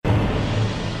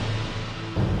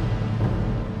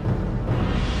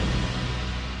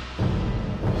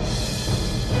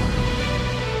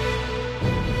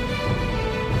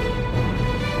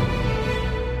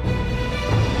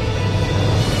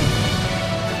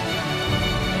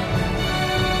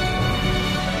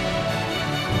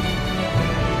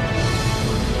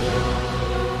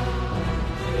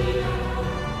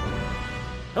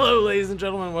and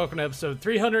gentlemen. Welcome to episode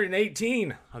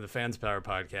 318 of the Fans Power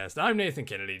Podcast. I'm Nathan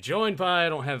Kennedy, joined by, I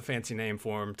don't have a fancy name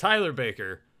for him, Tyler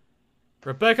Baker,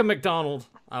 Rebecca McDonald,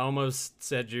 I almost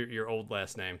said your old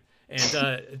last name,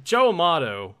 and Joe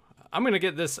Amato. I'm going to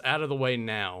get this out of the way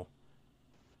now.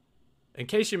 In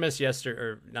case you missed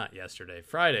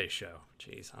Friday's show.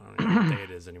 Jeez, I don't even know what day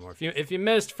it is anymore. If you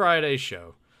missed Friday's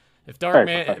show, if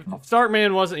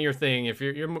Darkman wasn't your thing, if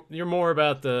you're more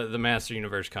about the Master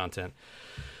Universe content,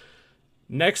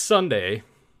 next Sunday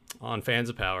on Fans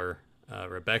of Power,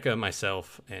 Rebecca,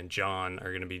 myself, and John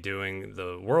are going to be doing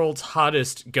the world's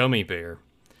hottest gummy bear.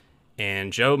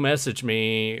 And Joe messaged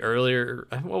me earlier,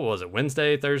 what was it,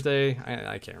 Wednesday, Thursday?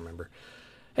 I can't remember.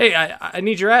 Hey, I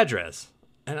need your address.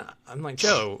 And I'm like,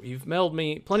 Joe, you've mailed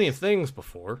me plenty of things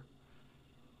before.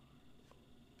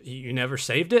 You never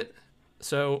saved it?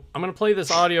 So I'm going to play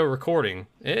this audio recording.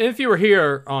 If you were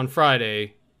here on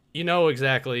Friday, you know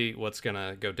exactly what's going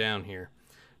to go down here.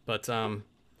 But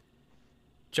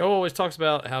Joe always talks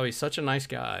about how he's such a nice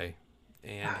guy.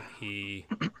 And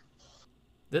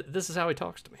this is how he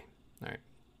talks to me. All right.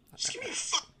 Just give me your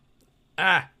fucking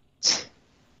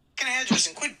address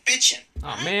and quit bitching.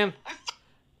 Oh, man.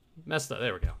 Messed up.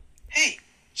 There we go. Hey,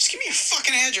 just give me your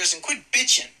fucking address and quit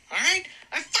bitching, alright?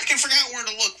 I fucking forgot where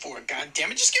to look for it,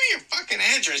 goddammit. Just give me your fucking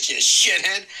address, you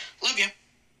shithead. Love you.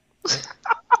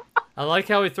 I like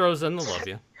how he throws in the love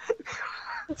you.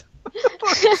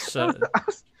 So,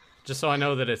 just so I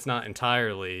know that it's not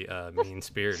entirely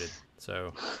mean-spirited.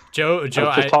 So, Joe, I was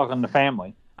just talking to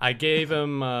family. I gave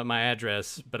him my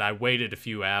address, but I waited a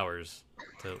few hours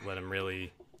to let him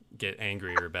really get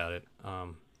angrier about it.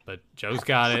 But Joe's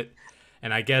got it,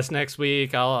 and I guess next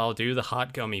week I'll do the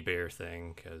hot gummy bear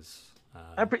thing because.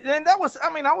 And that was,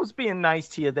 I was being nice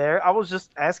to you there. I was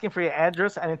just asking for your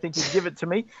address. I didn't think you'd give it to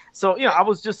me. So, I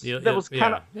was just, that was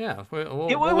kind of. Yeah,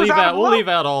 we'll leave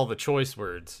out all the choice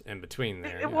words in between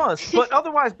there. It was. But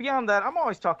otherwise, beyond that, I'm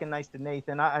always talking nice to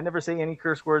Nathan. I never say any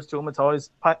curse words to him. It's always,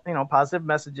 positive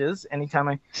messages anytime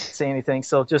I say anything.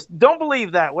 So just don't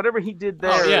believe that. Whatever he did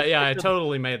there. Oh, yeah, I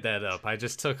totally made that up. I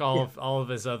just took all of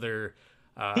his other.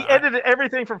 He edited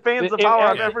everything from Fans of Power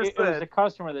I've ever said. It was a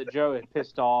customer that Joe had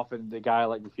pissed off, and the guy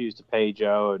refused to pay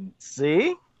Joe. And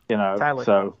see, Tyler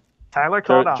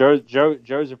called out.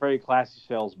 Joe's a very classy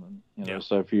salesman.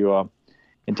 So if you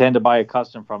intend to buy a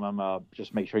custom from him,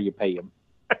 just make sure you pay him.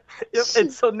 Yep.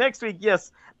 And so next week,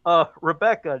 yes,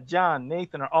 Rebecca, John,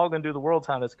 Nathan are all going to do the World's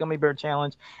Hottest Gummy Bear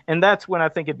Challenge, and that's when I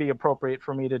think it'd be appropriate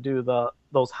for me to do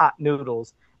those hot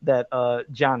noodles that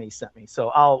Johnny sent me.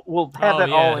 So we'll have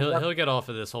that all. He'll get off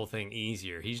of this whole thing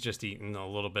easier. He's just eating a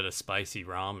little bit of spicy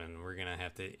ramen. We're gonna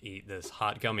have to eat this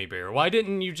hot gummy bear. Why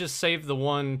didn't you just save the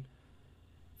one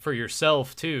for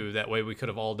yourself too? That way we could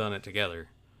have all done it together.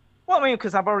 Well,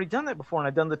 because I've already done that before, and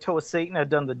I've done the Toe of Satan, I've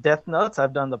done the Death Nuts,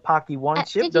 I've done the Pocky One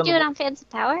Chip. Did you do it on Fans of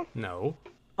Power? No.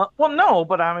 Well, no,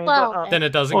 but then it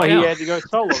doesn't count. He had to go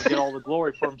solo and get all the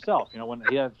glory for himself. When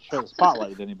he had to share the spotlight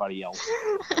with anybody else,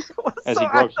 as he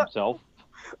grossed himself.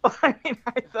 I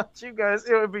thought you guys,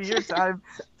 it would be your time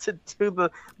to do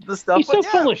the stuff. He's so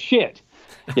full of shit.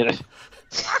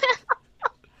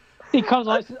 He comes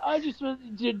on and says, I just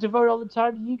want to devote all the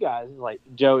time to you guys. Like,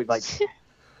 Joe,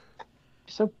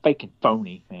 so fake and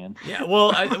phony, man. Yeah,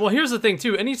 well, here's the thing,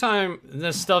 too. Anytime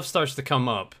this stuff starts to come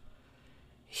up,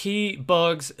 he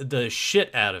bugs the shit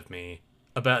out of me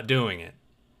about doing it.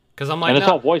 Because I'm like, and it's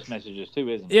all voice messages, too,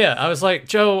 isn't it? Yeah, I was like,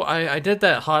 Joe, I did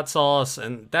that hot sauce,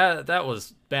 and that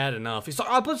was bad enough. He's like,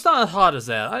 oh, but it's not as hot as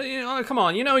that. Come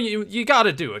on, you got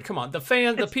to do it. Come on,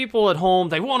 the people at home,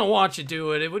 they want to watch you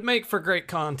do it. It would make for great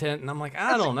content. And I'm like,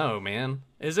 I don't know, man.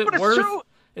 Is it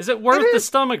worth the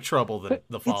stomach trouble that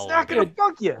the follow-up? It's not going to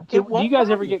bug you. Do you guys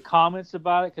ever get comments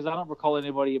about it? Because I don't recall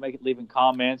anybody leaving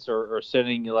comments or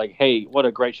sending you like, hey, what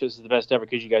a great show. This is the best ever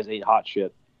because you guys ate hot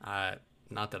shit.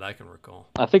 Not that I can recall.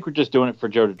 I think we're just doing it for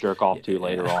Joe to jerk off to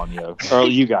later on, Or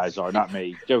you guys are, not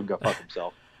me. Joe can go fuck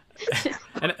himself.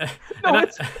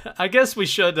 I guess we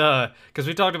should, because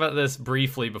we talked about this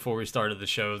briefly before we started the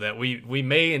show, that we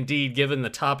may indeed, given the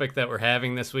topic that we're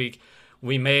having this week,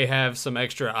 we may have some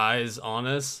extra eyes on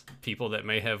us, people that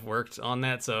may have worked on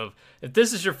that. So if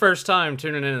this is your first time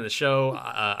tuning into the show,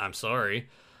 I'm sorry.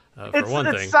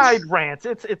 It's side rants.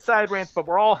 It's side rants, but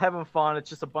we're all having fun. It's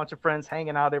just a bunch of friends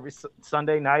hanging out every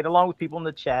Sunday night, along with people in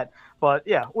the chat. But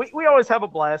yeah, we always have a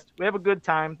blast. We have a good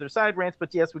time. There's side rants,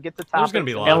 but yes, we get to topics. There's going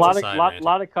to be a lot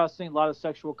of cussing, a lot of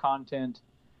sexual content.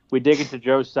 We dig into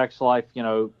Joe's sex life, even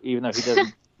though he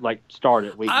doesn't start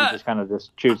it. We just kind of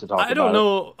just choose to talk about it. I don't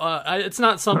know. It's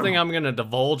not something I'm going to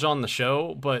divulge on the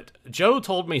show, but Joe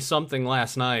told me something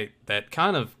last night that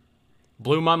kind of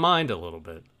blew my mind a little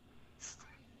bit.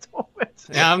 moment.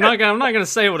 Yeah, I'm not gonna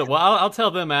say what it was. I'll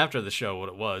tell them after the show what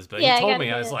it was. But Yeah, he I told gotta me, I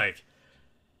hear was it. like,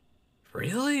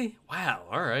 really? Wow.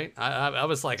 All right. I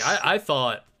was like, I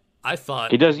thought.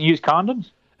 He doesn't use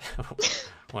condoms?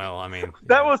 Well, I mean,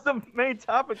 That was the main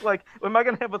topic. Like, am I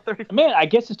gonna have a 30? Man, I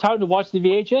guess it's time to watch the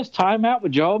VHS Timeout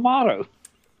with Joe Amato.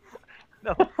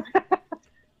 No.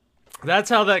 That's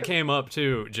how that came up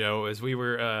too, Joe. As we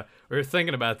were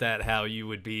thinking about that, how you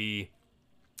would be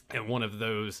in one of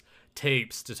those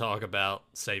tapes to talk about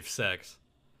safe sex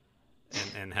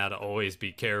and how to always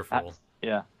be careful.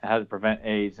 Yeah, how to prevent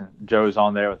AIDS, and Joe's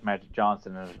on there with Magic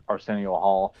Johnson and Arsenio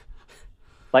Hall.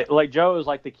 Like Joe is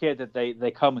like the kid that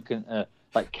they come and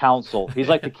like counsel. He's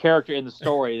like the character in the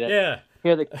story that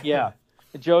Yeah.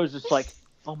 And Joe's just like,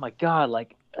 oh my god,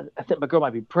 like I think my girl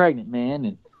might be pregnant, man,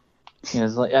 and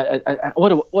it's like, what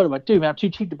do I do, man? I'm too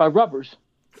cheap to buy rubbers.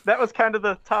 That was kind of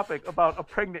the topic about a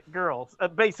pregnant girl,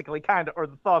 basically, kind of, or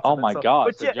the thoughts. Oh of it. my So- god!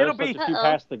 But So yeah, Joe's it'll be. such a few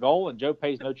past the goal, and Joe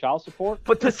pays no child support.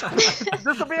 But this will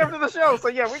be after the show. So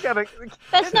yeah, we gotta.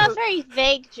 That's not very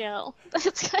vague, Joe.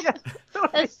 That's kind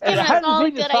of, that's And giving how us all does a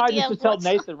he good decide idea just to of tell what's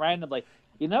Nathan randomly,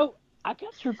 I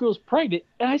got your girl's pregnant,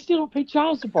 and I still don't pay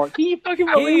child support? Can you fucking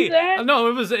believe that? No,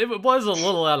 it was a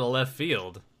little out of left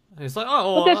field. He's like,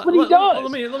 But that's what he does.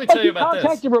 Let me Like, tell you he about this.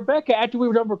 contacted Rebecca after we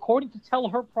were done recording to tell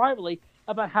her privately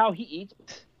about how he eats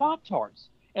Pop-Tarts.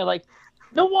 And, like,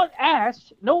 no one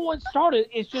asked, no one started.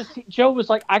 It's just Joe was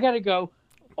like, I got to go.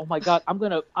 Oh, my God,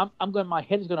 my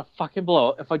head is going to fucking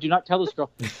blow if I do not tell this girl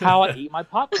how I eat my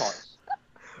Pop-Tarts.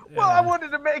 Well, I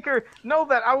wanted to make her know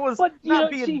that I was But, not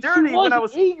being dirty she when I wasn't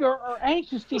was. eager or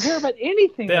anxious to hear about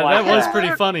anything Yeah, like that was pretty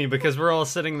funny because we're all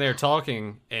sitting there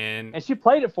talking and And she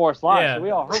played it for us live, yeah, so we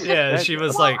all heard it. yeah, she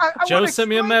was Well, like, I Joe would sent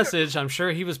me a explain it. message. I'm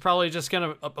sure he was probably just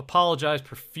gonna apologize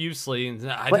profusely, and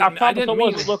I But I didn't promise I mean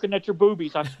wasn't looking at your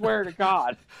boobies. I swear to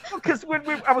God. Because when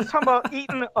I was talking about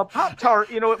eating a Pop Tart,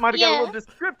 it might have got a Yeah. little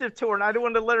descriptive to her, and I didn't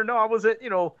want to let her know I was at,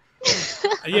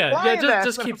 Yeah, applying that.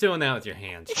 just keep doing that with your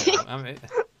hands. Joe. I mean,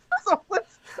 So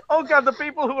oh god, the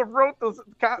people who have wrote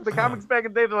the comics back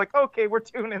in the day, they're like, okay, we're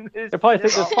tuning this. They probably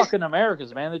think this they're fucking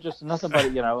Americans, man. They're just nothing but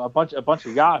a bunch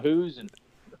of yahoos and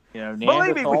Believe me, we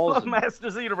Neanderthals. love and- Masters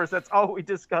of the Universe. That's all we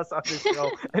discuss on this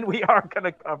show, and we are going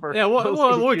to cover. yeah, those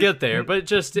we'll issues. get there, but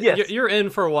just Yes. you're in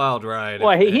for a wild ride.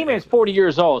 Well, He-Man's 40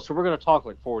 years old, so we're gonna talk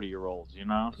like 40-year-olds,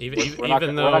 Even, We're not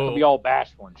gonna be all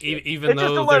bashful and shit. even And just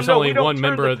to though let there's them know, only we don't one turn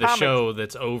member the of the comics- show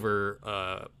that's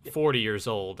over 40 years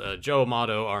old, Joe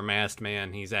Amato, our masked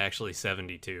man, he's actually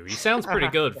 72. He sounds pretty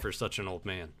good for such an old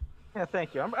man. Yeah,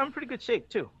 thank you. I'm in pretty good shape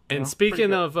too. And pretty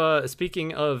good.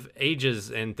 speaking of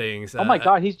ages and things, Oh my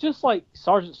God, he's just like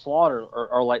Sergeant Slaughter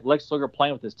or like Lex Luger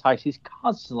playing with his tights. He's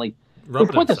constantly. We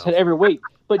rubbing point this himself. out every week,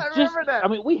 but I just remember that. I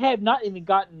mean, we have not even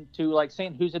gotten to like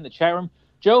saying who's in the chat room.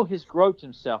 Joe has groped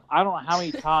himself. I don't know how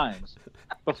many times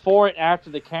before and after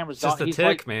the camera's It's just gone. a He's tick,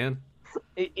 like, man.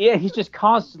 yeah, he's just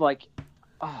constantly like,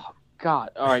 oh God.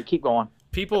 All right, keep going.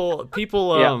 People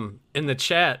Yeah. in the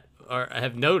chat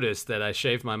have noticed that I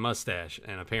shaved my mustache,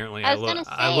 and apparently I was gonna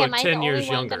say, I look am I the 10 only years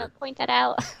one younger. gonna point that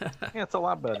out? Yeah, it's a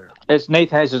lot better. It's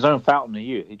Nathan has his own fountain of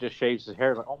youth. He just shaves his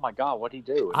hair. Like, oh my God, what'd he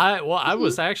do? I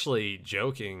was actually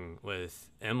joking with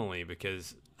Emily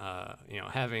because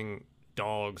having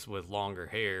dogs with longer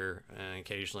hair, and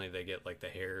occasionally they get like the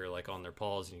hair like on their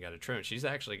paws and you got to trim it. She's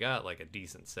actually got like a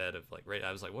decent set of like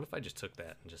I was like, what if I just took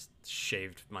that and just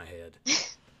shaved my head?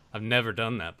 I've never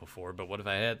done that before, but what if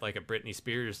I had like a Britney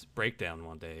Spears breakdown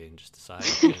one day and just decided,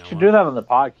 You should do that on the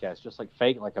podcast, just like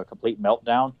fake like a complete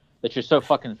meltdown that you're so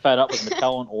fucking fed up with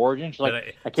Mattel and Origin. You're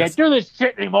like, I can't just- do this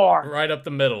shit anymore. right up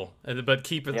the middle, but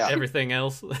keep Yeah. everything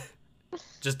else.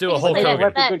 Just do a Just Hulk play They that- Hogan.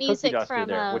 left a that good cookie music dusty from,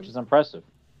 there, which is impressive.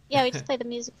 Yeah, we just play the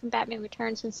music from Batman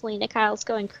Returns when Selena Kyle's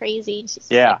going crazy. She's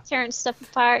just, Yeah. like, tearing stuff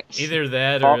apart. Either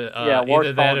that Oh, or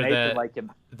either that or Nathan that like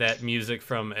him. that music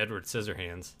from Edward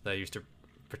Scissorhands that I used to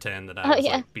pretend that I Oh, was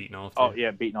yeah. like beating off to. Oh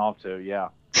yeah, beating off to yeah.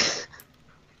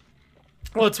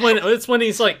 Well, it's when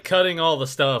he's like cutting all the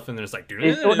stuff and there's like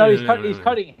He's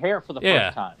cutting hair for the yeah,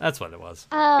 first time, that's what it was.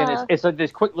 and Oh, it's like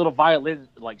these quick little violin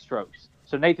like strokes.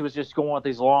 So Nathan was just going with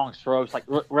these long strokes, like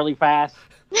really fast,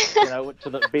 to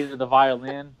the beat of the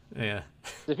violin. Yeah,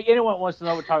 If anyone wants to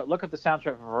know what talk, look at the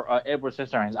soundtrack for Edward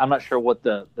Scissorhands. I'm not sure what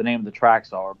the name of the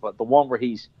tracks are, but the one where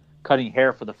he's cutting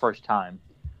hair for the first time.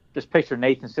 Just picture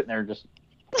Nathan sitting there, just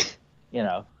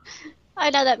I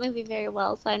know that movie very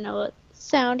well, so I know what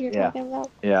sound you're Yeah. talking about.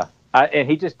 yeah. And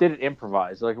he just did it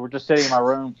improvised. Like we're just sitting in my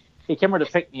room. He came over to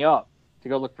pick me up to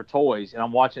go look for toys, and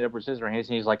I'm watching Edward Scissorhands,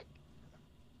 and he's like,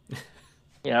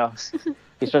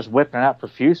 he starts whipping it out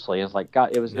profusely. It's like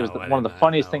God, it was No, one of the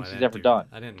funniest things he's ever done.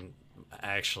 I didn't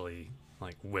actually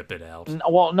like whip it out.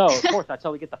 Well, no, of course, I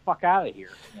tell you get the fuck out of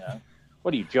here. You know?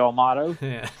 What are you, Joe Amato?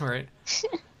 Yeah, right.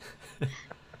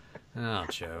 Oh,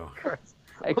 Joe.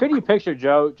 Hey, couldn't you picture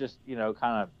Joe just,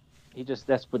 kind of,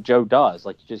 that's what Joe does.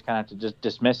 Like, you just kind of have to just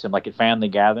dismiss him, like at family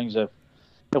gatherings.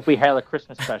 If we had a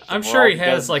Christmas special. I'm sure he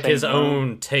has, like, his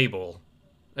own table.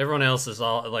 Everyone else is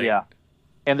all, like... Yeah.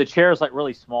 And the chair is, like,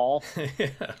 really small. Yeah.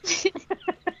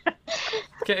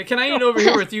 Can I eat over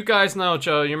here with you guys now,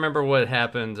 Joe? You remember what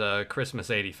happened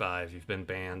Christmas '85? You've been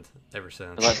banned ever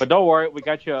since. But don't worry, we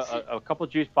got you a couple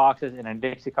juice boxes and a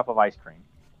Dixie cup of ice cream.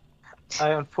 I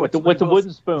unfortunately With the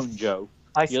wooden spoon, Joe.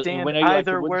 I stand we know you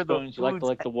either like where the spoons, you like to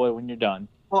lick the wood when you're done.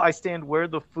 Well, I stand where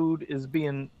the food is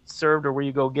being served or where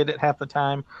you go get it half the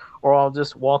time, or I'll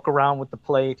just walk around with the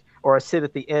plate, or I sit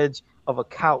at the edge of a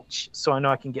couch so I know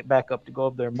I can get back up to go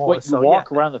up there more. Wait, so, you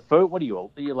walk around the food? What are you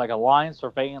like a lion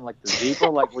surveying like the zebra?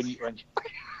 Like when you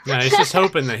No, he's just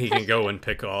hoping that he can go and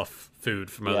pick off food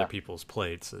from other people's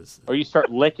plates. Or you start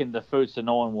licking the food so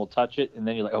no one will touch it, and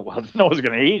then you're like, oh, well, no one's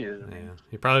going to eat it. Yeah,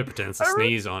 he probably pretends to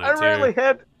sneeze on it, I too. rarely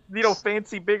had,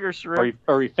 fancy bigger shrimp.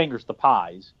 Or he fingers the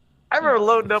pies. I remember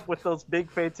loading up with those big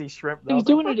fancy shrimp. He's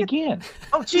doing it again.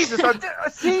 Oh, Jesus.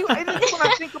 See, when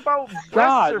I think about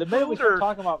God, the minute we start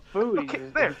talking about food, okay,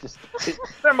 it's I'm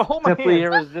going to hold my simply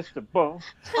hands. irresistible.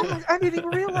 I didn't even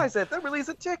realize that. That really is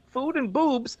a tick. Food and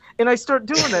boobs, and I start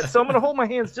doing that. So I'm going to hold my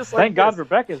hands just like Thank God this.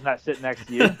 Rebecca's not sitting next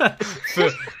to you.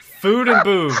 Food and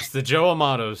boobs, the Joe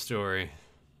Amato story.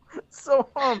 So,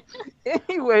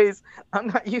 anyways, I'm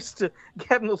not used to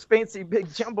having those fancy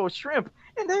big jumbo shrimp,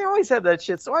 and they always have that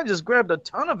shit. So I just grabbed a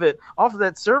ton of it off of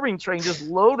that serving tray and just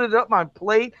loaded up my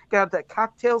plate, got that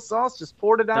cocktail sauce, just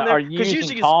poured it on there. Are you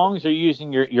using tongs or are you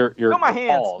using your No, my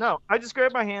hands. paws? No, I just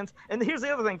grabbed my hands. And here's the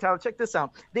other thing, Tyler. Check this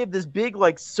out. They have this big,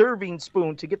 like, serving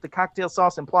spoon to get the cocktail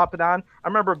sauce and plop it on. I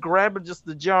remember grabbing just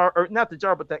the jar, or not the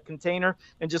jar, but that container,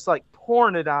 and just, like,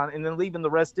 pouring it on and then leaving the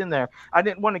rest in there. I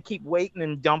didn't want to keep waiting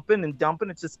and dumping.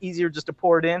 It's just easier just to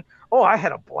pour it in. Oh, I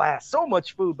had a blast. So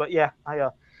much food. But, yeah,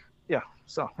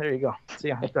 so there you go. See,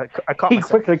 I caught He myself.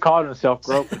 quickly caught himself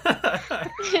groping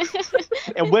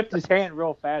and whipped his hand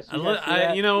real fast.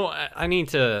 I need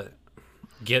to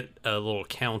get a little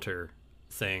counter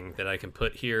thing that I can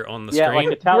put here on the Yeah, screen.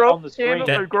 like a towel on the screen.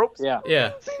 Gropes. Yeah.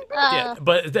 Yeah,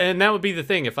 but then that would be the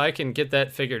thing. If I can get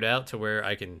that figured out to where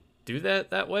I can do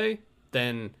that way,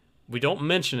 then we don't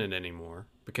mention it anymore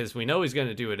because we know he's going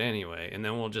to do it anyway, and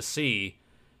then we'll just see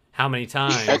how many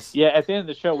times. At the end of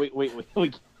the show, we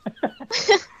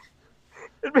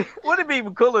Would it be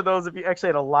even cooler, though, if you actually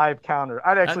had a live counter?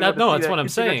 I'd actually love to see that's that. what I'm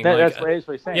saying. that's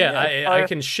what he's saying. Yeah, I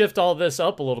can shift all this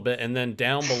up a little bit, and then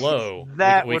down below,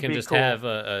 That we would can be just cool. have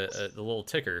a little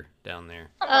ticker down there.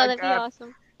 Oh, that'd be God.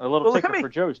 awesome. A little Well, let ticker me- for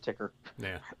Joe's ticker.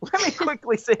 Yeah. Let me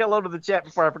quickly say hello to the chat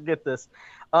before I forget this.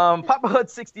 Papa Hud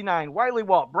 69, Wiley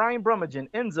Walt, Brian Brummagem,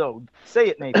 Enzo, say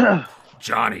it, Nathan,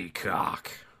 Johnny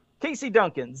Cock. Casey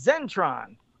Duncan,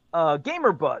 Zentron,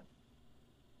 Gamer Bud.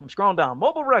 I'm scrolling down.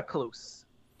 Mobile Recluse,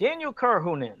 Daniel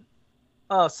Carhunin,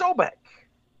 Sobek,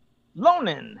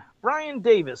 Lonin, Brian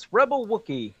Davis, Rebel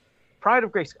Wookie, Pride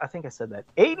of Grace. I think I said that.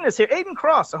 Aiden is here. Aiden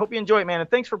Cross. I hope you enjoy it, man. And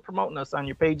thanks for promoting us on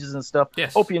your pages and stuff.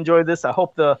 Yes. Hope you enjoy this. I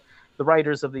hope the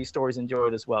writers of these stories enjoy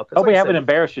it as well. 'Cause Hope we like I haven't said,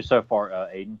 embarrassed you so far,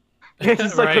 Aiden.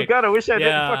 he's like, oh, Right. God, I wish I didn't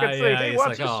Yeah, fucking say, hey, he's watch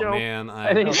like, the oh show. man,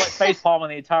 And then he's like face palming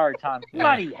the entire time.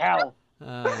 Bloody hell.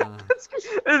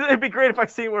 It'd be great if I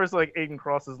see where it's like Aiden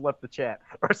Cross has left the chat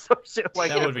or some shit like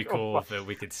that. that would be cool if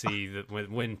we could see that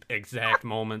when exact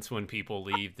moments when people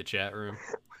leave the chat room.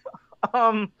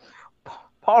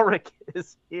 Paul Rick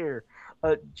is here.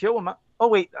 Joe, oh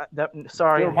wait,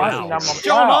 sorry, Joe I'm Wow.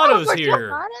 Joe Amato's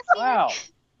here. Honestly, Wow.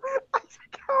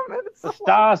 commented The so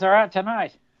stars are out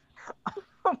tonight.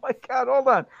 Oh my God,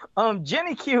 hold on.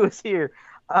 Jenny Q is here.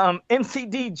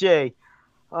 NCDJ.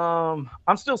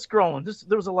 I'm still scrolling.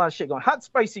 There was a lot of shit going. Hot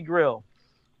Spicy Grill.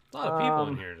 A lot of people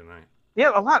in here tonight.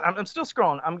 Yeah, a lot. I'm still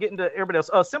scrolling. I'm getting to everybody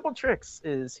else. Simple Tricks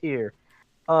is here.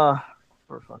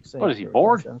 For fuck's sake. What is he,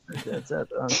 bored? Adam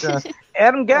What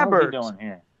are Gabbard. you doing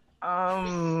here?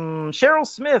 Cheryl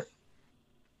Smith.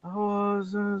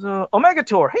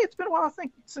 Omegator. Hey, it's been a while, I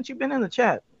think, since you've been in the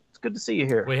chat. It's good to see you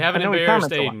here. We haven't I know he embarrassed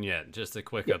comments a lot. Aiden yet. Just a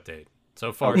quick update.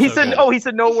 So far, He so said, good. he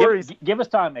said no worries. Give us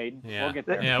time, Aiden. Yeah, We'll get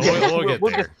there. yeah, we'll get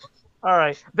We'll there. get- All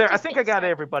right. There. I think I got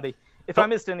everybody. If I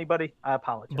missed anybody, I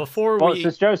apologize. Before Well, we,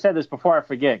 since Joe said this before I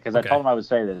forget, because Okay. I told him I would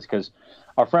say this, because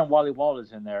our friend Wally Walt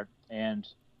is in there, and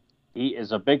he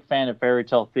is a big fan of fairy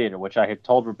tale theater, which I had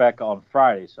told Rebecca on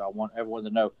Friday, so I want everyone to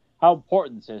know how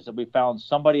important this is that we found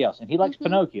somebody else. And he likes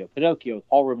Pinocchio. Pinocchio,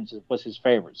 Paul Rubens was his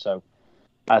favorite. So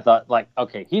I thought, like,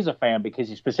 okay, he's a fan because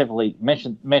he specifically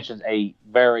mentions a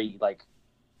very, like,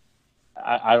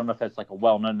 I don't know if that's like a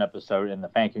well-known episode in the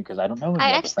fan community because I don't know any I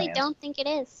other actually fans. don't think it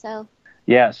is. So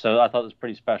Yeah, so I thought it was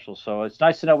pretty special. So it's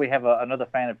nice to know we have another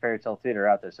fan of Fairy Tale Theater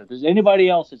out there. So if there's anybody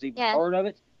else that's even heard of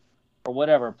it or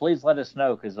whatever, please let us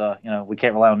know because we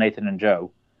can't rely on Nathan and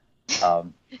Joe. I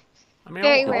mean,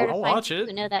 very rare I'll to find watch people it.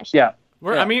 who know that shit. Yeah.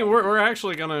 We're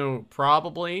actually gonna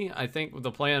probably. I think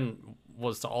the plan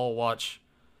was to all watch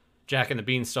Jack and the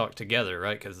Beanstalk together,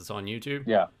 right? Because it's on YouTube.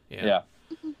 Yeah.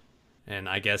 And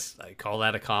I guess I call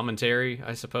that a commentary,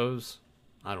 I suppose.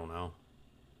 I don't know.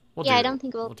 I don't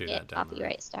think we'll do get that down the road.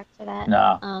 copyright stuck for that.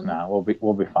 No,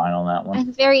 we'll be fine on that one.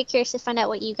 I'm very curious to find out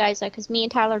what you guys are, because me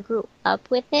and Tyler grew up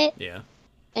with it. Yeah.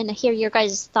 And to hear your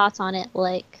guys' thoughts on it,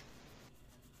 like,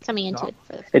 coming into it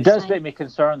for the first It does time. make me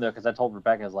concerned, though, because I told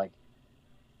Rebecca, I was like,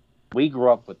 we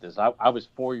grew up with this. I was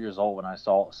 4 years old when I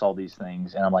saw these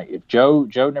things, and I'm like, if Joe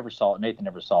never saw it, Nathan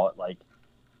never saw it, like,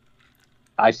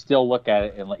 I still look at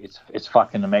it and like it's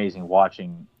fucking amazing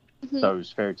watching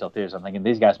those Fairy Tale Theaters. I'm thinking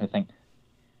these guys may think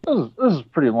this is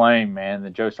pretty lame, man.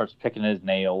 Then Joe starts picking his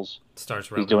nails, starts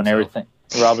he's doing everything,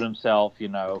 rubbing himself, You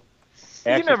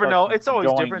never know. It's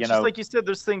always enjoying, different. Just like you said,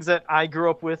 there's things that I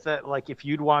grew up with that, like, if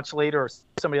you'd watch later or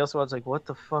somebody else was like, what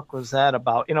the fuck was that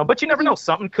about? But you never know.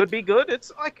 Something could be good.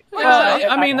 It's like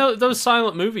I mean, those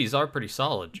silent movies are pretty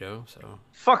solid, Joe. So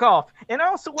fuck off. And I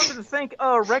also wanted to thank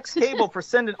Rex Cable for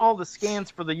sending all the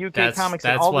scans for the UK comics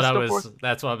and all the stuff.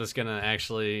 That's what I was gonna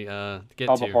actually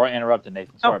get to. Before I interrupted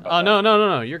Nathan, sorry about that.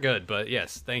 No, you're good. But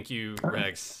yes, thank you,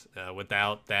 Rex.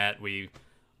 Without that, we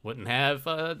wouldn't have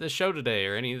the show today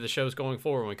or any of the shows going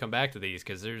forward when we come back to these,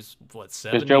 because there's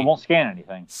 70. Because Joe won't scan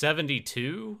anything.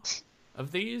 72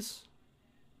 of these.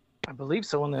 I believe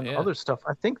so, and then other stuff.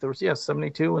 I think there was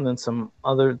 72, and then some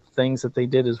other things that they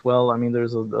did as well. I mean,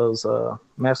 there's those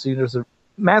Masters of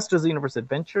the Universe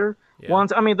Adventure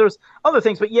ones. I mean, there's other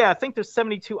things, but I think there's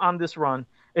 72 on this run.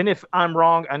 And if I'm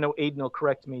wrong, I know Aiden will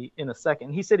correct me in a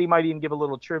second. He said he might even give a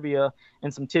little trivia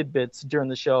and some tidbits during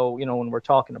the show, when we're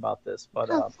talking about this. But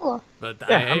cool.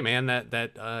 Hey, man,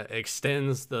 that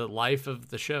extends the life of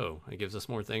the show. It gives us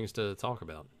more things to talk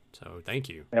about. So thank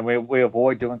you. And we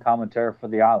avoid doing commentary for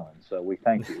the island, so we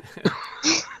thank you.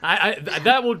 I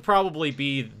that would probably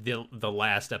be the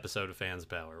last episode of Fans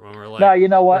Power when we're like. No, you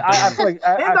know what? I feel like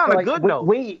on a good note.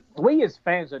 We as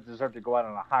fans deserve to go out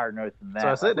on a higher note than that.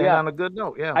 So I said on a good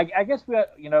note. Yeah. I guess we,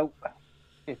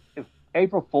 if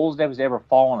April Fool's Day was to ever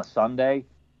fall on a Sunday,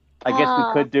 I guess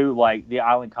we could do like the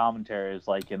island commentaries.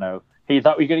 Like he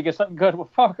thought we were gonna get something good. Well,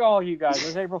 fuck all you guys.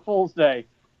 It's April Fool's Day.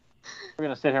 We're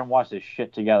gonna sit here and watch this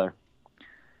shit together.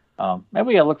 Maybe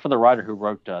we gotta look for the writer who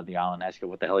wrote The Island, ask him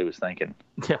what the hell he was thinking.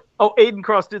 Yeah. Oh, Aiden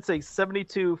Cross did say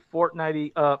 72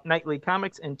 fortnightly nightly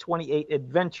comics and 28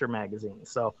 adventure magazines.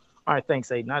 So, all right, thanks,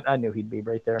 Aiden. I knew he'd be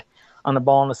right there on the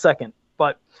ball in a second.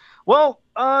 But, well,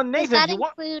 Nathan, does that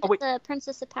include the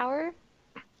Princess of Power?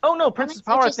 Oh no, Princess of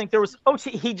Power. I think there was. Oh,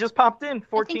 he just popped in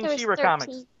 14 She-Ra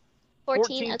comics.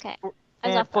 14. Okay. I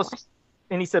was off plus,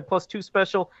 and he said plus 2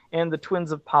 special and the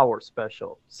Twins of Power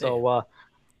special. So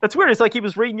that's weird. It's like he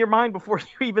was reading your mind before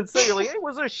you even said. You're like, hey,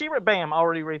 was there a She-Ra? Bam,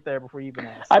 already right there before you even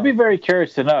asked. I'd be very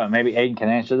curious to know. Maybe Aiden can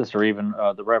answer this, or even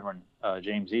the Reverend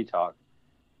James E. Talk.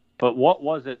 But what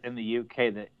was it in the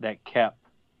UK that kept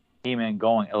He-Man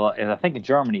going? And I think in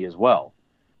Germany as well.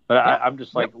 But I'm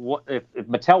just like, what if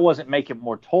Mattel wasn't making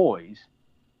more toys?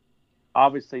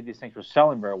 Obviously, these things were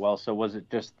selling very well. So was it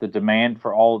just the demand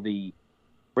for all the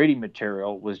reading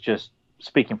material was just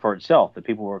speaking for itself? That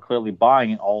people were clearly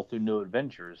buying it all through New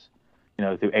Adventures,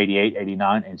 through 88,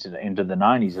 89, into the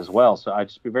 90s as well. So I'd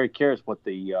just be very curious what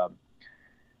the,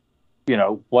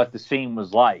 what the scene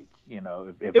was like.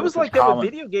 If it was like that with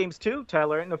video games too,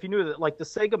 Tyler. I don't know if you knew that, like the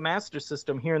Sega Master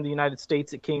System here in the United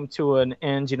States, it came to an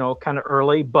end, kind of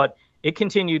early, but it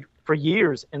continued for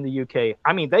years in the UK.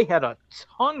 I mean, they had a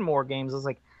ton more games. I was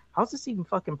like, how's this even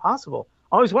fucking possible?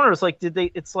 I always wonder, it's like,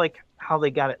 it's like how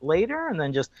they got it later and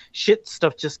then just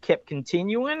stuff just kept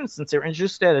continuing since they were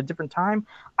introduced at a different time.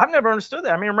 I've never understood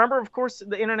that. I mean, remember, of course,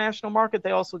 the international market,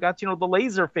 they also got, the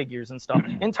laser figures and stuff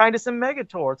and Titus and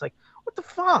Megator. It's like, what the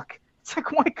fuck? It's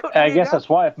like, why couldn't I guess that's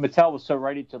why if Mattel was so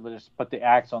ready to just put the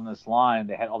axe on this line,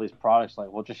 they had all these products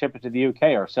like, well, just ship it to the UK.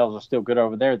 Our sales are still good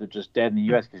over there. They're just dead in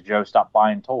the US because Joe stopped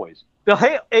buying toys. Well,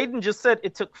 hey, Aiden just said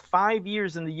it took 5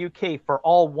 years in the UK for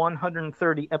all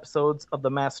 130 episodes of the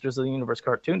Masters of the Universe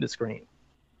cartoon to screen.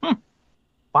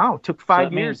 Wow, it took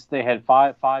 5 years. They had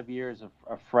five years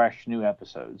of fresh new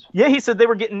episodes. Yeah, he said they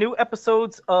were getting new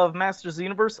episodes of Masters of the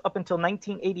Universe up until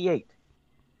 1988.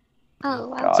 Oh,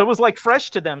 wow. So it was like fresh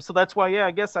to them. So that's why,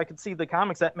 I guess I could see the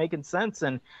comics that making sense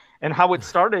and how it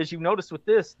started. As you noticed with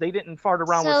this, they didn't fart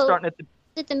around with starting at the.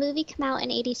 Did the movie come out in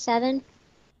 87?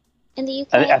 In the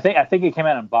UK? I think it came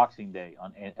out on Boxing Day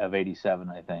of '87.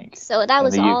 I think. So that in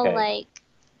was the all UK. like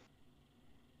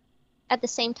at the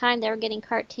same time they were getting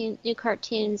new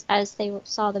cartoons as they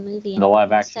saw the movie. The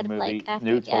live instead action of, movie, like, after,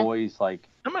 new yeah. toys, like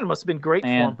That must have been great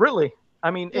Man. for him, really. I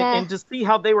mean, Yeah. and just see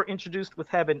how they were introduced with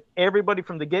having everybody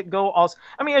from the get-go. Also,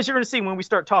 I mean, as you're going to see when we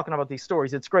start talking about these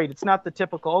stories, it's great. It's not the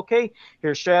typical, okay,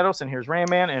 here's Shadows and here's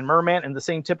Ram-Man and Merman and the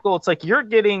same typical. It's like you're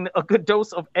getting a good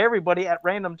dose of everybody at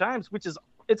random times,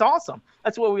 it's awesome.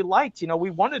 That's what we liked. You know, we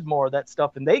wanted more of that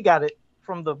stuff, and they got it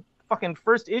from the fucking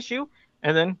first issue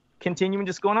and then continuing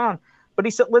just going on. But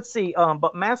he said, let's see,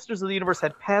 but Masters of the Universe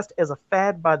had passed as a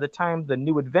fad by the time the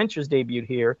New Adventures debuted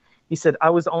here. He said, I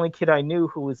was the only kid I knew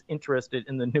who was interested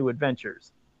in the New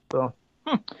Adventures. So,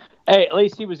 hey, at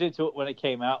least he was into it when it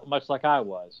came out, much like I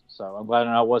was. So I'm glad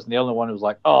I wasn't the only one who was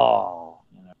like, oh,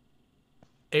 you know.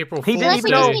 April He Fool's didn't I feel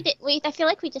even like know. we just need to, I feel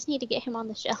like we just need to get him on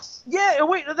the show. yeah,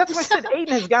 wait, that's what I said. Aiden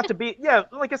has got to be, yeah,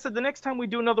 like I said, the next time we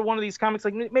do another one of these comics,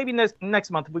 like maybe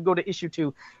next month, if we go to issue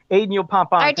 2, Aiden, you'll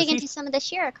pop on. Or 'cause dig into he's- some of the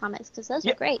She-Ra comics because those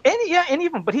Yeah, are great. And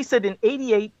even, but he said in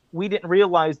 '88 we didn't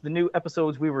realize the new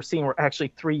episodes we were seeing were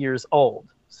actually 3 years old.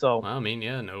 So Well, I mean,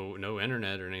 yeah, no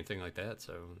internet or anything like that,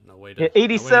 so no way to. yeah, no way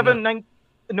to 87, know.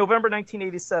 November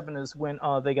 1987 is when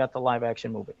they got the live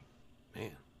action movie.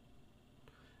 Man.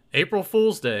 April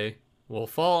Fool's Day will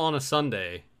fall on a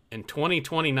Sunday in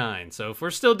 2029. So if we're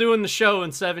still doing the show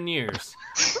in 7 years,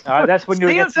 That's when you're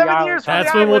See you in against the 7 island. years.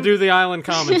 that's the when we'll island. do the island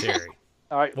commentary.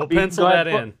 All right, We'll you can pencil go ahead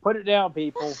that and in. Put it down,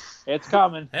 people. It's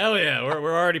coming. Hell yeah,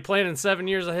 we're already planning 7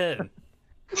 years ahead.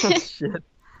 Shit.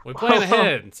 We plan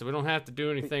ahead, so we don't have to do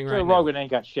anything Joe right now. Rogan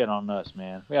ain't got shit on us,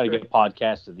 man. We got to get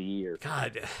podcast of the year.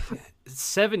 God,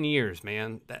 7 years,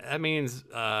 man. That means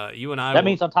you and I. That will,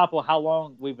 means on top of how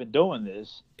long we've been doing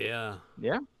this, yeah.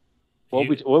 Yeah. we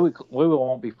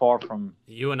won't be far from.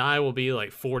 You and I will be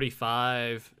like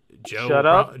 45. Joe, Shut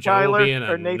up, Joe will Tyler, be in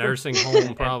a or Nathan. nursing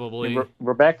home probably.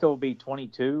 Rebecca will be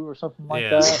 22 or something like yeah,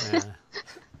 that. yeah.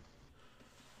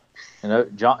 You know,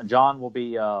 John will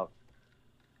be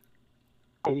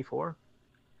 84.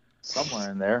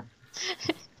 somewhere in there.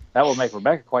 That will make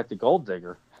Rebecca quite the gold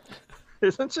digger.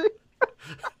 Isn't she?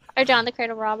 Or John the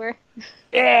Cradle Robber.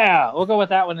 Yeah, we'll go with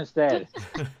that one instead.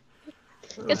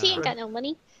 Because he ain't got no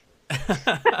money.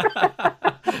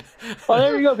 Well,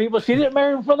 there you go, people. She didn't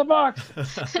marry him for the box.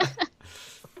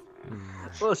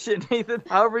 Well, shit, Nathan.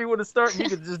 However you want to start, you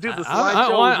could just do the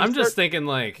slideshow. I'm just thinking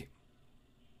like,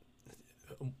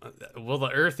 will the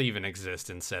Earth even exist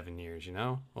in 7 years? You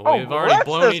know, well, Oh, we've well, already that's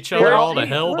blown the each other spirit. all to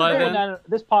hell We're by going then. down-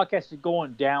 this podcast is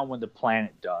going down when the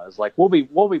planet does. Like we'll be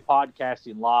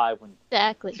podcasting live when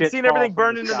Exactly. Shit. Seen everything fall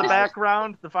from burning the in the sky.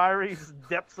 background, the fiery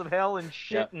depths of hell and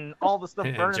shit, Yeah. and all the stuff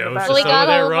And burning in Joe's the just we over got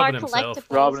there all of our rubbing himself.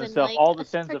 collectibles Robin and, himself, like, all the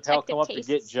sins of hell protective come up to get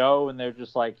cases. Joe, and they're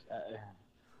just like,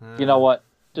 you know what?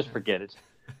 Just forget it.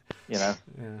 You know,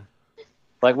 Yeah.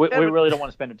 like we really don't want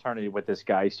to spend eternity with this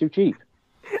guy. He's too cheap.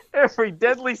 Every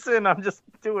deadly sin I'm just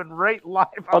doing right live.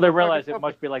 Oh, on they the realize fucking it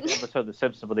must be like the episode of The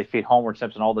Simpsons where they feed Homer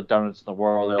Simpson all the donuts in the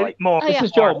world. They're like, more. Oh, this yeah.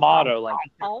 is Joe Amato. Like,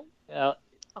 Oh,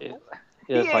 it-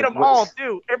 He it's ate like, them all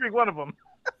too, every one of them.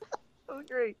 That was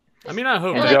great. I mean, I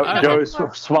hope. And Like, Joe's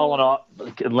swelling up,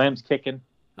 limbs kicking.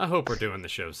 I hope we're doing the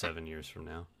show 7 years from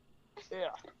now. Yeah.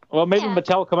 Well, maybe Yeah.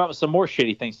 Mattel will come out with some more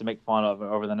shitty things to make fun of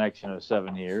over the next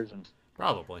 7 years. And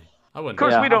Probably. I Of wouldn't.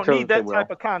 course, Yeah, we I'm don't sure need that that they type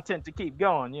will. of content to keep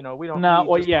going. You know, we don't. no, need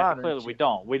well, just yeah, modern clearly we shit.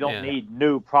 don't. We don't Yeah. need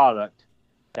new product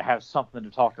to have something to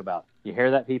talk about. You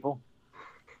hear that, people?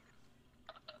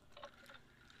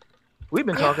 We've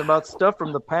been talking about stuff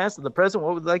from the past and the present,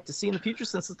 what we'd like to see in the future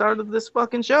since the start of this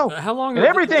fucking show. How long? And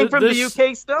everything from this, the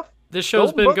UK stuff, This show's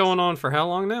Golden been Books? going on for how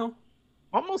long now?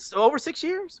 almost over 6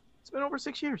 years. It's been over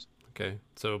 6 years. Okay,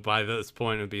 so by this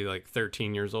point it'd be like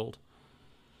 13 years old.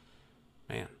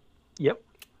 Man. Yep.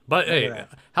 But hey, at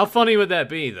how funny would that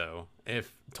be though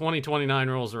if 2029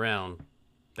 rolls around,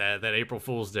 that April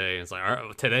Fool's Day, and it's like, all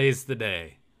right, today's the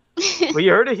day. Well,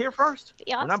 you heard it here first. be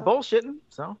We're not awesome. bullshitting.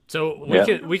 So So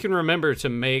Yeah. we can remember to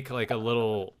make like a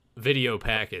little video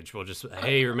package. We'll just,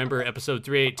 hey, remember episode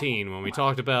 318 when we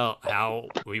talked about how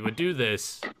we would do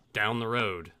this down the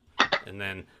road, and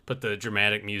then put the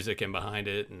dramatic music in behind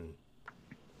it, and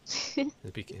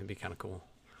it'd be kind of cool.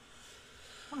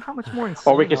 I wonder how much more.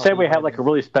 Or we could insane say we I'll be have like a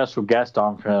really special guest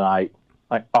on for tonight.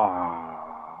 Like,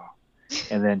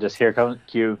 and then just here comes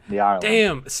cue the island.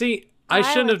 Damn. See, I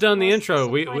shouldn't have done the intro.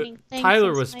 Disappointing thing Tyler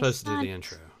since was my supposed to do son. the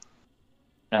intro.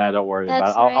 Don't worry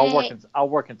That's about it. right. I'll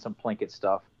work in some Plinkett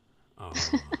stuff. Oh,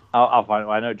 I'll find.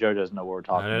 I know Joe doesn't know what we're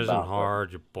talking that isn't about.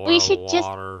 hard. You boil We should the just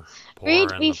water. pour in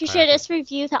We the should packet. just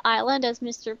review the island as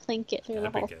Mr. Plinkett through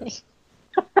That'd the be whole good.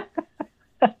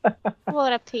 thing.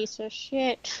 What a piece of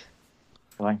shit.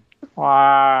 Like,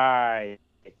 why?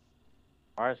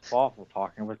 Why is Waffle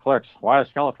talking with clicks? Why is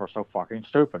Skeletor so fucking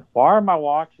stupid? Why am I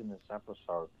watching this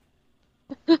episode?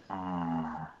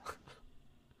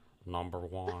 Number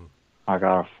one. I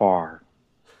got a fart.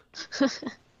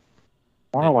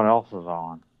 Wonder what else is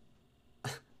on.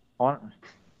 What,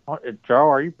 Joe,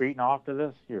 are you beating off to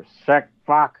this? You sick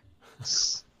fuck.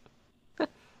 What's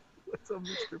up,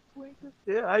 Mr. Blinker?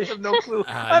 Yeah, I have no clue.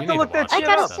 I You have to need look to that watch I shit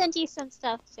gotta up. send you some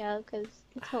stuff, Joe, because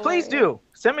it's Please hilarious. do.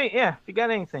 Send me, if you got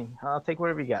anything. I'll take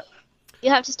whatever you got. You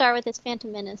have to start with this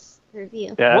Phantom Menace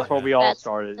review. Yeah, that's What? where we all That's-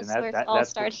 started, that's and where it all that's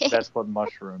started. that's what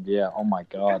mushroomed. Yeah. Oh my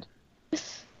god.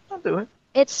 I'll do it.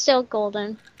 It's still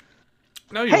golden.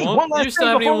 No, you Hey, one won't. last You still thing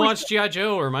haven't even before we watched G.I.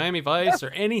 Joe or Miami Vice or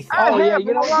anything. Oh, yeah,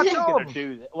 you know watch what? all of them.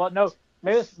 Do that. Well, no,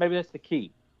 maybe that's the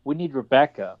key. We need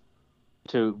Rebecca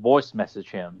to voice message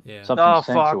him Yeah. something Oh, fuck.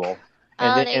 sensual,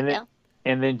 Oh, then, there you go.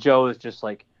 and then Joe is just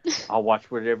like, "I'll watch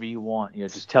whatever you want. You know,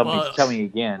 just tell me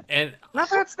again." And No,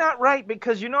 that's not right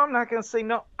because I'm not going to say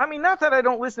no. I mean, not that I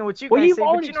don't listen to what you Well, guys you've say,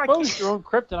 already but I exposed can't. your own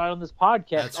kryptonite on this podcast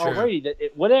That's true. already. That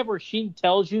whatever she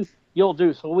tells you, you'll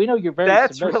do. So we know you're very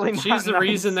That's submissive. really she's the nice.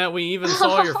 reason that we even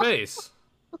saw your face.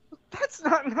 That's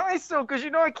not nice though, because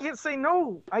I can't say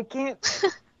no. I can't.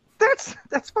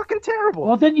 That's fucking terrible.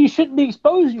 Well, then you shouldn't be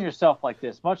exposing yourself like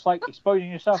this. Much like exposing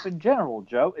yourself in general,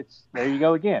 Joe. It's there you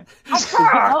go again.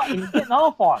 You're getting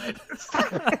off on it.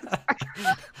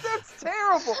 That's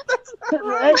terrible. That's not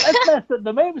right.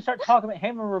 The minute start talking about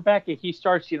him and Rebecca, he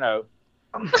starts,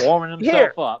 warming himself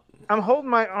Here. up. I'm holding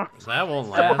my arms. That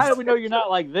won't How do last. we know you're not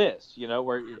like this?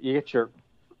 Where you get your.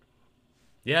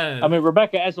 Yeah. I mean,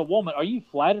 Rebecca, as a woman, are you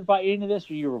flattered by any of this,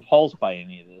 or are you repulsed by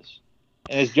any of this?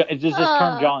 And does this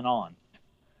turn John on?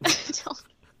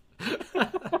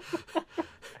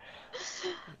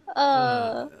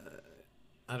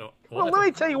 I don't. Well, What? let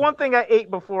me tell you one thing I ate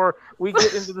before we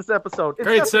get into this episode. It's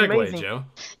Great just segue, amazing. Joe.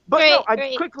 But Great, no, I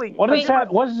great. quickly. What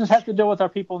does this have to do with our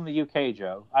people in the UK,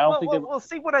 Joe? I don't think Well,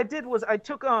 see, what I did was I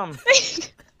took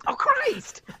Oh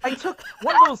Christ! I took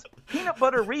one of those peanut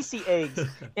butter Reese eggs,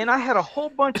 and I had a whole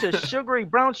bunch of sugary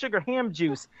brown sugar ham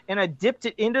juice, and I dipped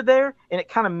it into there, and it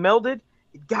kind of melded.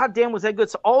 Goddamn, was that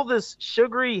good? So all this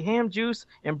sugary ham juice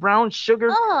and brown sugar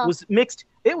Oh. was mixed.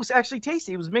 It was actually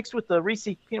tasty. It was mixed with the Reese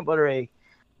peanut butter egg.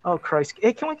 Oh Christ!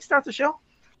 Hey, can we start the show?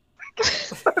 I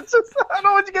don't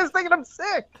know what you guys thinking. I'm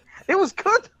sick. It was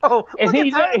good though. And Look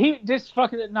at that. he just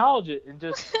fucking acknowledge it and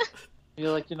just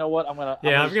you're like, you know what? I'm gonna.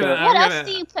 Yeah, I'm gonna- What I'm else gonna-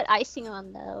 do you put icing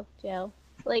on, though, Joe?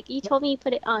 Like, you told me you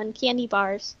put it on candy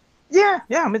bars. Yeah,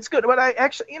 it's good. But I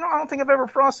actually, I don't think I've ever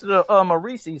frosted a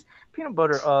Reese's peanut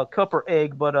butter cup or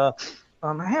egg. But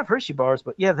I have Hershey bars.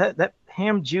 But yeah, that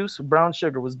ham juice with brown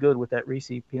sugar was good with that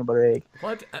Reese's peanut butter egg.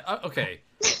 What? Okay.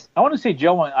 I want to see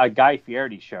Joe on a Guy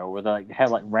Fieri show where they have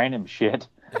like random shit.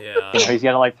 Yeah. He's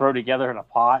got to throw together in a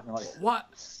pot and What?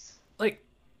 Like,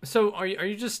 so are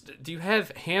you just? Do you have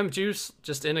ham juice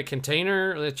just in a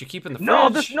container that you keep in the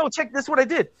fridge? No, check this. What I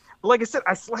did. Like I said,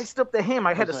 I sliced up the ham.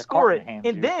 I had to There's a score carton it, of ham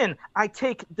and juice. then I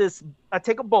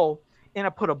take a bowl and I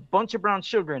put a bunch of brown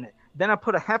sugar in it. Then I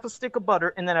put a half a stick of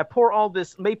butter, and then I pour all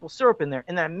this maple syrup in there,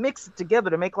 and then I mix it together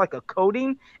to make like a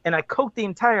coating, and I coat the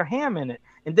entire ham in it.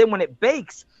 And then when it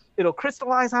bakes, it'll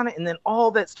crystallize on it, and then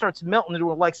all that starts melting into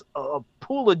like a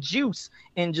pool of juice,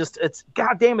 and just it's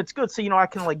goddamn, it's good. So I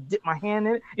can like dip my hand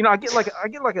in it. I get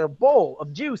like a bowl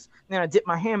of juice, and then I dip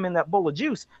my ham in that bowl of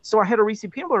juice. So I had a Reese's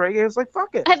peanut butter egg. I was like,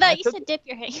 fuck it. I thought you took- said dip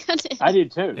your hand in. I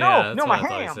did too. Yeah, that's no, what my I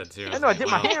thought he ham. said, too. I know I dip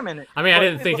my Wow. ham in it. I mean, I But-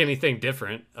 didn't think anything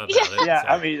different about Yeah. it. Yeah, so.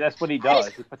 I mean that's what he does.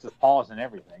 He puts his paws in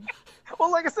everything.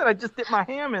 Well, like I said, I just dipped my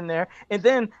ham in there, and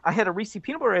then I had a Reese's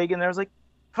peanut butter egg in there. I was like,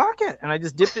 fuck it, and I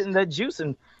just dipped it in that juice,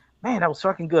 and man, that was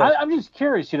fucking good. I'm just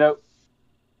curious, Joe.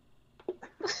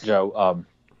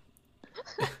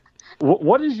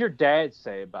 What does your dad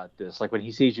say about this? Like when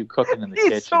he sees you cooking in the He's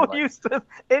kitchen. so like, used to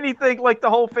anything, like the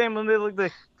whole family.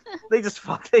 They just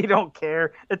fuck. They don't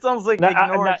care. It's almost like they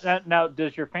ignore it. now,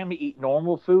 does your family eat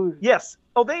normal food? Yes.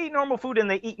 Oh, they eat normal food and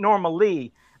they eat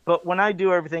normally. But when I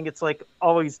do everything, it's like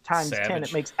always times 10. Savage.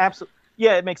 It makes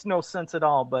it makes no sense at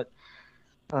all. But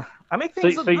I make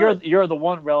things So look good. you're the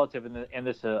one relative in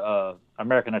this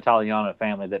American Italiano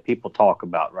family that people talk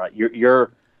about, right?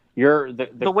 You're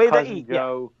the way they cousin eat, yeah.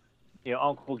 Joe,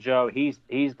 Uncle Joe. He's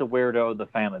the weirdo of the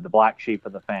family, the black sheep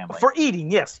of the family, For eating,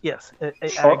 yes. I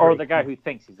or agree. the guy who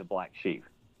thinks he's a black sheep.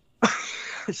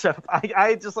 Shut up.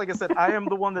 I just, like I said, I am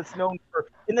the one that's known for,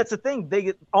 and that's the thing.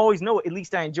 They always know at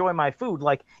least I enjoy my food.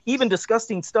 Like even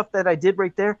disgusting stuff that I did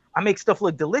right there, I make stuff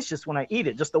look delicious when I eat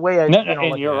it. Just the way I, And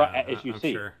like, you're Yeah, right, as you I'm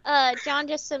see. sure. John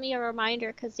just sent me a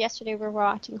reminder because yesterday we were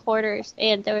watching Hoarders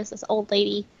and there was this old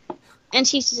lady and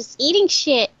she's just eating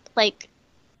shit like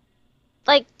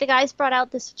like the guys brought out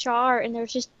this jar and there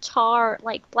was just tar,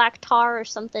 like black tar or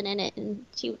something in it, and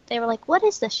they were like, "What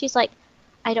is this?" She's like,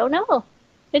 "I don't know."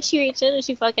 And she reached in and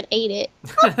she fucking ate it.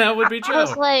 That would be I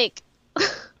was Joe. like,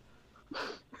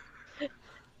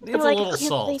 Needs I'm a like, little I can't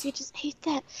believe salt. you just ate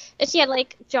that. And she had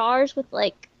like jars with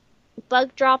like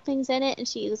bug droppings in it, and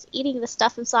she was eating the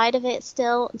stuff inside of it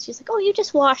still. And she's like, "Oh, you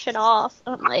just wash it off."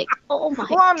 And I'm like, "Oh my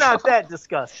Well, I'm not God. that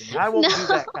disgusting. I won't do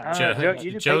that kind of Jo- thing.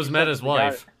 You just Joe's take met yourself his to the guy-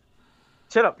 wife.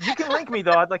 Shut up. You can link me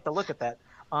though. I'd like to look at that.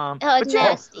 Oh, But it's yeah,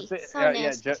 nasty. So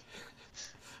nasty.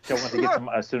 Joe wants to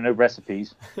get some new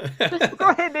recipes. Go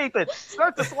ahead, Nathan.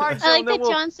 Start the slideshow. I like and then that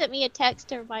John sent me a text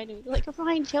to remind me, like,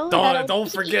 remind Joe. that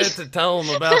Don't forget to tell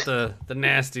him about the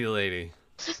nasty lady.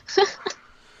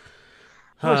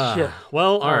 Oh, shit.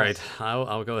 Well, all right.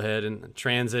 I'll go ahead and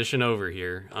transition over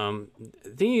here.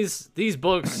 These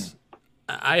books,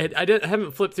 I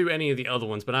haven't flipped through any of the other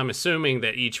ones, but I'm assuming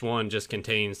that each one just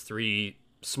contains 3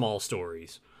 small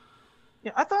stories.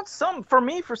 Yeah, I thought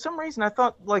for some reason, I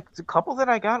thought like the couple that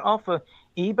I got off of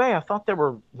eBay, I thought they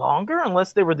were longer,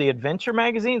 unless they were the adventure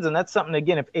magazines. And that's something,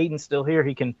 again, if Aiden's still here,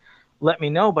 he can let me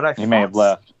know. But He may have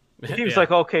left. He was Yeah. like,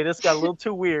 okay, this got a little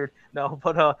too weird. No,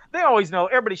 but they always know.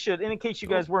 Everybody should. And in case you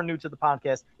guys were new to the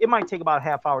podcast, it might take about a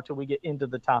half hour till we get into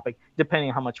the topic, depending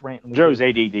on how much ranting we Joe's do.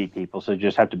 ADD people, so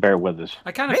just have to bear with us.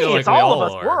 I kind of Hey, feel like it's we all all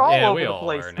of us. are. We're all yeah, over we the all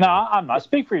place. are No, now. I'm not.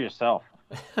 Speak for yourself.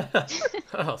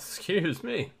 Oh, excuse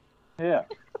me. Yeah.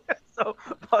 So,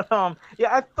 but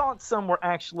yeah, I thought some were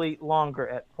actually longer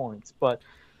at points, but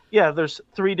yeah, there's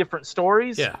 3 different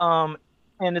stories. Yeah.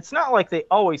 And it's not like they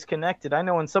always connected. I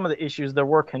know in some of the issues there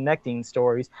were connecting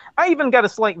stories. I even got a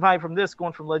slight vibe from this,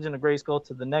 going from Legend of Grayskull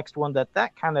to the next one, that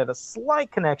kind of had a slight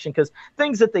connection, because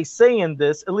things that they say in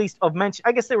this, at least of mention,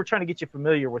 I guess they were trying to get you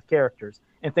familiar with characters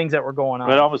and things that were going on.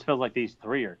 But it almost feels like these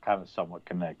 3 are kind of somewhat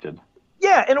connected.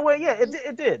 Yeah, in a way, yeah,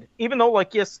 it did. Even though,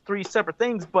 like, yes, 3 separate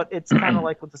things, but it's kind of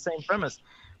like with the same premise.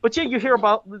 But yeah, you hear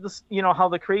about this, how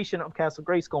the creation of Castle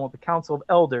Grayskull with the Council of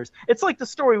Elders. It's like the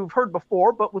story we've heard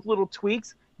before, but with little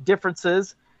tweaks,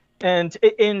 differences, and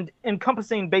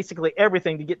encompassing basically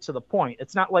everything to get to the point.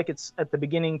 It's not like it's at the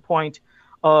beginning point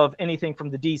of anything from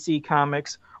the DC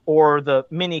comics or the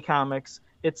mini comics.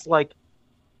 It's like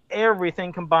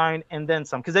everything combined and then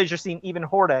some, because as you're seeing, even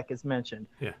Hordak is mentioned.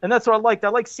 Yeah. And that's what I liked. I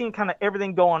like seeing kind of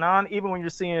everything going on, even when you're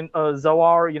seeing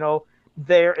Zoar,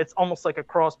 there. It's almost like a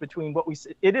cross between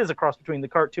it is a cross between the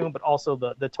cartoon but also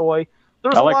the toy.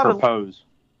 There's I a like lot her of pose.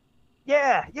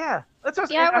 yeah that's what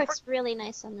The artwork's really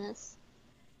nice on this.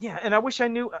 yeah, and I wish I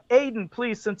knew. Aiden,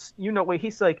 please, since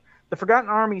he's like, the Forgotten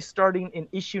Army starting in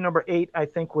issue number 8, I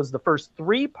think, was the first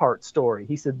 3-part story.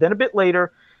 He said then a bit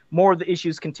later more of the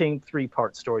issues contained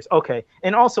 3-part stories. Okay.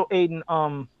 And also, Aiden,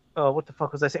 what the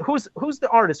fuck was I saying? Who's the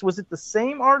artist? Was it the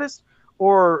same artist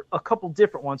or a couple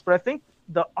different ones? But I think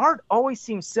the art always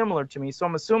seems similar to me, so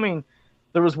I'm assuming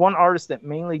there was one artist that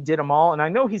mainly did them all. And I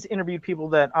know he's interviewed people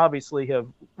that obviously have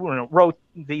wrote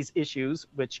these issues,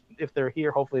 which if they're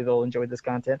here, hopefully they'll enjoy this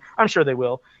content. I'm sure they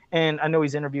will. And I know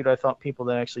he's interviewed, I thought, people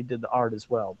that actually did the art as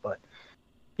well. But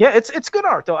yeah, it's good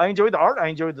art, though. I enjoyed the art. I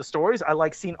enjoyed the stories. I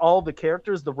like seeing all the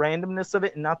characters, the randomness of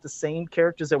it, and not the same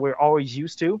characters that we're always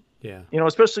used to. Yeah.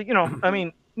 Especially, I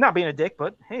mean, not being a dick,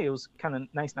 but hey, it was kind of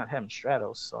nice not having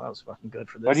Stratos, so that was fucking good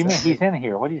for this. What do you mean he's in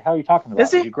here? How are you talking about?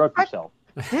 Is he? Did you grope yourself?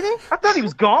 Did he? I thought he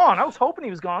was gone. I was hoping he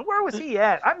was gone. Where was he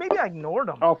at? Maybe I ignored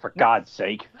him. Oh, for God's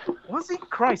sake. Was he?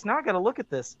 Christ, now I got to look at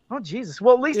this. Oh, Jesus.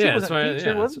 Well, at least he Yeah, wasn't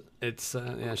featured, was he? it's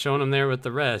showing them there with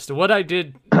the rest. What I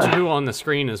did do on the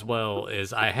screen as well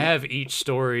is I have each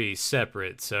story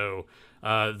separate. So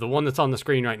the one that's on the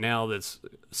screen right now that's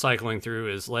cycling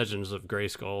through is Legends of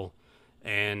Grayskull.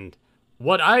 And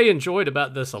what I enjoyed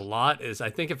about this a lot is I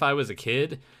think if I was a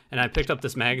kid and I picked up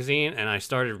this magazine and I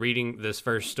started reading this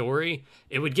first story,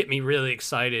 it would get me really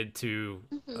excited to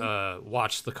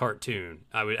watch the cartoon.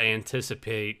 I would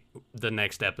anticipate the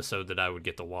next episode that I would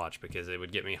get to watch because it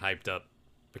would get me hyped up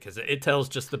because it tells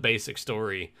just the basic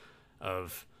story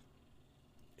of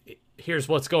here's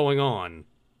what's going on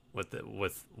with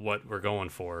what we're going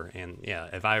for. And yeah,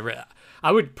 if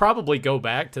I would probably go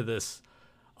back to this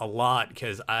a lot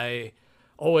because I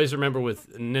always remember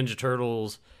with Ninja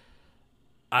Turtles,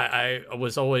 I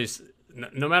was always,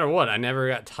 no matter what, I never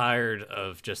got tired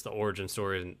of just the origin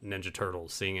story of Ninja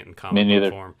Turtles, seeing it in comic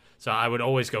book form. So I would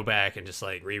always go back and just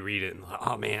like reread it and like,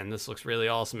 oh man, this looks really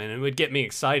awesome. And it would get me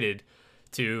excited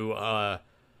to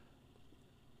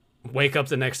wake up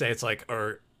the next day. It's like,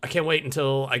 or I can't wait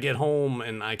until I get home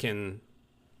and I can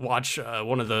watch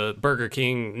one of the Burger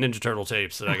King Ninja Turtle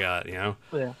tapes that I got, Yeah.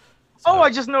 So,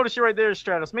 I just noticed you right there,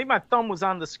 Stratos. Maybe my thumb was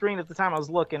on the screen at the time I was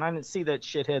looking. I didn't see that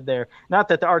shithead there. Not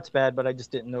that the art's bad, but I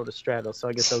just didn't notice Stratos, so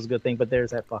I guess that was a good thing. But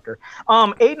there's that fucker.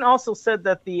 Aiden also said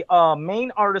that the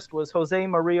main artist was Jose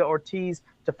Maria Ortiz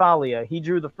Tafalia. He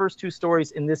drew the first 2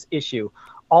 stories in this issue.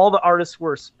 All the artists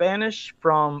were Spanish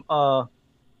from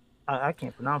I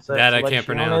can't pronounce that. That I can't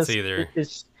pronounce either.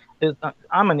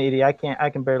 I'm an idiot. I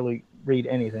can barely read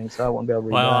anything, so I won't be able to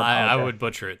read well, that. I would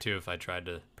butcher it too if I tried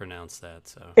to pronounce that.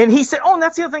 So. And he said, "Oh, and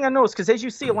that's the other thing I noticed because as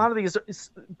you see, a lot of these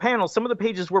panels, some of the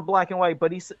pages were black and white,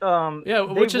 but which is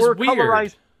weird.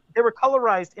 Colorized. They were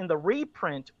colorized in the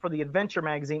reprint for the Adventure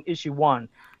magazine issue 1.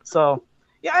 So,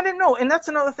 yeah, I didn't know, and that's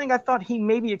another thing I thought he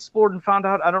maybe explored and found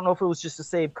out. I don't know if it was just to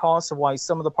save costs of why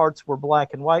some of the parts were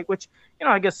black and white, which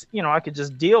I guess I could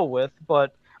just deal with,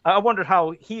 but." I wondered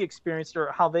how he experienced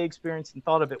or how they experienced and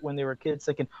thought of it when they were kids,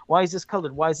 thinking, why is this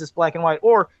colored? Why is this black and white?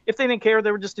 Or if they didn't care,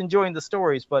 they were just enjoying the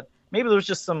stories. But maybe there was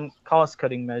just some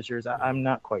cost-cutting measures. I'm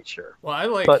not quite sure. Well,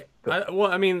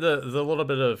 I mean, the little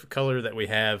bit of color that we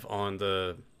have on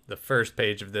the first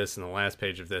page of this and the last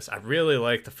page of this, I really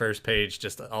like the first page,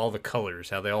 just all the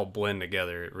colors, how they all blend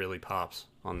together. It really pops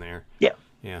on there. Yeah.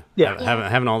 Yeah. Yeah.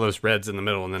 Having all those reds in the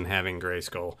middle and then having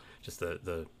Grayskull, just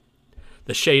the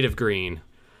shade of green.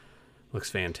 Looks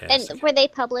fantastic. And were they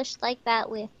published like that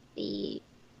with the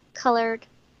colored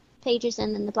pages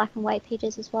and then the black and white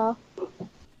pages as well?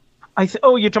 You're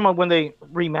talking about when they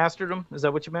remastered them? Is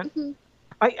that what you meant?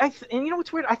 Mm-hmm. And you know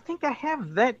what's weird? I think I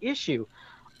have that issue.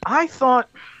 I thought...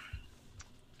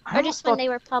 Or just when they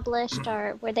were published,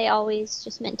 or were they always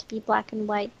just meant to be black and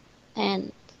white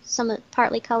and some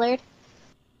partly colored?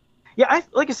 Yeah,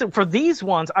 like I said, for these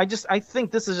ones, I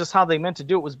think this is just how they meant to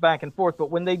do it, was back and forth.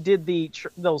 But when they did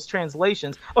those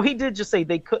translations, he did just say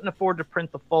they couldn't afford to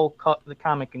print the full the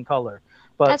comic in color.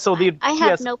 But I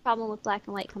have no problem with black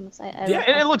and white comics. And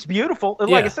it looks beautiful.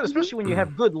 Like I said, especially when you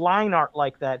have good line art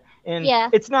like that, and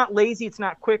it's not lazy, it's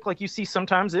not quick like you see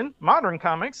sometimes in modern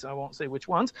comics. I won't say which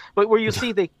ones, but where you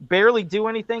see they barely do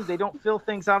anything, they don't fill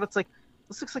things out. It's like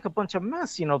this looks like a bunch of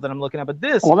mess, that I'm looking at. But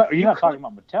this, you're not talking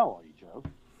about Mattel, are you, Joe?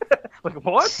 Like,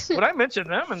 what? Would I mention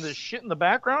them and the shit in the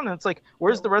background? And it's like,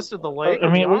 where's the rest of the leg? I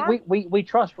mean, we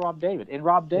trust Rob David. And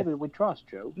Rob David, we trust,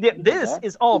 Joe. Yeah, this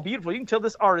is all beautiful. You can tell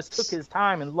this artist took his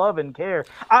time and love and care.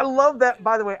 I love that,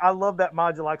 by the way, I love that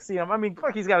Modulok see him. I mean,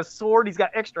 look, he's got a sword. He's got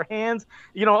extra hands,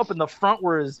 up in the front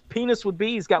where his penis would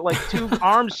be. He's got, 2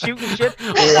 arms shooting shit.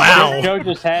 Wow. Joe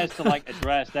just has to,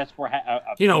 address that's where...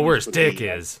 where his dick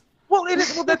is. Well, it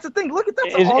is. Well, that's the thing. Look at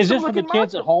that. Is this for the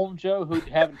kids at home, Joe, who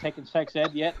haven't taken sex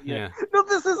ed yet? Yeah. No,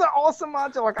 this is an awesome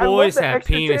module. Boys have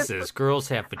penises. Girls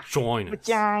have vaginas.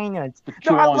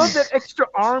 No, I love that extra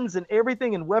arms and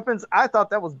everything and weapons. I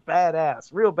thought that was badass.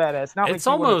 Real badass. It's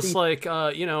almost like,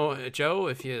 Joe,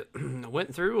 if you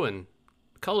went through and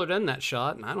colored in that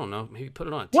shot, and I don't know, maybe put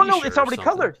it on a t-shirt. Well, no, it's already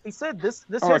colored. He said this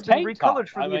has been recolored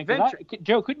for the adventure.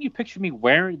 Joe, couldn't you picture me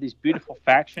wearing these beautiful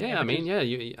faction? Yeah, images? I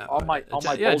mean, on my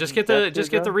just get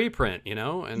the reprint,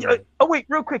 and wait,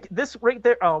 real quick, this right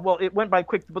there. Well, it went by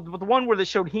quick, but the one where they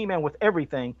showed He-Man with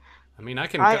everything. I mean,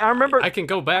 I remember. I can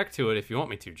go back to it if you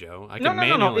want me to, Joe. I can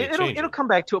manually change it. It'll come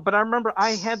back to it. But I remember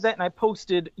I had that and I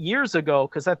posted years ago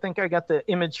because I think I got the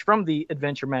image from the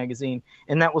Adventure magazine,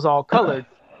 and that was all colored.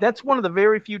 That's one of the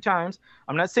very few times,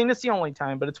 I'm not saying it's the only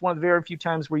time, but it's one of the very few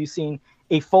times where you've seen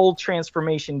a full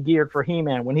transformation geared for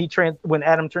He-Man. When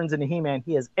Adam turns into He-Man,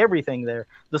 he has everything there.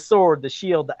 The sword, the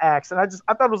shield, the axe. And I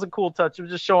thought it was a cool touch. It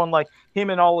was just showing him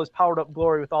in all his powered up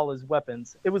glory with all his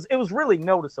weapons. It was really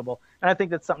noticeable. And I think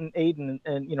that's something Aiden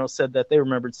and said that they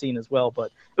remembered seeing as well.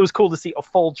 But it was cool to see a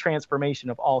full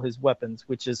transformation of all his weapons,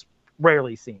 which is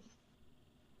rarely seen.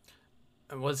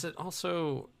 Was it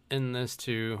also in this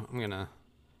too?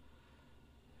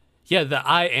 Yeah, the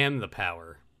I am the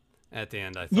power at the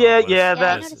end. I thought.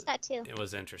 I noticed that too. It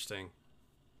was interesting.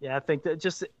 Yeah, I think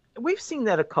that we've seen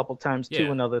that a couple times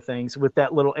too in other things with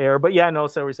that little error. But yeah, I know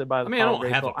Sarah said by the. I mean, I don't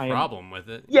have a problem with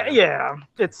it. Yeah,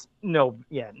 it's no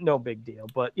big deal.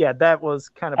 But yeah, that was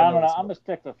kind of. I don't know. I'm a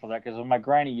stickler for that because when my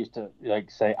granny used to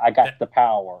say, "I got the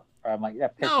power," I'm like,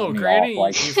 that pisses me Granny,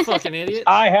 off. you fucking idiot!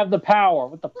 I have the power.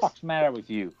 What the fuck's the matter with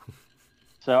you?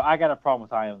 So I got a problem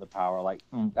with I am the power. I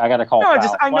got to call. No,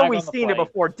 I know we've seen it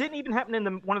before. Didn't even happen in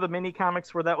one of the mini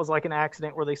comics where that was like an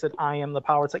accident where they said I am the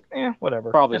power. It's like, whatever.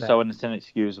 Probably so, and it's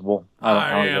inexcusable.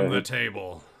 I am the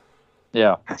table.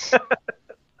 Yeah.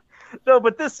 No,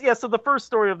 but this, yeah. So the first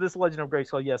story of this Legend of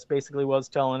Grayskull, yes, basically was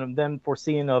telling him then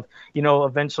foreseeing of,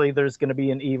 eventually there's going to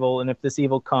be an evil, and if this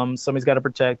evil comes, somebody's got to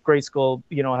protect. Grayskull,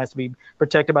 has to be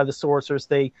protected by the sorceress.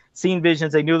 They seen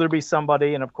visions. They knew there'd be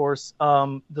somebody, and of course,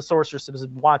 the sorceress was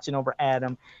watching over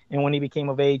Adam. And when he became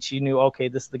of age, she knew, okay,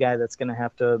 this is the guy that's going to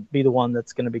have to be the one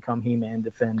that's going to become He-Man,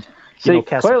 defend.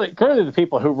 Clearly, the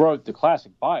people who wrote the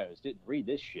classic bios didn't read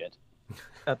this shit.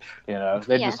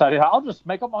 They decided I'll just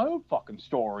make up my own fucking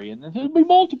story, and then there'll be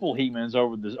multiple He-Mans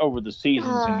over the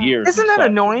seasons and years. Isn't that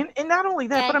annoying? And not only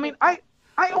that, but I mean,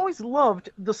 I always loved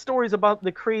the stories about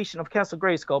the creation of Castle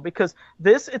Grayskull, because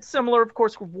it's similar, of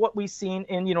course, with what we've seen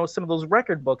in, some of those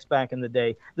record books back in the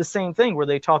day. The same thing where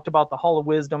they talked about the Hall of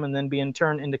Wisdom and then being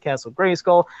turned into Castle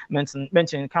Grayskull, mentioning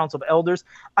the Council of Elders.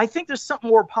 I think there's something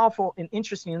more powerful and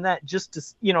interesting in that, just to,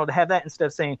 to have that instead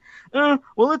of saying, well,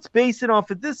 let's base it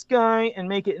off of this guy and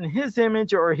make it in his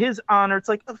image or his honor. It's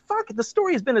like, fuck, the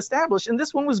story has been established and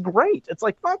this one was great. It's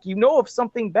like, fuck, of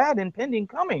something bad impending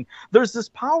coming. There's this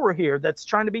power here that's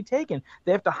trying to be taken.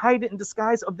 They have to hide it in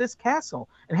disguise of this castle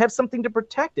and have something to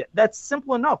protect it. That's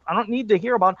simple enough. I don't need to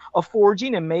hear about a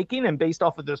forging and making and based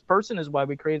off of this person is why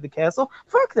we created the castle.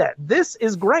 Fuck that. This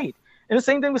is great. And the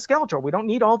same thing with Skeletor. We don't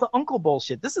need all the uncle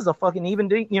bullshit. This is a fucking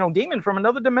demon from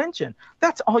another dimension.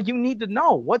 That's all you need to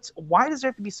know. Why does there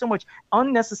have to be so much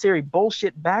unnecessary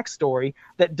bullshit backstory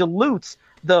that dilutes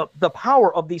the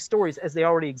power of these stories as they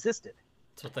already existed?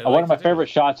 One of my favorite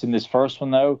shots in this first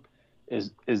one, though,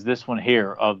 is this one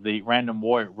here of the random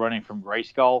warrior running from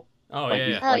Grayskull.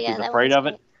 He's afraid of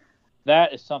it.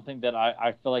 That is something that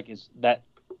I feel like is that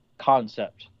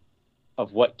concept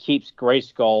of what keeps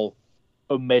Grayskull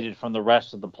omitted from the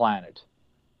rest of the planet,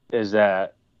 is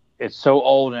that it's so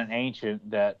old and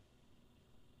ancient that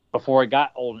before it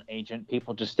got old and ancient,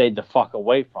 people just stayed the fuck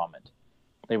away from it.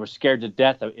 They were scared to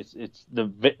death of it.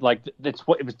 That's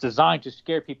what it was designed to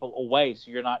scare people away,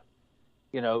 so you're not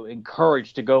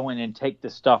encouraged to go in and take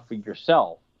this stuff for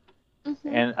yourself.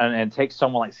 And take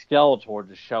someone like Skeletor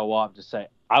to show up to say,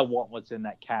 I want what's in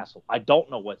that castle. I don't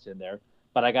know what's in there,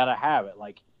 but I gotta have it.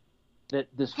 Like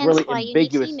this Hence really why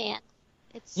ambiguous. You need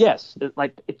He-Man.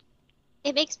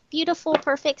 It makes beautiful,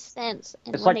 perfect sense.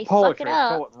 And it's when like they poetry. fuck it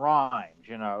up, Poet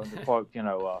rhymes, the quote,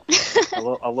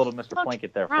 a little Mr.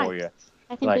 Plinkett there for you.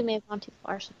 I think we may have gone too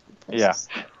far. Yeah.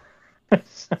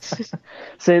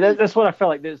 See, that's what I felt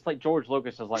like. It's like George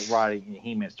Lucas is like writing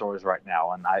He-Man stories right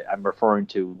now, and I'm referring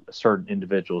to certain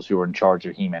individuals who are in charge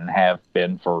of He-Man and have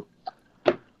been for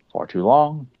far too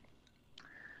long.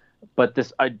 But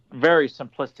this very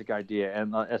simplistic idea,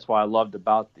 and that's why I loved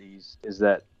about these, is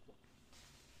that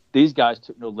these guys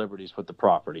took no liberties with the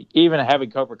property. Even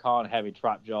having Cobra Khan having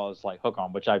trap jaws like Hook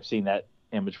on, which I've seen that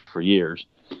image for years,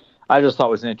 I just thought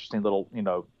it was an interesting little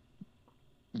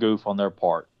goof on their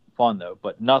part. Fun though,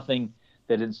 but nothing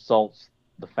that insults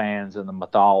the fans and the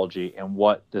mythology and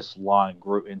what this line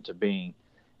grew into being,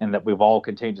 and that we've all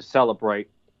continued to celebrate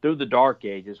through the Dark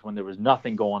Ages when there was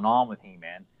nothing going on with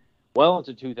He-Man, well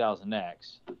into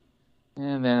 2000X,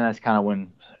 and then that's kind of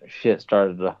when shit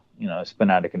started to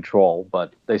spin out of control.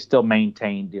 But they still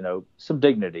maintained some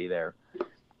dignity there.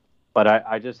 But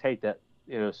I just hate that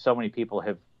so many people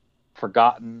have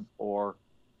forgotten, or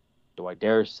do I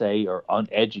dare say, are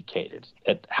uneducated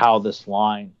at how this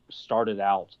line started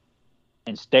out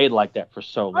and stayed like that for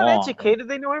so long. Uneducated?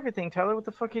 They know everything, Tyler. What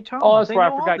the fuck are you talking about? Oh, that's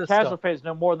right. I forgot. Casual fans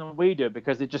know more than we do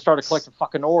because they just started collecting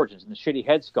fucking origins and the shitty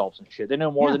head sculpts and shit. They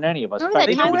know more than any of us.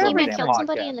 Remember that time He-Man killed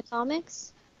somebody in the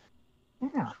comics?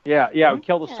 Yeah. We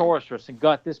killed the sorceress and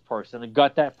got this person and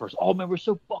got that person. Oh man, we're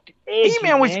so fucking edgy.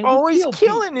 He-Man was always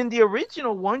killing in the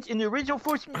original ones, in the original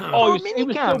four he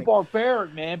was so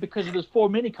barbaric, man, because of those 4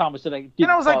 mini comics that I did. And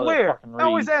I was like, where? I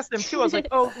always asked them too. I was like,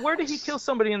 oh, where did he kill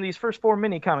somebody in these first 4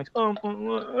 mini comics?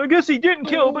 I guess he didn't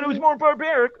kill, but it was more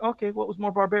barbaric. Okay, what was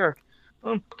more barbaric?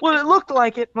 Well, it looked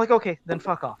like it. I'm like, okay, then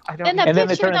fuck off. I don't. And then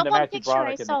they turned into Matthew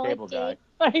Broderick and the Cable Guy.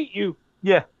 I hate you.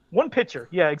 Yeah. One picture.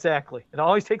 Yeah, exactly. It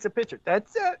always takes a picture.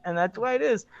 That's it. And that's why it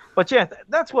is. But yeah,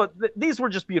 that's what, these were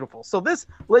just beautiful. So this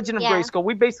Legend of Grayskull,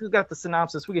 we basically got the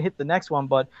synopsis. We can hit the next one,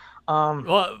 but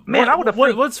man, I would have.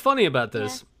 What's funny about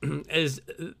this is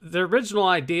the original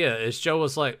idea is Joe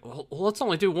was like, well, let's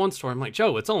only do one story. I'm like,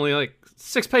 Joe, it's only like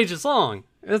 6 pages long.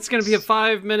 It's going to be a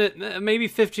 5-minute, maybe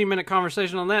 15-minute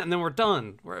conversation on that, and then we're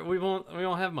done. We won't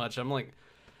have much. I'm like,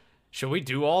 should we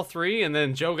do all 3? And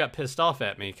then Joe got pissed off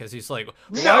at me because he's like,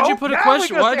 why'd you put a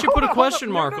question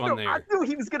mark on there? I knew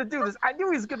he was going to do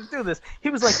this. He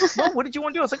was like, well, what did you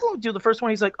want to do? I was like, oh, do the first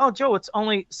one. He's like, oh, Joe, it's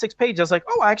only 6 pages. I was like,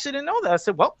 oh, I actually didn't know that. I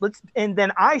said, well, let's, and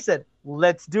then I said,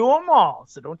 let's do them all.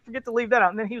 So don't forget to leave that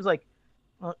out. And then he was like,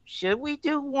 should we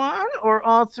do one or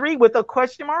all three with a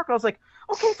question mark? I was like,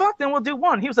 okay, fuck, then we'll do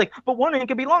one. He was like, but one ain't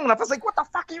gonna be long enough. I was like, what the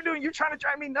fuck are you doing? You're trying to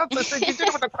drive me nuts. I said, you did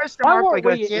it with a question Why mark. weren't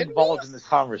Like, we involved in this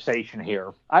conversation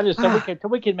here? I just said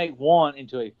we can make one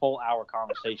into a full hour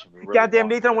conversation. Really goddamn,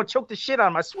 Nathan, I want to choke the shit out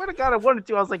of him. I swear to God, I wanted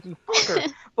to. I was like, you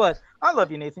fucker. But I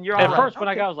love you, Nathan. You're all At right. first, when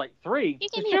I got, I was like, 3. You give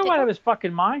Is me a Joe out pickle? of his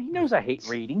fucking mind? He knows I hate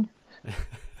reading.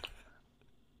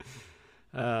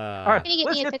 All right, Can you give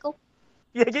let's me a get- pickle?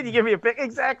 Yeah, can you give me a pickle?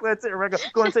 Exactly, that's it, Rebecca.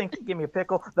 Go and saying, give me a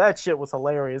pickle. That shit was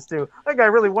hilarious, too. That guy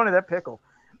really wanted that pickle.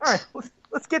 All right,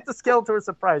 let's get the Skeletor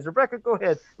surprise. Rebecca, go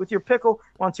ahead. With your pickle,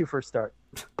 why don't you first start?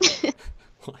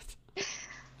 What?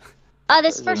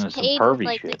 This They're first doing some page, pervy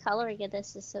like the shit. coloring of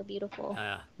this is so beautiful.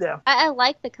 Yeah. I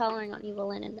like the coloring on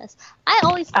Evelyn in this. I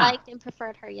always liked and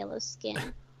preferred her yellow skin.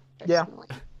 Yeah. Personally.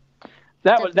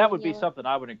 That would be Yellow. something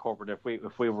I would incorporate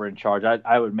if we were in charge.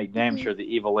 I would make damn sure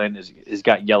the Evelyn is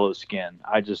got yellow skin.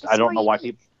 I It's don't more know why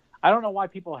unique.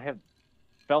 people have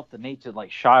felt the need to like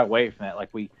shy away from that. Like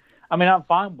I'm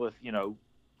fine with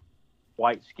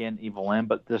white skin Evelyn,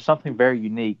 but there's something very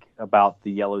unique about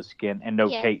the yellow skin and no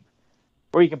Yeah. cape.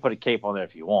 Or you can put a cape on there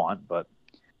if you want, but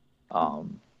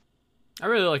I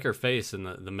really like her face in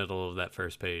the middle of that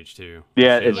first page too.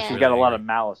 yeah, She looks she's really got a lot angry. of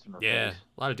malice in her Yeah, face.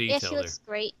 a lot of Yeah, detail she there. looks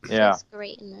great. She Yeah. looks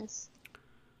great in this.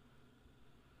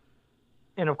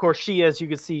 And of course, as you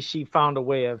can see, she found a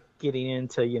way of getting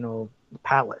into, the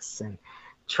palace and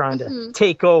trying to Mhm.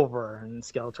 take over. And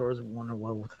Skeletor's wondering,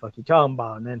 what the fuck you talking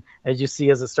about? And then, as you see,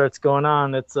 as it starts going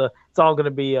on, it's all going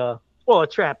to be a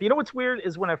trap. You know what's weird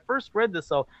is when I first read this,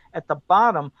 though, at the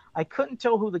bottom, I couldn't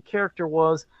tell who the character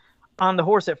was on the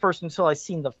horse at first until I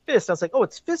seen the fist. I was like, oh,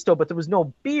 it's Fisto, but there was no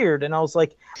beard. And I was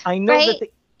like, I know Right? that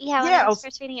the Yeah, when Yeah, I I was was-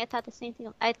 first reading it, I thought the same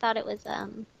thing. I thought it was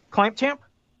Clamp Champ.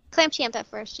 Clamp at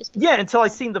first. Just Yeah, until I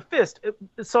seen the fist.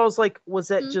 So I was like, was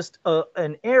that Mhm. just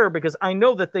an error? Because I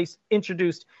know that they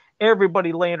introduced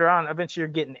everybody later on. Eventually, you're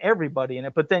getting everybody in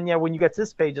it. But then, when you get to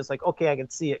this page, it's like, okay, I can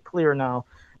see it clear now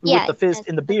Yeah, with the fist that's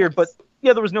and the the beard. But fist.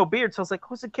 there was no beard. So I was like,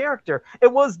 who's the character?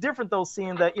 It was different, though,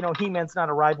 seeing that, He-Man's not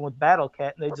arriving with Battle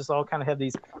Cat, and they just all kind of have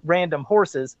these random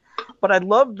horses. But I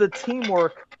love the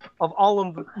teamwork of all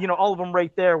of them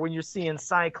right there when you're seeing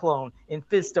Cyclone and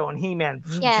Fisto and He-Man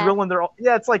Yeah. drilling their.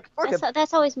 Yeah, it's like, fuck it.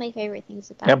 That's always my favorite things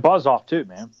about And Buzz off too,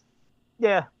 man.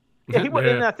 Yeah. He went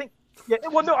Yeah. and I think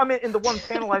well no, I mean in the one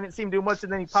panel I didn't see him do much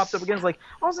and then he popped up again. It's like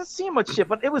I wasn't seeing much shit,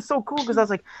 but it was so cool because I was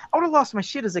like, I would have lost my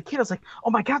shit as a kid. I was like, oh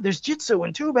my god, there's Jitsu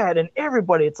and Too Bad and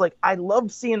everybody. It's like I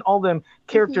love seeing all them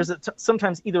characters that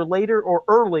sometimes either later or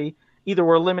early either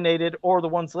were eliminated or the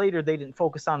ones later they didn't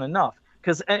focus on enough.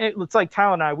 Because it's like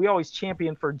Tyler and I, we always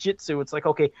champion for Jitsu. It's like,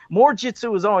 okay, more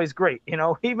Jitsu is always great,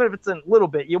 even if it's a little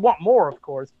bit. You want more, of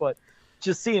course, but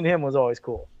just seeing him was always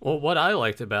cool. Well, what I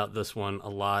liked about this one a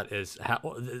lot is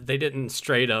how they didn't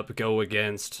straight up go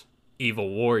against evil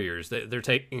warriors. They're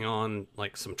taking on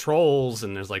like some trolls,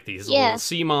 and there's like these Yeah. little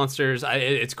sea monsters.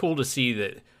 It's cool to see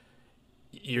that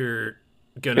you're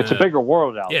gonna. It's a bigger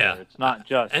world out Yeah. there. It's not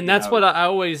just. And that's what I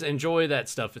always enjoy that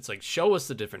stuff. It's like, show us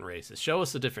the different races, show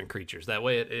us the different creatures. That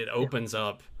way it opens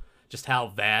up just how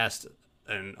vast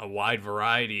and a wide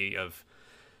variety of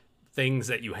things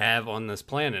that you have on this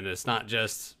planet. It's not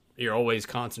just you're always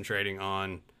concentrating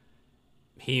on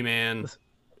He-Man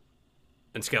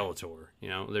and Skeletor.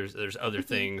 There's other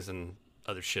things and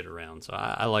other shit around. So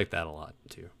I like that a lot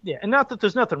too. Yeah, and not that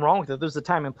there's nothing wrong with it. There's a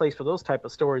time and place for those type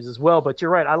of stories as well. But you're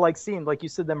right. I like seeing, like you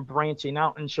said, them branching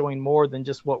out and showing more than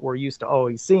just what we're used to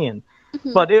always seeing.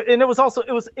 Mhm. But it was also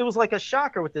it was like a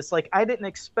shocker with this. Like I didn't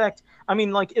expect. I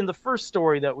mean, like in the first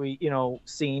story that we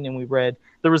seen and we read,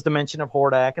 there was the mention of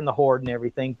Hordak and the Horde and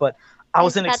everything. But I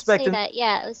wasn't was about to say expecting. that.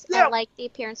 Yeah, it was. Yeah. I liked the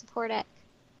appearance of Hordak.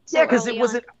 so Yeah, because it early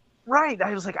wasn't right.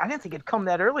 I was like, I didn't think it'd come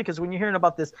that early. Because when you're hearing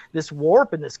about this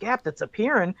warp and this gap that's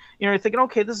appearing, you're thinking,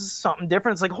 okay, this is something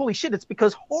different. It's like, holy shit, it's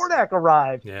because Hordak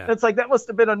arrived. Yeah. And it's like that must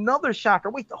have been another shocker.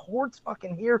 Wait, the Horde's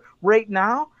fucking here right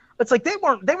now. It's like they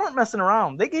weren't messing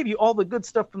around. They gave you all the good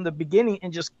stuff from the beginning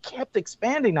and just kept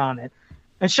expanding on it,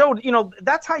 and showed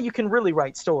that's how you can really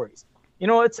write stories.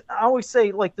 I always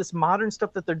say like this modern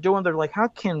stuff that they're doing. They're like, how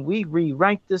can we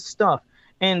rewrite this stuff?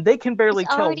 And they can barely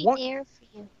It's tell already one. there for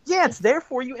you. Yeah, it's there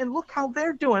for you, and look how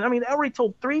they're doing. I mean, they already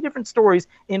told 3 different stories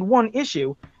in one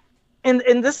issue, and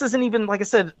this isn't even, like I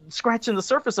said, scratching the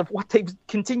surface of what they've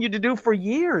continued to do for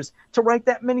years to write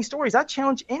that many stories. I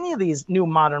challenge any of these new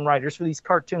modern writers for these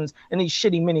cartoons and these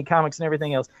shitty mini comics and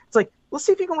everything else. It's like, let's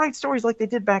see if you can write stories like they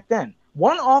did back then.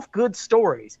 One-off good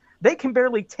stories. They can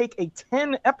barely take a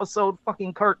 10-episode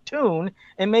fucking cartoon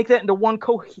and make that into one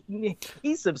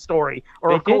cohesive story or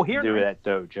They a didn't coherent. do that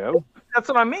though, Joe. That's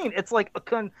what I mean. It's like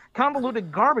a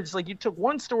convoluted garbage. It's like you took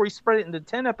one story, spread it into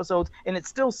 10 episodes, and it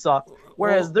still sucked.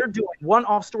 Whereas they're doing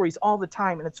one-off stories all the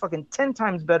time, and it's fucking 10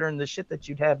 times better than the shit that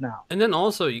you'd have now. And then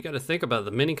also, you got to think about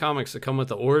the mini comics that come with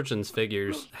the Origins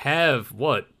figures have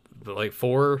what, like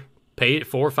 4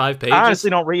 or 5 pages? I honestly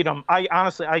don't read them. I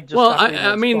just. Well,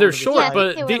 I mean, they're short, Yeah,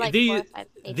 but they were like 4 or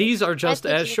 5 pages. these are just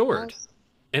 5 as pages short, most.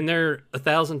 and they're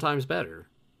 1,000 times better.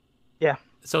 Yeah.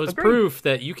 So it's Agreed. proof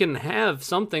that you can have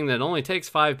something that only takes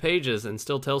 5 pages and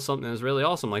still tell something that's really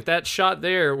awesome. Like that shot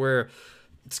there where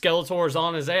Skeletor's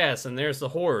on his ass and there's the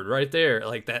Horde right there,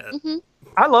 like that. Mm-hmm.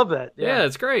 I love that. Yeah,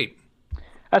 it's great.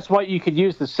 That's why you could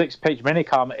use the 6-page mini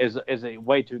comic as a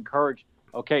way to encourage.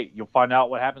 Okay, you'll find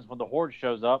out what happens when the Horde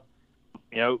shows up.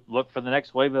 You know, look for the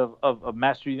next wave of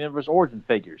Master Universe Origin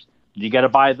figures. You got to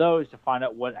buy those to find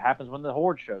out what happens when the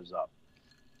Horde shows up.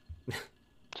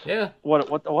 Yeah.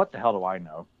 What the hell do I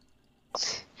know?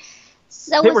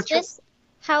 So They was were this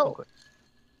how?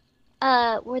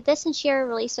 Were this and She-Ra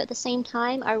released at the same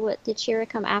time, or did She-Ra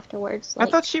come afterwards? I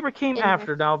thought She-Ra came in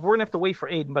after. Now we're gonna have to wait for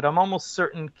Aiden, but I'm almost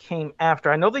certain came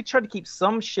after. I know they tried to keep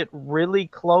some shit really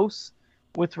close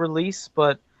with release,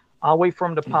 but I'll wait for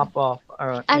them to pop off.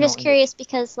 I'm just curious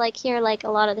because, like, here, like, a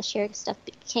lot of the She-Ra stuff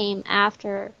came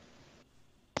after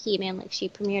He-Man. Like, she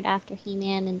premiered after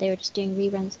He-Man, and they were just doing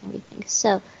reruns and everything.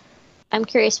 So I'm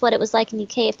curious what it was like in the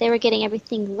UK. If they were getting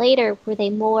everything later, were they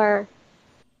more,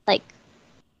 like,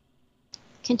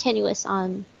 continuous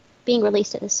on being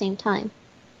released at the same time?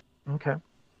 Okay.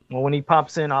 Well, when he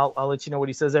pops in, I'll let you know what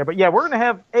he says there. But yeah, we're gonna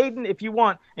have Aiden if you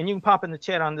want, and you can pop in the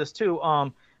chat on this too.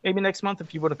 Maybe next month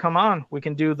if you would have come on, we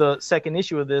can do the second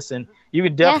issue of this, and you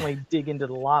could definitely dig into a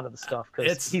lot of the stuff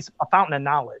because he's a fountain of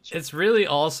knowledge. It's really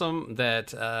awesome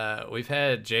that we've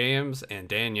had James and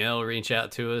Danielle reach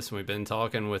out to us, and we've been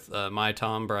talking with my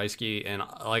Tom Breisky, and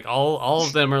like all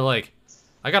of them are like,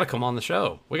 I got to come on the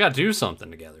show. We got to do something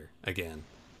together again.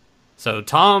 So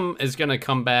Tom is going to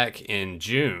come back in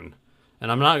June,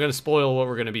 and I'm not going to spoil what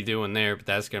we're going to be doing there, but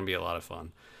that's going to be a lot of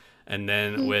fun. And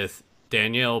then with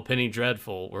Danielle Penny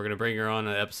Dreadful, we're going to bring her on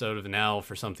an episode of Now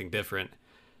for something different.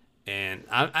 And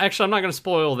I'm not going to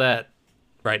spoil that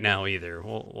right now either.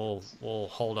 We'll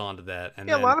hold on to that. And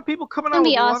yeah, then, a lot of people coming It's out. gonna be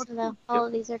with awesome, though. All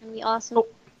of these are gonna be awesome. Oh,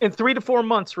 in 3 to 4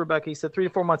 months, Rebecca, he said 3 to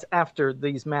 4 months after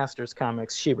these Masters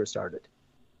comics, She-Ra started.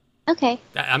 Okay.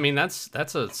 I mean, that's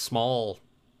a small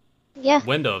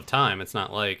window of time. It's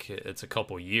not like it's a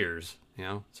couple years, you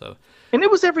know. So. And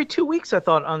it was every 2 weeks, I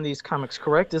thought, on these comics,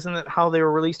 correct? Isn't it how they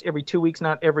were released every 2 weeks,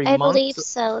 not every I month? believe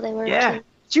so. They were. Yeah. too.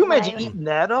 Could you imagine Right. eating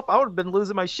that up? I would have been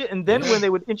losing my shit. And then when they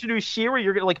would introduce She-Ra,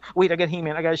 you're gonna like, wait, I got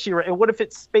He-Man, I got She-Ra. And what if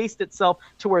it spaced itself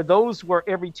to where those were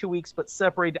every 2 weeks, but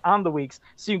separated on the weeks,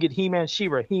 so you get He-Man,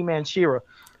 She-Ra, He-Man, She-Ra.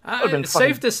 It's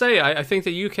safe to say, I think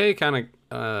the UK kind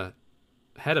of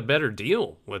had a better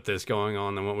deal with this going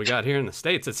on than what we got here in the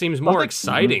States. It seems more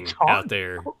exciting out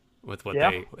there with what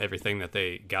everything that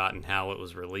they got and how it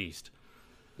was released.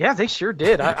 Yeah, they sure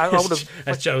did. I would have.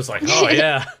 As Joe's like, oh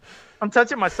yeah. I'm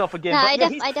touching myself again. No,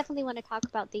 but I definitely want to talk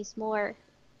about these more.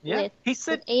 Yeah, with, he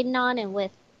said. with Aiden on and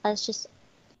with us just.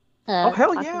 Oh,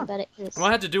 hell talking yeah. About it 'cause- Well,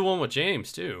 I had to do one with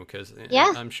James too, because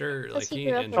Yeah. I'm sure like Because he he.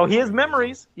 grew up enjoyed Oh, he has these.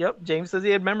 memories. Yep, James says he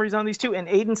had memories on these too, and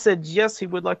Aiden said yes, he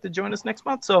would like to join us next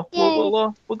month. So Yay.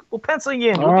 we'll pencil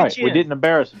you in. All We'll right, get you we in. didn't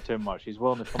embarrass him too much. He's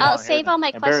willing to come on I'll here save all my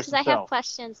and embarrass questions. I have himself.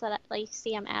 questions that I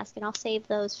see I'm asking. I'll save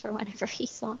those for whenever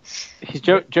he's on.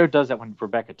 Joe does that when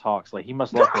Rebecca talks. Like he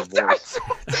must love her voice.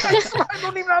 I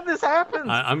don't even know how this happens.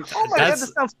 I'm. Oh my god, That's.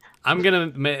 this sounds. I'm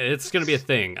gonna. It's gonna be a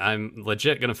thing. I'm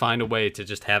legit gonna find a way to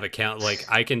just have a count. Like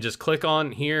I can just click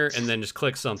on here and then just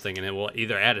click something, and it will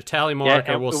either add a tally mark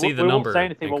or we'll see the number. Won't say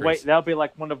anything. We'll wait. That'll be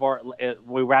like one of our.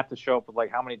 We wrap the show up with like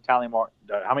how many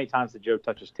how many times did Joe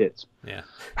touch his tits? Yeah.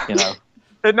 You know.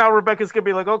 And now Rebecca's gonna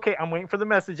be like, okay, I'm waiting for the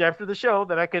message after the show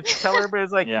that I could tell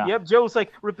everybody's like, Yeah. yep. Joe's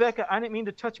like, Rebecca, I didn't mean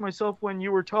to touch myself when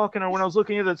you were talking or when I was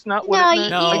looking at it. That's not what No, it meant.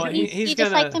 No, you he's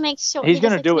just gonna- like to make sure. he's you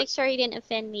gonna just like do to it. make sure he didn't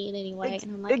offend me in any way.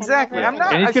 And I'm like, Exactly. I never I'm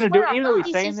not- And he's I gonna do swear, it. Even though he's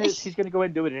He's saying just- this, he's gonna go ahead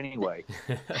and do it anyway.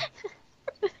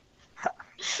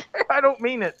 I don't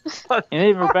mean it. But And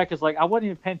even Rebecca's like, I wasn't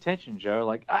even paying attention, Joe.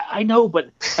 Like, I know, but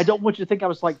I don't want you to think I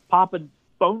was like popping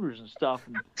boners and stuff,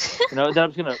 and that I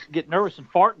was gonna get nervous and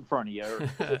fart in front of you.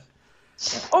 Or,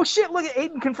 oh shit! Look at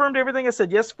Aiden confirmed everything I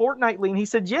said. Yes, fortnightly, and he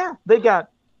said, yeah, they got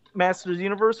Masters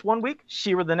Universe 1 week,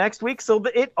 She-Ra the next week. So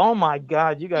oh my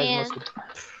god, you guys Man. must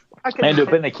have. I could man,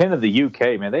 but the kin of the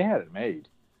UK, man, they had it made.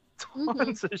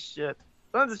 tons of shit.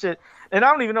 Tons of shit. And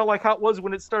I don't even know like how it was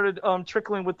when it started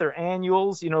trickling with their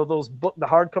annuals, those the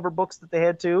hardcover books that they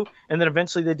had too. And then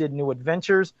eventually they did New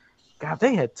Adventures. God,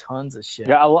 they had tons of shit.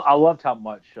 Yeah, I loved how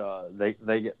much they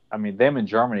get. I mean, them in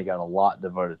Germany got a lot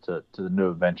devoted to the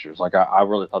New Adventures. Like I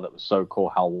really thought that was so cool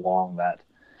how long that.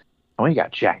 And we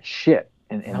got jack shit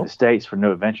in the States for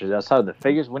New Adventures outside of the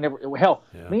figures. Me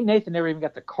and Nathan never even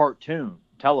got the cartoon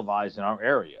televised in our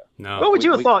area. No. What would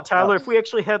you have thought, Tyler, if we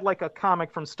actually had like a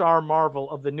comic from Star Marvel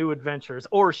of the New Adventures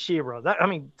or She-Ra? That, I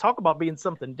mean, talk about being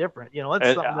something different. You know,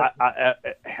 that's something that... I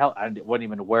wasn't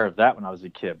even aware of that when I was a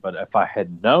kid. But if I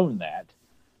had known that,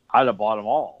 I'd have bought them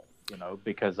all. You know,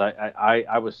 because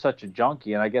I was such a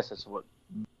junkie, and I guess that's what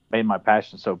made my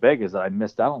passion so big is that I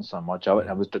missed out on so much of it. And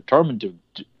I was determined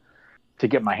to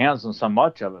get my hands on so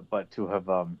much of it, but to have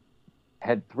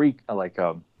had three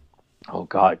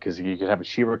because you could have a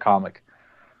She-Ra comic,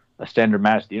 a standard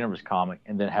Master of the Universe comic,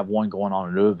 and then have one going on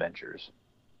in New Adventures.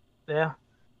 Yeah.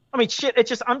 I mean, shit,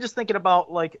 I'm just thinking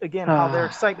about, like, again, how their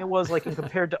excitement was, like, and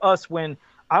compared to us when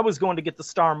I was going to get the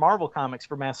Star Marvel comics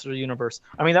for Master of the Universe.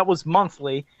 I mean, that was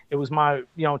monthly. It was my,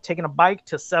 taking a bike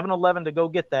to 7-Eleven to go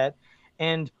get that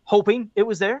and hoping it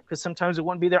was there because sometimes it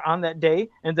wouldn't be there on that day.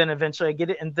 And then eventually I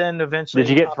get it. And then eventually. Did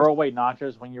you get throwaway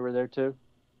nachos when you were there, too?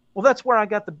 Well, that's where I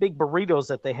got the big burritos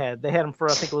that they had. They had them for,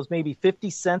 I think it was maybe 50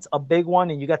 cents, a big one,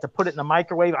 and you got to put it in the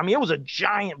microwave. I mean, it was a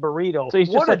giant burrito. So he's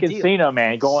just like Encino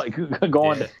Man, going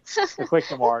to Quick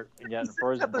Mart and getting a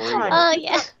frozen burrito. Oh,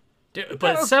 yeah. Dude,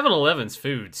 but 7-Eleven's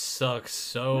food sucks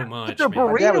so much. The man.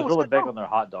 My dad was burrito really big on their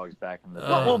hot dogs back in the day.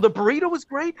 Well, the burrito was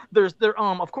great. There's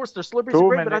of course, their slivers are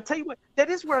great. But I tell you what, that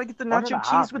is where I get the nacho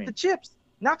cheese with the chips.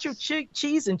 Nacho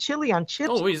cheese and chili on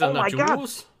chips. Oh, he's on the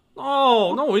juice.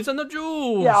 Oh no, he's in the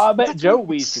juice. Yeah, I bet Joe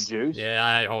wheezed the juice.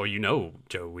 Yeah, Joe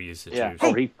wheezed the juice.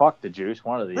 Or he fucked the juice,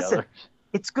 one or the other.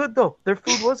 It's good though. Their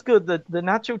food was good. The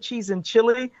nacho cheese and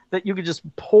chili that you could just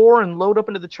pour and load up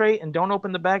into the tray and don't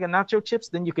open the bag of nacho chips.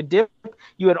 Then you could dip.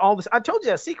 You had all this. I told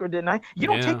you that secret, didn't I? You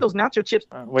don't take those nacho chips.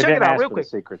 Check it out real quick.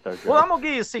 Secret, though, well, I'm gonna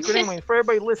give you a secret anyway for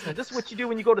everybody listening. This is what you do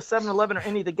when you go to 7-Eleven or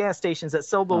any of the gas stations that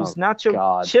sell those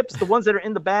nacho chips, the ones that are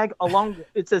in the bag.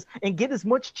 It says, and get as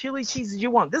much chili cheese as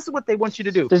you want. This is what they want you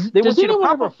to do. Does anyone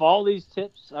ever follow these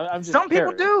tips? I'm just Some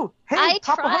curious. people do. Hey, I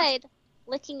tried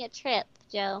licking a chip,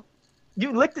 Joe.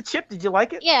 You licked the chip? Did you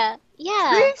like it? Yeah.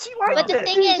 See, she liked But the it.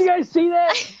 thing Did is, you guys see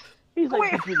that? He's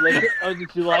like, did you lick it? Oh, did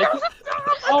you like it?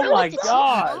 Oh my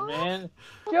God, man!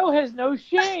 Joe has no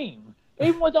shame,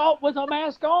 even with a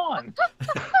mask on.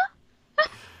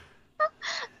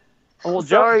 Oh, well,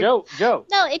 Joe.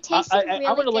 no, it tasted really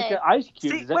I'm gonna good. lick the ice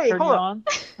cube. See, Does that wait, turn you hold on?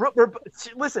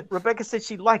 Listen, Rebecca said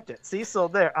she liked it. See, so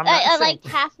there. I liked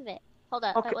half of it. Hold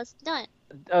on, Okay. I was done.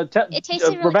 It It tasted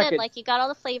really Rebecca, good. Like you got all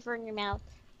the flavor in your mouth.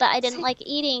 But I didn't like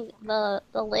eating the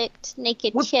licked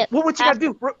naked chip. What you gotta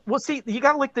do? Well, see, you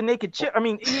gotta lick the naked chip. I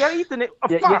mean, you gotta eat the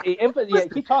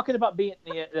naked. keep talking about being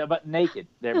about naked.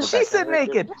 There, Rebecca. She said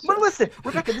naked. But listen,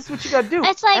 Rebecca, this is what you gotta do.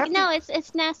 It's like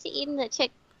it's nasty eating a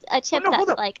chip hold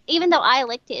that's up. like, even though I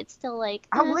licked it, it's still like.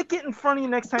 I'll lick it in front of you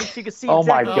next time so you can see Oh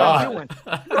my exactly what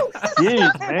I'm doing.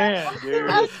 Jeez, man, dude.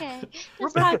 Okay. This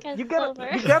Rebecca, podcast you is gotta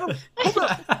over. hold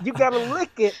up. You gotta lick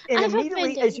it, and I'm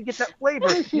immediately offended. as you get that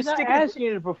flavor, you She's not stick it. asking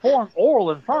you to perform oral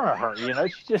in front of her. You know,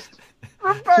 she's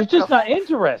Rebecca, just not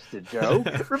interested, Joe.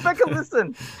 Rebecca,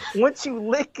 listen. Once you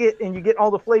lick it and you get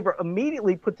all the flavor,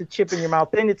 immediately put the chip in your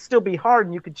mouth. Then it'd still be hard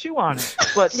and you could chew on it.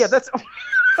 But yeah, that's.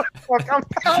 Okay,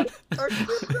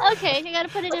 you gotta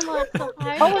put it in more.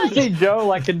 I want to see Joe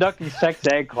like conducting sex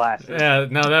ed classes. Yeah,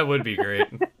 no, that would be great.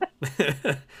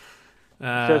 So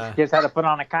she gets how to put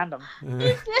on a condom.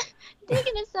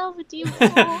 Digging himself a deep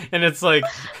hole. And it's like,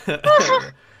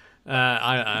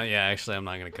 actually, I'm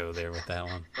not gonna go there with that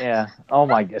one. Yeah. Oh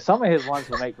my God. Some of his ones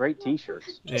would make great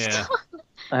T-shirts. Yeah.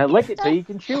 Lick it so you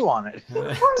can chew on it.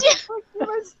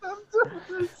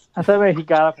 I thought maybe he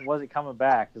got up and wasn't coming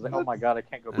back. He's like, oh my God, I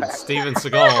can't go back. Steven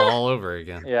Seagal all over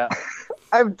again. Yeah.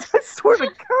 I swear to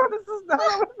God, this is not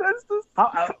how that's this.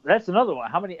 That's another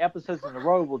one. How many episodes in a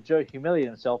row will Joe humiliate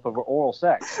himself over oral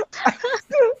sex? I'm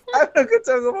not gonna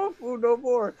talk about food no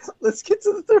more. Let's get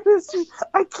to the third issue.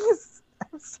 I can't.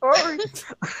 I'm sorry.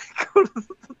 Go to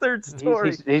the third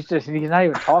story. He's not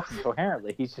even talking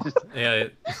coherently. He's just. Yeah.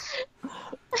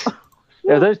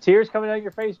 Are those tears coming out of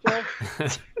your face, Joe?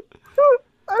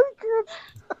 I can't.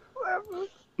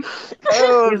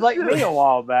 Oh, he's like me a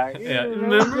while back. Yeah.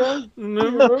 Remember?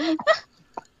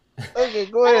 Okay,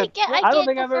 go ahead. I don't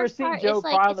think I've ever seen Joe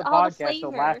cry on the podcast so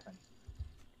laughing.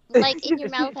 Like in your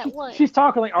mouth at once. She's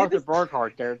talking like Arthur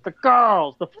Burkhart there. The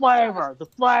girls, the flavor.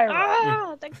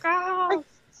 Ah, the girls.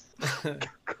 The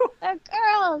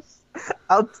girls.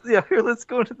 Here, let's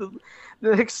go to the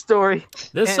next story.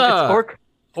 This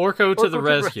Orko to the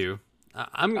rescue.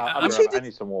 I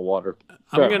need some more water.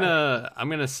 I'm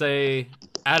gonna say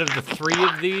out of the 3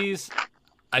 of these,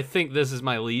 I think this is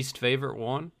my least favorite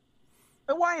one.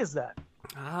 And why is that?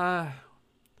 I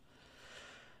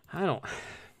don't.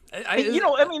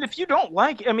 I mean, if you don't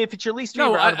like, I mean, if it's your least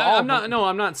favorite No, out of all, I'm not. No,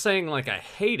 I'm not saying like I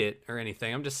hate it or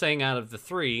anything. I'm just saying out of the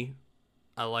 3,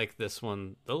 I like this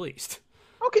one the least.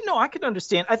 Okay, no, I can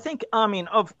understand. I think, I mean,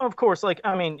 of course, like,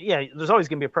 I mean, yeah, there's always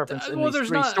going to be a preference in these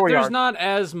three story arcs. There's not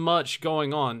as much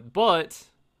going on, but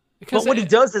what he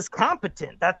does is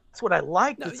competent. That's what I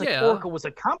like. It's like yeah. Oracle was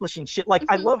accomplishing shit. Like,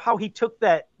 I love how he took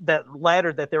that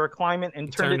ladder that they were climbing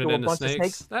and turned it into a bunch of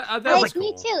snakes. That was cool.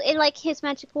 Me too. It like his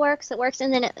magic works. It works,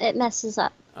 and then it messes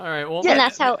up. All right, well, and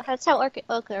that's how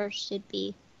Orca should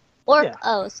be.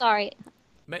 Oh, sorry.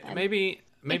 Maybe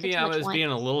I was being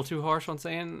a little too harsh on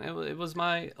saying it was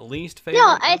my least favorite.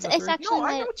 No, it's actually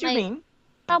I know what you mean.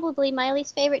 Probably my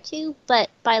least favorite too,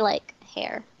 but by like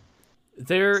hair.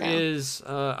 There is.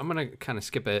 I'm gonna kind of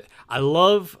skip it. I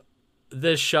love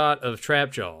this shot of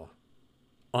Trapjaw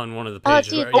on one of the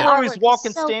pages. Dude, where he's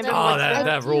walking, standing. Oh,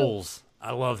 that rules.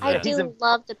 I love that. I do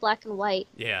love the black and white.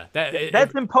 Yeah,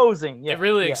 that's imposing. Yeah, it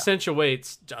really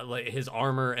accentuates like his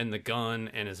armor and the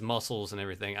gun and his muscles and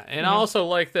everything. And I also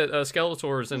like that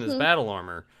Skeletor's in his battle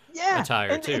armor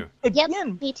attire too.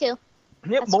 Again, me too.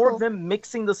 Yeah, more of them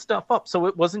mixing the stuff up, so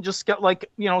it wasn't just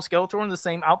Skeletor in the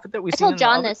same outfit that we seen. I told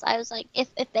John this. I was like, if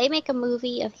they make a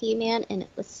movie of He-Man and it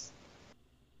was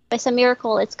by some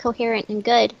miracle it's coherent and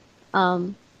good,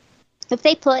 if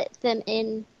they put them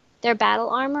in their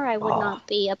battle armor, I would not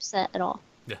be upset at all.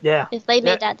 Yeah. If they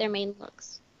made that their main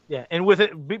looks. Yeah, and with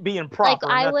it being proper.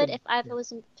 Like I would, if it was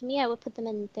to me, I would put them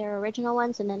in their original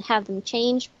ones and then have them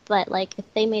change. But like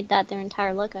if they made that their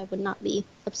entire look, I would not be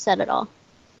upset at all.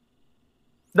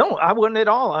 No, I wouldn't at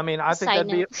all. I mean, I think that'd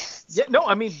be Side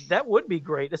that would be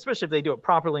great, especially if they do it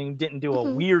properly and didn't do a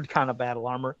weird kind of battle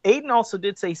armor. Aiden also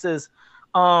did say, he says,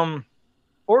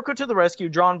 Orca to the Rescue,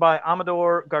 drawn by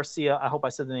Amador Garcia. I hope I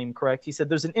said the name correct. He said,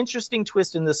 there's an interesting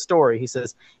twist in this story. He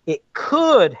says, it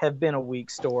could have been a weak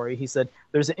story. He said,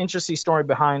 there's an interesting story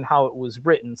behind how it was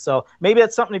written. So maybe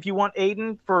that's something, if you want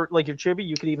Aiden for like your trivia,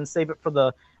 you could even save it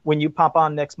for when you pop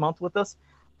on next month with us.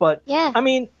 But yeah, I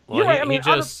mean, well, he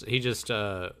just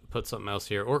put something else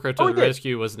here. Orca to the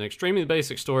Rescue was an extremely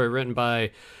basic story written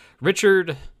by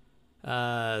Richard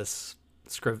Scrivener.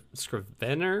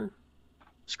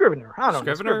 I don't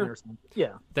know. Scrivener.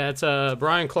 Yeah. That's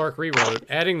Brian Clark rewrote,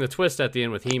 adding the twist at the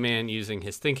end with He-Man using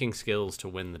his thinking skills to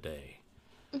win the day.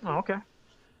 Oh, okay.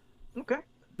 Okay.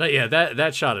 But yeah,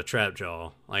 that shot of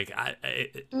Trapjaw, like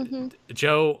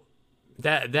Joe.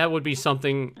 That would be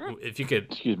something if you could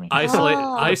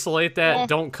isolate that,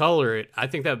 don't color it. I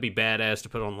think that would be badass to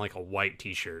put on like a white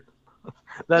T-shirt.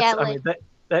 I mean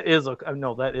that is a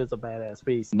badass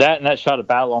piece. That shot of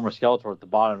battle armor Skeletor at the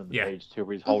bottom of the page too,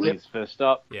 where he's holding his fist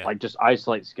up, like just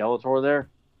isolate Skeletor there.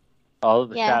 I love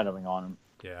the shadowing on him.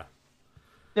 Yeah.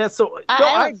 Yeah. So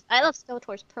I love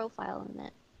Skeletor's profile in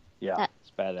that. Yeah.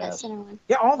 It's badass. That center one.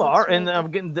 Yeah, all the art, and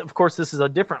of course this is a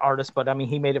different artist, but I mean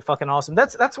he made it fucking awesome.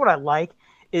 That's what I like,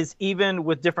 is even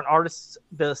with different artists,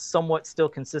 the somewhat still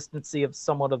consistency of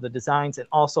somewhat of the designs, and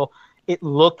also it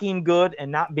looking good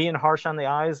and not being harsh on the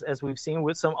eyes, as we've seen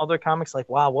with some other comics. Like,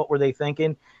 wow, what were they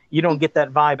thinking? You don't get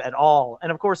that vibe at all.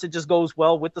 And of course, it just goes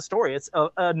well with the story. It's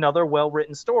another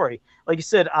well-written story. Like you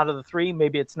said, out of the 3,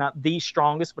 maybe it's not the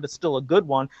strongest, but it's still a good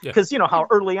one. Because, how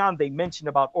early on they mentioned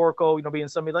about Orko, being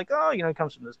somebody like, he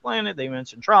comes from this planet. They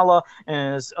mentioned Trala,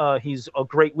 and he's a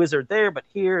great wizard there, but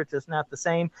here it's just not the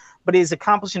same. But he's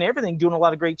accomplishing everything, doing a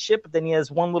lot of great shit, but then he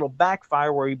has one little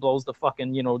backfire where he blows the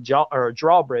fucking,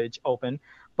 drawbridge open.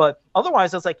 But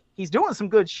otherwise, I was like, he's doing some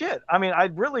good shit. I mean, I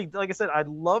really, like I said, I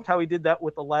loved how he did that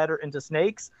with the ladder into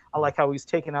snakes. I like how he's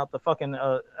taking out the fucking.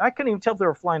 I couldn't even tell if they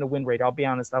were flying a Wind Raider. I'll be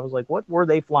honest. I was like, what were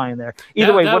they flying there?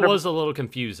 Either way, that was a little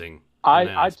confusing.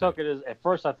 I took it as, at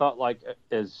first I thought like,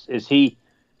 is he?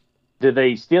 Did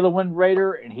they steal a Wind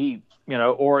Raider and he,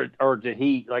 or did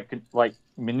he like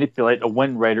manipulate a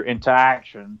Wind Raider into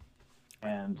action?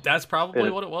 And that's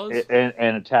probably what it was.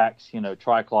 And attacks,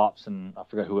 Triclops, and I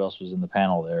forgot who else was in the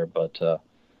panel there, but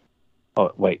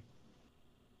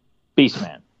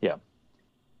Beastman, yeah.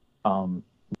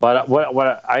 But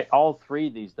what all 3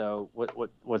 of these though,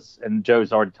 what's, and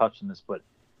Joe's already touched on this, but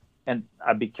and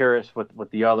I'd be curious with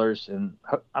the others, and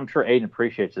I'm sure Aiden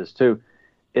appreciates this too,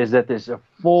 is that there's a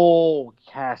full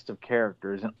cast of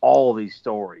characters in all these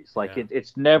stories. Like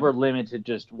it's never limited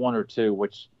just 1 or 2,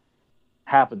 which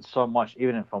happens so much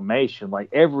even in Filmation. Like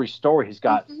every story has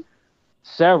got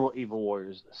several evil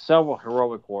warriors, several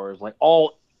heroic warriors, like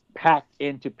all packed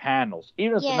into panels,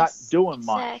 even if they're not doing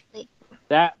much.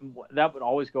 That would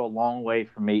always go a long way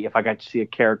for me if I got to see a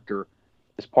character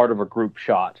as part of a group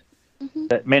shot Mhm.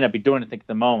 that may not be doing anything at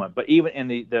the moment. But even in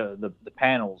the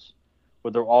panels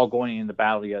where they're all going into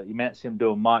battle together, you may not see them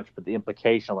doing much, but the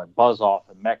implication of like Buzz-Off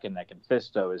and Mechaneck and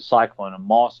Fisto and Cyclone and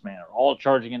Mossman are all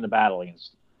charging into battle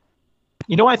against.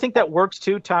 You know, I think that works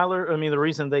too, Tyler. I mean, the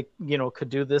reason they, could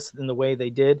do this in the way they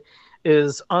did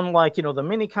is unlike, the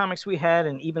mini comics we had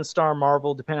and even Star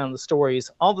Marvel, depending on the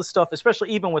stories, all the stuff, especially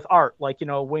even with art, like,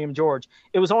 William George,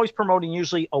 it was always promoting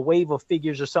usually a wave of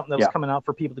figures or something that was coming out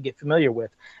for people to get familiar with.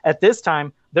 At this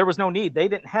time, there was no need. They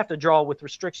didn't have to draw with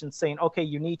restrictions saying, okay,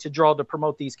 you need to draw to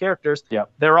promote these characters. Yeah.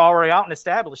 They're already out and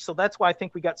established. So that's why I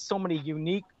think we got so many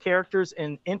unique characters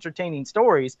and entertaining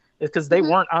stories, is because they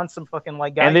weren't on some fucking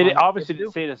like guidelines. And they obviously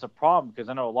didn't see it as a problem, because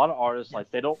I know a lot of artists,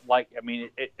 like, they don't like, I mean,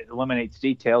 it eliminates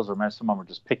details, or some of them are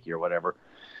just picky or whatever.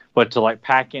 But to like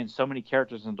pack in so many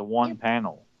characters into one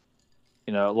panel,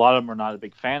 a lot of them are not a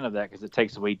big fan of that because it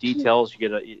takes away details.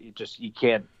 You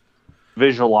can't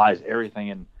visualize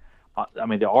everything. And I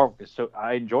mean, the artwork is so.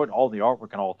 I enjoyed all the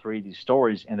artwork in all three of these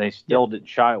stories, and they still didn't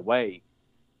shy away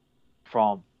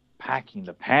from packing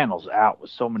the panels out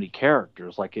with so many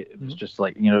characters. Like it was just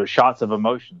like, shots of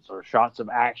emotions or shots of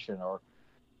action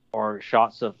or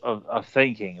shots of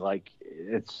thinking. Like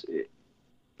it's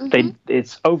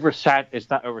oversat. It's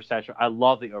not oversaturated. I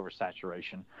love the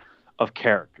oversaturation of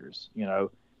characters, because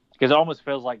it almost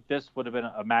feels like this would have been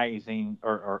a magazine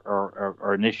or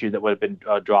an issue that would have been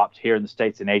dropped here in the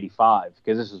States in '85,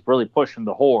 because this is really pushing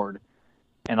the Horde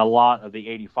and a lot of the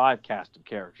 '85 cast of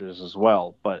characters as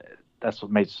well. But that's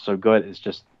what makes it so good. It's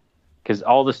just because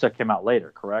all this stuff came out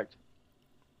later, correct?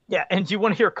 Yeah, and do you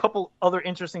want to hear a couple other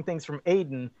interesting things from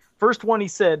Aiden? First one, he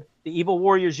said, the Evil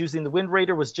Warriors using the Wind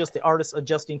Raider was just the artists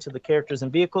adjusting to the characters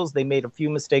and vehicles. They made a few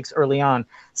mistakes early on.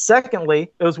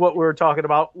 Secondly, it was what we were talking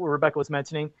about, what Rebecca was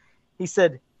mentioning. He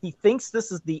said he thinks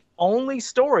this is the only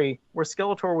story where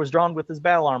Skeletor was drawn with his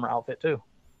battle armor outfit, too.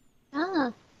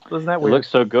 Ah, Wasn't that It weird? looks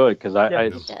so good because it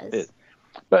does.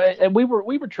 and we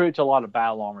were true to a lot of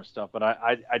battle armor stuff, but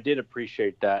I did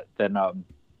appreciate that. Then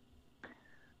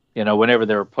whenever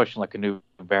they were pushing like a new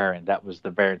variant, that was the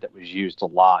variant that was used a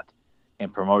lot in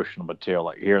promotional material,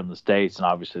 like here in the States and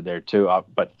obviously there too.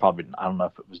 But probably I don't know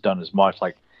if it was done as much.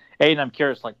 Like, Aiden, I'm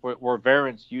curious, like were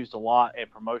variants used a lot in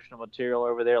promotional material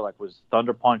over there? Like was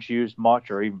Thunder Punch used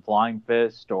much, or even Flying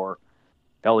Fist, or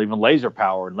hell, even Laser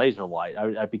Power and Laser Light?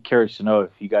 I'd be curious to know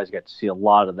if you guys got to see a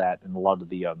lot of that in a lot of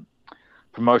the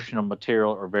promotional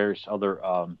material or various other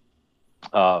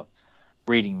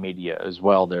reading media as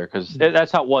well there, because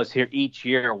that's how it was here each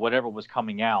year. Whatever was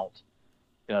coming out,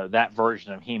 that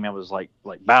version of He-Man was like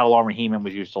Battle Armor He-Man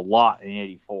was used a lot in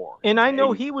 '84. And I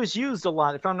know he was used a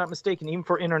lot, if I'm not mistaken, even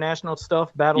for international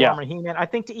stuff, Battle Armor He-Man. I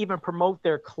think to even promote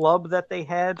their club that they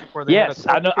had. Yes,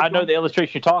 I know the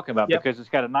illustration you're talking about, because it's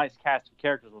got a nice cast of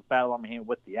characters with Battle Armor He-Man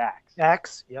with the axe.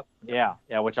 Axe, yep. Yeah,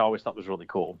 which I always thought was really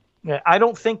cool. Yeah, I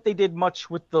don't think they did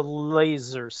much with the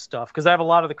laser stuff, because I have a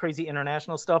lot of the crazy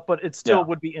international stuff, but it still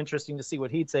would be interesting to see what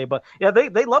he'd say. But yeah,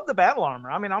 they love the battle armor.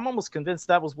 I mean, I'm almost convinced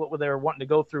that was what they were wanting to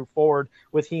go through forward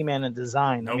with He-Man and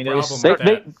design. No I mean, problem it was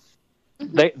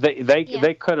with that.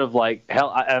 They could have, like,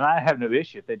 hell, and I have no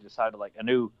issue if they decided like a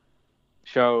new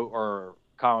show or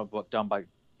comic book done by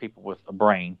people with a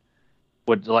brain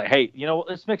would like, hey,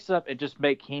 let's mix it up and just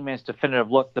make He-Man's definitive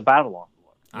look the battle armor.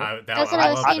 That's what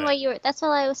I was saying while you were. That's what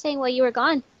I was saying while you were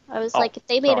gone. I was like, if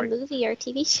they made a movie or a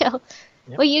TV show.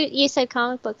 Yep. Well, you said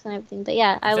comic books and everything, but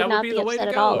yeah, I would not be upset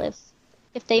at all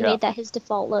if they made that his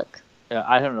default look. Yeah,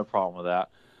 I have no problem with that.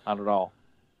 Not at all.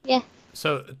 Yeah.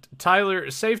 So, Tyler,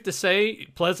 safe to say,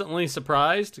 pleasantly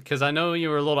surprised? Because I know you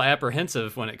were a little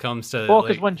apprehensive when it comes to... Well,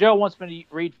 because when Joe wants me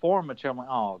to read forum material, I'm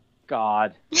like, oh,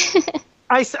 God.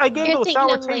 I gave him a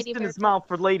sour taste in his mouth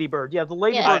for Ladybird. Yeah, the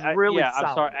Ladybird really sour.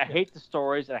 I'm sorry. I hate the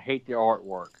stories and I hate the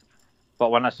artwork.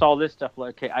 But when I saw this stuff,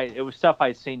 it was stuff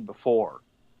I'd seen before.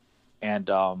 And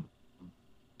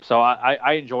so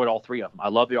I enjoyed all three of them. I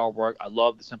love the artwork. I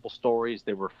love the simple stories.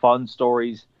 They were fun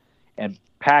stories. And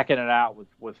packing it out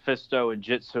with Fisto and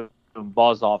Jitsu and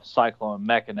Buzz-Off, Cyclone, and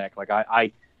Mechaneck, like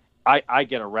I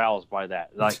get aroused by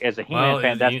that. Like as a He-Man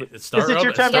fan, that's what... Start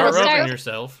rubbing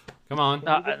yourself. Come on.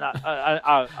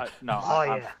 I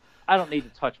don't need to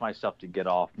touch myself to get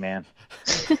off, man.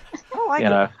 I like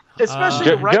it. Especially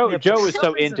the right nipple. Joe is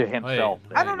so into himself.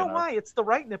 I don't know why. It's the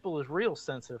right nipple is real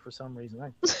sensitive for some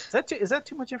reason. Is that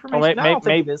too much information? I don't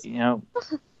think it is.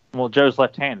 Well, Joe's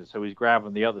left-handed, so he's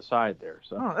grabbing the other side there.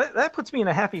 So that puts me in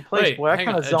a happy place, boy. I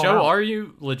kind of zone Joe, out. are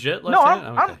you legit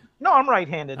left-handed? I'm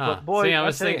right-handed, but boy, see, I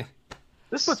was thinking.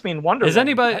 This puts me in wonderland. Is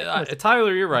anybody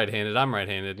Tyler? You're right-handed. I'm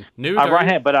right-handed. I'm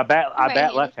right-handed, but I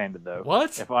bat left-handed though.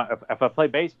 What? If I play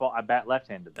baseball, I bat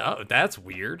left-handed. Oh, that's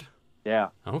weird. Yeah.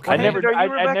 Okay. I Are never, you, I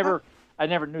Rebecca?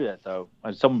 never knew that though.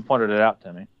 Someone pointed it out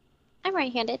to me. I'm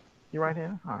right-handed. You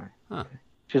right-handed? All right. Huh.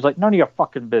 She's like, none of your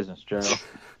fucking business, Joe.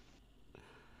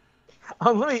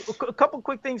 A couple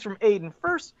quick things from Aiden.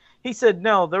 First, he said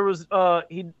no. There was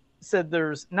he said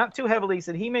there's not too heavily. He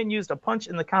said He-Man used a punch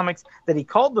in the comics that he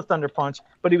called the Thunder Punch,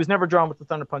 but he was never drawn with the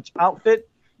Thunder Punch outfit.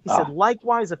 He said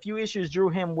likewise, a few issues drew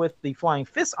him with the Flying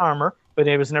Fist armor, but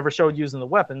he was never showed using the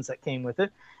weapons that came with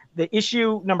it. The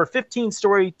issue number 15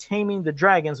 story, Taming the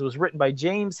Dragons, was written by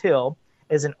James Hill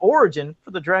as an origin for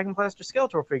the Dragon Blaster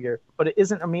Skeletor figure, but it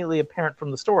isn't immediately apparent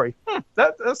from the story.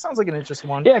 That sounds like an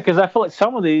interesting one. Yeah, because I feel like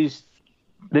some of these,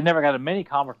 they never got a mini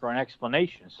comic or an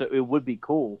explanation, so it would be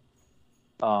cool.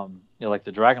 Like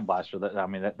the Dragon Blaster.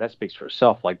 That speaks for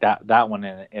itself. Like that one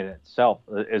in itself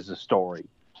is a story.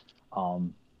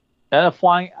 And the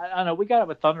flying, I don't know. We got it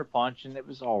with Thunder Punch, and it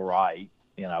was all right,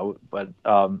 But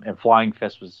and Flying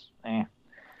Fist was kind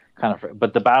of.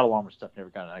 But the battle armor stuff never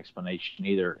got an explanation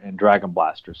either in Dragon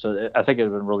Blaster. So I think it'd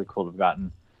have been really cool to have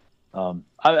gotten.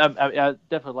 I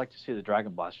definitely like to see the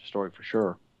Dragon Blaster story for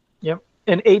sure. Yep.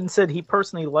 And Aiden said he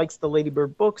personally likes the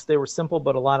Ladybird books. They were simple,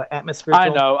 but a lot of atmosphere. I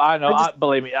know.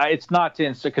 Believe me, it's not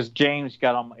because James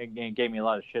got on and gave me a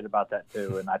lot of shit about that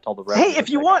too, and I told the rest. Hey, if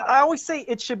you want, I always say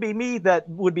it should be me that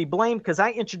would be blamed because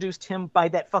I introduced him by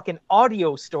that fucking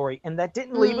audio story, and that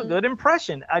didn't leave a good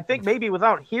impression. I think maybe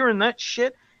without hearing that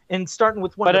shit and starting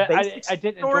with one of the basic I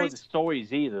didn't enjoy the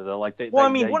stories either, though. Like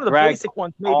one of the basic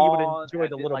ones maybe you would have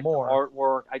enjoyed a little more.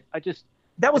 Artwork,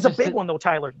 That was a big one, though,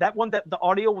 Tyler. That one, the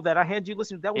audio that I had you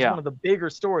listen to, that was one of the bigger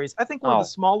stories. I think one of the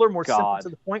smaller, more simple to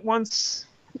the point ones.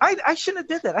 I shouldn't have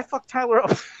did that. I fucked Tyler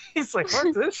up. He's like,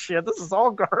 fuck this shit. This is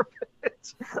all garbage.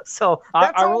 So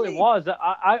that's I really was.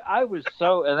 I was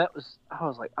so, and I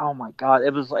was like, oh my god,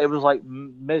 it was like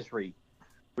misery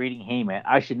reading He-Man.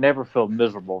 I should never feel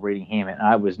miserable reading He-Man.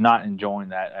 I was not enjoying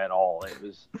that at all. It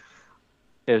was,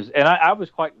 and I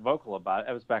was quite vocal about it.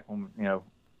 It was back when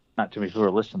not too many people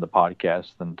were listening to the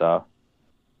podcast, and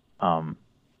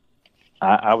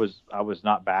I was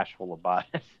not bashful about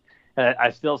it. And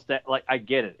I still I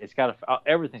get it. It's got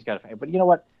everything's got a. But you know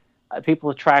what?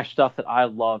 People trash stuff that I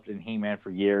loved in He-Man for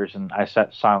years, and I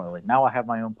sat silently. Now I have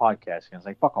my own podcast, and I was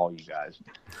like, "Fuck all you guys."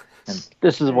 And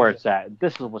this is where it's at.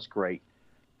 This is what's great.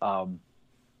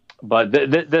 But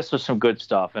this was some good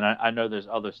stuff, and I know there's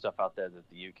other stuff out there that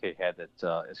the UK had that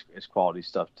is quality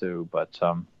stuff too. But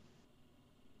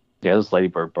yeah, those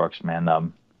Ladybird books, man,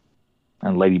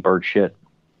 and Ladybird shit.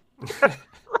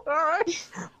 All right.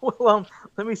 Well,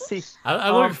 let me see.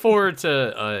 I look forward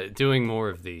to doing more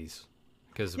of these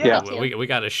because we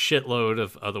got a shitload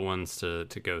of other ones to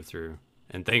go through.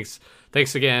 And thanks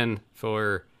again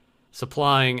for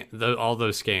supplying all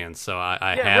those scans. So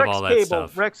I have Rex all that Cable,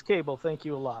 stuff. Rex Cable, thank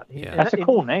you a lot. That's a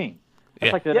cool name.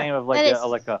 That's like the name of an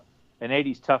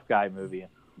 '80s tough guy movie.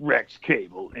 Rex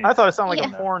Cable. I thought it sounded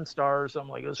like a porn star or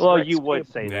something like this. Well, Rex you would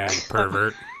Cable. say that. Yeah,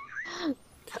 pervert.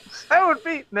 That would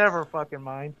be never fucking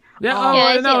mind. Yeah,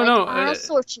 Arnold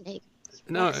Schwarzenegger.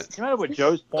 No. You know what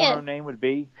Joe's porno name would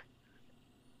be?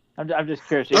 I'm just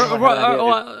curious.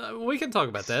 We can talk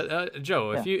about that,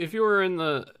 Joe. If you were in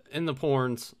the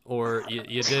porns, or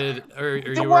you did, or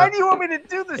so you why were, do you want me to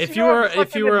do this? if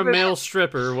you were a male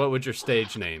stripper, what would your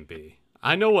stage name be?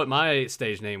 I know what my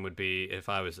stage name would be if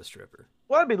I was a stripper.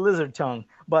 Well, it'd be Lizard Tongue.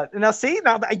 But now,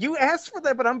 you asked for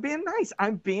that, but I'm being nice.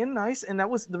 And there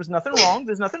was nothing wrong.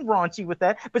 There's nothing raunchy with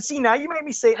that. But see, now you made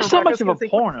me say it. It's not much of a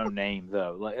porno name,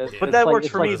 though. But that works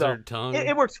for me, though. Tongue.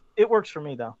 It works. It works for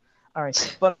me, though. All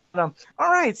right, but all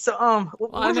right. So what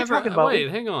are we talking about? Wait,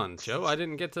 hang on, Joe. I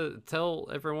didn't get to tell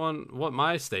everyone what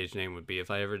my stage name would be if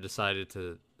I ever decided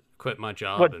to quit my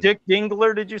job. What, Dick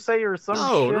Dingler? Did you say, or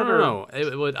something? No.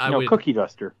 It would. I would. Cookie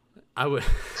Duster. I would.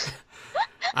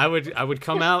 I would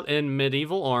come out in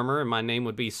medieval armor, and my name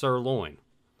would be Sirloin.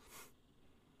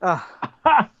 He's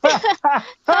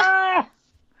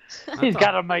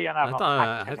got $1 million.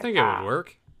 I think it would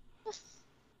work.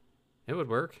 It would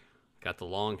work. Got the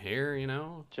long hair,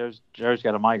 Joe's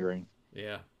got a migraine.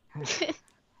 Yeah.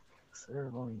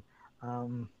 Sirloin.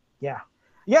 But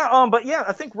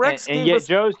I think Rex. And yet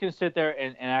Joe's can sit there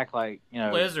and act like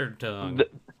Lizard Tongue.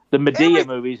 The Medea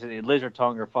movies and Lizard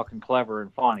Tongue are fucking clever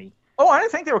and funny. Oh, I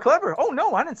didn't think they were clever. Oh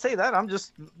no, I didn't say that. I'm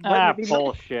just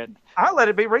bullshit. I let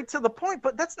it be right to the point,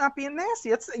 but that's not being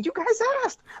nasty. That's you guys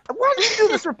asked. Why did you do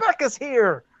this? Rebecca's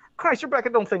here. Christ, Rebecca,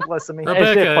 don't think less of me.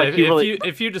 Rebecca,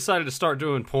 if you decided to start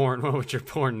doing porn, what would your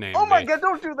porn name be? Oh my God,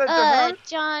 don't do that.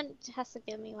 John has to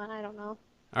give me one. I don't know.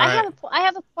 All right. I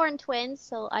have a porn twin,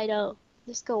 so I don't.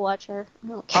 Just go watch her. I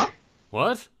don't care.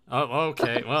 What? Oh,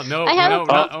 okay. Well, no, I have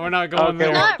we're not going Okay,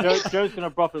 there. well, Joe's going to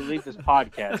abruptly leave this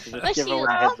podcast. So just Was give she everyone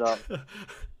a heads up.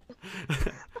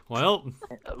 Well,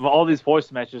 All these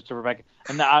voice messages to Rebecca.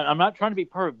 And I'm not trying to be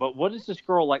perfect, but what is this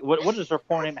girl like? What is her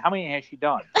porn name? How many has she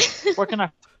done? Where can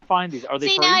I find these? Are they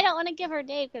See, free? now I don't want to give her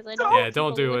name because I don't. Yeah, want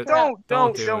don't people to do look it. her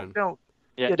up. Don't.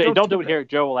 Yeah, Yeah, don't do do it here.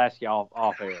 Joe will ask you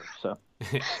off air. So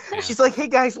She's like, hey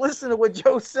guys, listen to what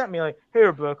Joe sent me. Like, hey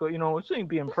Rebecca, you know, this ain't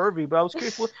being pervy, but I was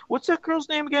curious, what's that girl's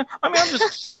name again? I mean, I'm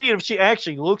just seeing if she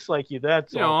actually looks like you.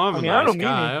 That's you know, all. I'm a I mean, nice I don't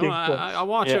guy. mean anything. I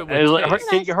watch yeah, it with taste.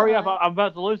 can you hurry up? I'm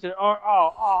about to lose it.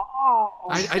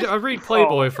 I read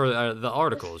Playboy for the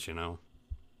articles, you know.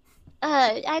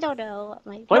 I don't know what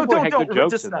my. Playboy No, had don't, good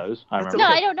jokes just in not- those. I that's remember. No,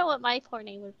 okay. I don't know what my porn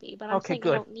name would be, but I'm Okay, saying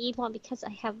good. I don't need one because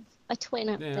I have a twin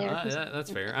up there. Yeah, who's-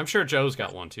 that's fair. I'm sure Joe's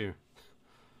got one too.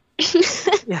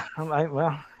 Yeah,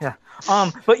 yeah.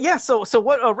 But yeah, so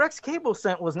what Rex Cable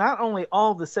sent was not only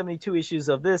all the 72 issues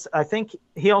of this. I think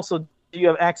he also. Do you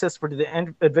have access for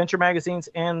the adventure magazines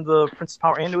and the Princess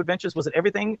Power and New Adventures? Was it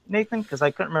everything, Nathan? Because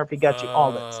I couldn't remember if he got you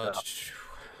all that stuff.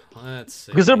 Let's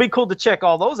see. Because it'll be cool to check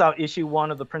all those out. Issue 1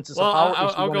 of the Princess Well, of Power. I'll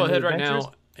issue 1 go of New ahead right Adventures.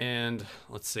 now and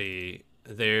let's see.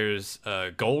 There's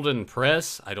Golden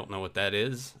Press. I don't know what that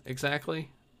is exactly.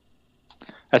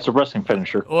 That's a wrestling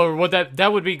finisher. Or what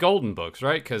that would be Golden Books,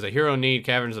 right? Because A Hero Need,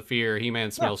 Caverns of Fear,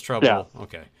 He-Man Smells Trouble. Yeah.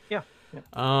 Okay. Yeah.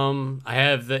 I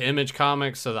have the Image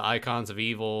comics, so the Icons of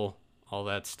Evil, all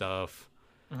that stuff.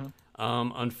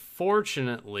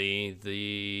 Unfortunately,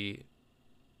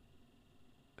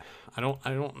 I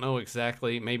don't know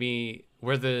exactly. Maybe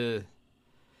where the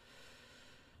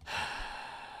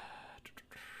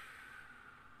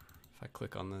if I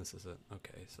click on this, is it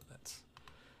okay?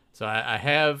 So I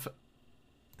have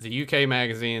the UK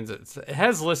magazines. It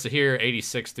has listed here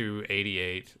 86 through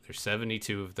 88. There's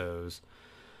 72 of those.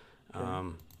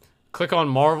 Click on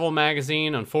Marvel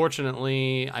magazine.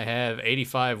 Unfortunately, I have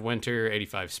 85 winter,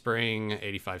 85 spring,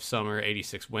 85 summer,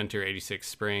 86 winter, 86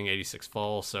 spring, 86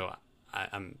 fall. So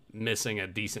I'm missing a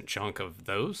decent chunk of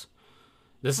those.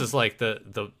 This is like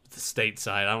the state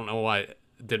side. I don't know why.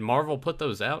 Did Marvel put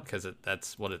those out? Because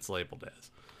that's what it's labeled as.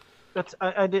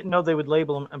 I didn't know they would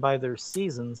label them by their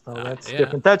seasons, though. That's yeah.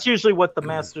 different. That's usually what the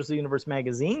Masters of the Universe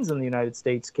magazines in the United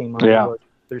States came on Yeah. with,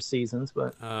 their seasons.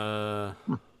 But What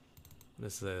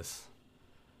is this?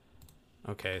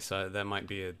 Okay, so that might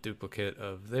be a duplicate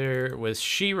of there. With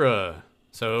She-Ra.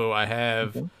 So I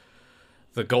have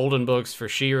the Golden Books for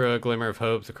She-Ra, Glimmer of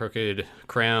Hope, The Crooked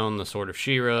Crown, The Sword of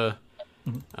She-Ra.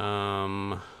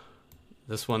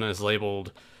 This one is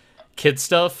labeled Kid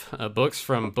Stuff, books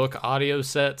from Book Audio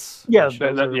Sets. yeah,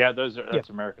 That's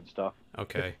American stuff.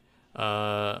 Okay.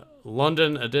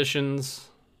 London editions.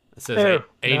 It says There.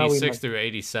 Now we 86 might- through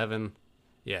 87.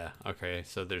 Yeah, okay.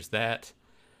 So there's that.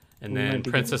 And We then might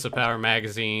be Princess of Power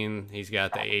magazine. He's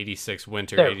got the 86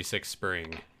 winter, There. 86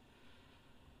 spring.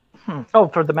 Oh,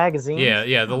 for the magazine.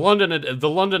 Yeah. The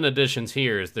London editions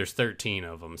here is there's 13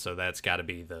 of them, so that's got to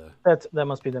be the. That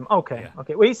must be them. Okay, Yeah.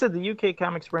 okay. Well, you said the UK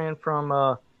comics ran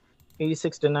from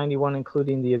 86 to 91,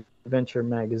 including the adventure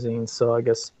magazines. So I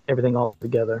guess everything all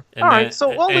together. And All then- right.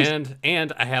 So all these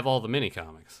and I have all the mini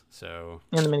comics. So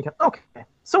in the mini. Okay.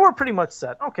 So we're pretty much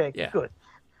set. Okay. Yeah. Good.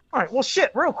 All right. Well,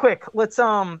 shit. Real quick, let's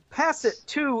pass it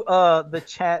to the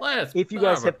chat. If you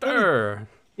guys have any,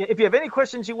 if you have any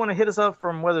questions you want to hit us up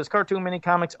from, whether it's cartoon, mini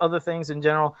comics, other things in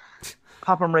general,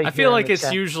 pop them right. I here feel in like the it's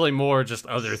chat. usually more just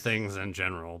other things in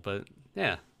general, but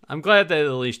yeah, I'm glad that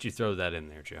at least you throw that in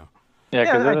there, Joe. Yeah,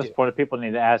 because I at this do. point, if people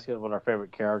need to ask us what our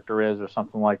favorite character is or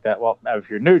something like that, well, if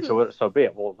you're new to it, so be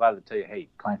it. We'll gladly tell you, hey,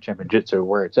 Clan Champion Jitsu,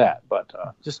 where it's at. But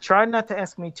Just try not to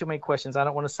ask me too many questions. I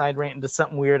don't want to side rant into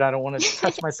something weird. I don't want to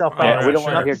touch myself out. Yeah, we don't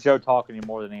want sure. to hear Joe talk any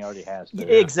more than he already has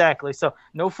to. Exactly. So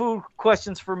no food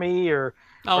questions for me or.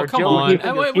 Oh, Or come Joe, on. you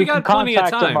can We just- you got can plenty of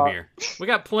contact him, time here. We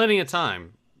got plenty of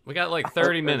time. We got like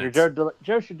 30 minutes.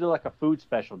 Joe should do like a food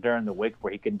special during the week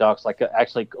where he conducts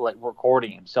actually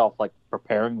recording himself, like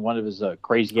preparing one of his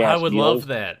crazy ass I would meals. love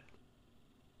that.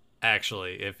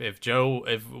 Actually, if Joe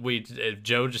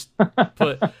just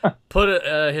put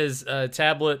his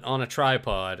tablet on a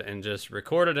tripod and just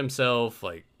recorded himself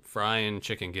like frying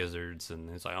chicken gizzards, and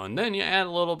it's like, and then you add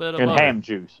a little bit of And butter. ham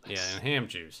juice. Yeah, and ham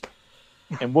juice.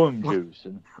 And wound juice.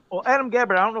 And Well, Adam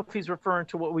Gabbard, I don't know if he's referring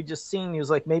to what we just seen. He was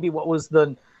like, maybe what was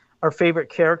our favorite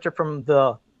character from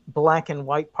the black and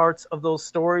white parts of those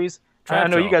stories. I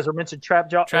know Trapjaw. you guys were mentioned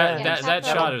Trapjaw. That Trapjaw.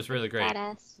 shot is really great.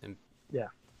 Badass. Yeah.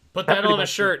 Put That that pretty on a much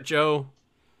shirt, Joe.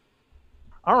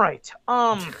 All right.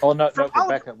 oh no, From all-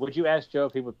 Rebecca, would you ask Joe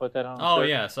if he would put that on? Oh Sure.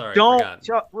 yeah, sorry.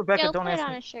 Rebecca, Joe, don't put it ask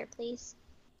on me. a shirt, please.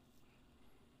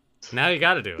 Now you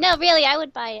got to do it. No, really, I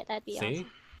would buy it. That'd be See?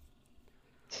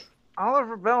 awesome.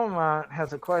 Oliver Belmont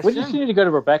has a We question. just need to go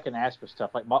to Rebecca and ask her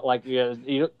stuff.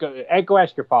 Go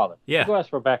ask your father. Yeah. Go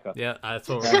ask Rebecca. Yeah, that's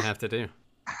what we're gonna have to do.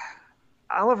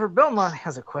 Oliver Belmont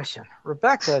has a question.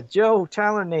 Rebecca, Joe,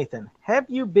 Tyler, Nathan, have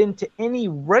you been to any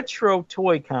retro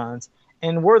toy cons?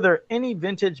 And were there any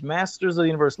vintage Masters of the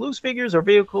Universe loose figures or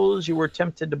vehicles you were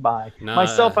tempted to buy? No.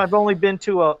 Myself, I've only been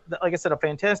to like I said, a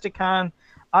Fantastic Con.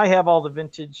 I have all the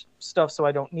vintage stuff, so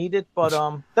I don't need it. But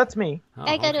that's me. Oh,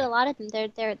 I go okay. to a lot of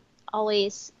them. They're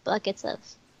always buckets of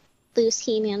loose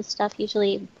He-Man stuff.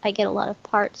 Usually, I get a lot of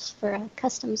parts for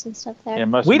customs and stuff there. Yeah,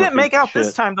 most We of them didn't make are out this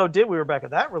shit. time, though, did we, Rebecca?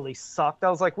 That really sucked. I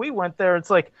was like, we went there. It's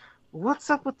like, what's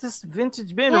up with this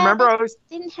vintage bin? Yeah, Remember, but- I was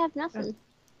Didn't have nothing.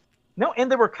 no, and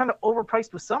they were kind of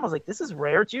overpriced with some. I was like, this is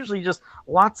rare. It's usually just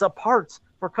lots of parts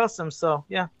for customs. So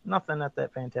yeah, nothing at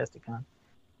that Fantastic Con.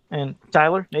 And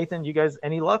Tyler, Nathan, you guys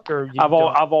any luck or you I've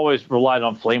don't? always relied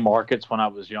on flea markets when I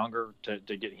was younger to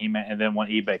get He-Man, and then when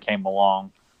eBay came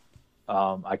along,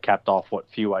 I capped off what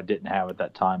few I didn't have at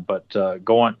that time. But I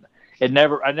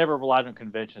never relied on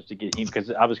conventions to get He-Man because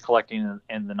I was collecting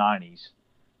in the '90s,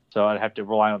 so I'd have to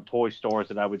rely on toy stores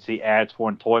that I would see ads for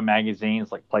in toy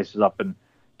magazines, like places up in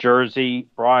Jersey,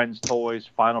 Brian's Toys,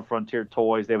 Final Frontier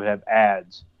Toys. They would have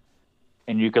ads,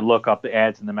 and you could look up the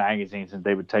ads in the magazines, and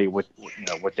they would tell you what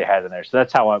they had in there. So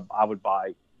that's how I would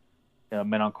buy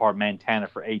Men on Card Montana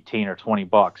for $18 or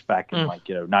 $20 back in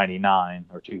 '99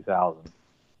 or 2000.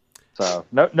 So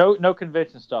no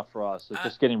convention stuff for us. It's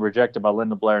just getting rejected by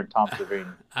Linda Blair and Tom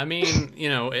Savini. I mean,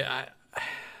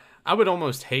 I would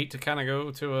almost hate to kind of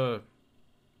go to a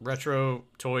retro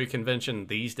toy convention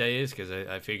these days because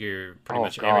I figure pretty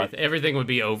much everything would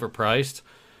be overpriced.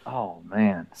 Oh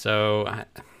man. So,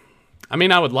 I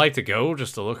mean, I would like to go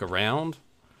just to look around,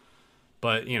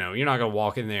 but you're not gonna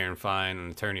walk in there and find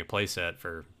an Eternia playset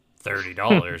for $30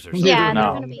 or something. Yeah, No.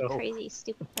 they're gonna be crazy,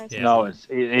 stupid prices. Yeah. No, it's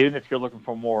even if you're looking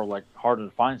for more like harder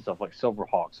to find stuff like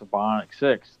Silverhawks or Bionic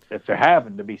 6. If there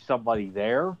happened to be somebody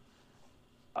there,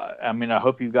 I mean, I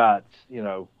hope you got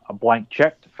a blank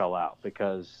check to fill out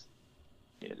because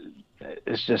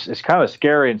it's kind of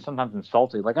scary and sometimes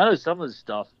insulting. Like I know some of this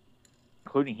stuff,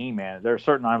 including He-Man, there are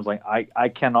certain times like I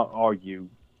cannot argue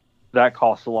that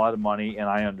costs a lot of money and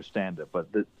I understand it, but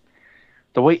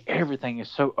the way everything is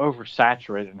so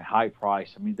oversaturated and high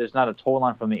priced. I mean, there's not a toy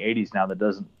line from the 80s now that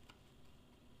doesn't,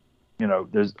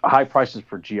 there's high prices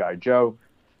for G.I. Joe.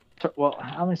 Well,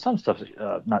 I mean, some stuff's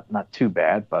not too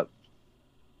bad, but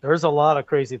There's a lot of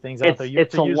crazy things out there. You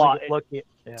it's have to a usually lot. get lucky.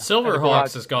 Yeah.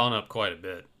 Silverhawks has gone up quite a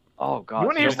bit. oh god, You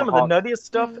want to hear some of the nuttiest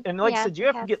stuff? And like I Yeah, said, you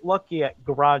have to get lucky at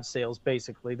garage sales.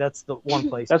 Basically, that's the one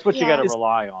place. That's what you Yeah. got to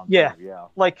rely on. Yeah. too, yeah.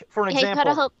 Like for an Yeah, you gotta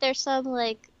example, hope there's some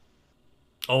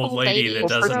Old lady that lady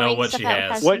doesn't know throwing what she stuff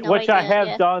out has. has- Which no I idea, have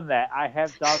yeah. done that. I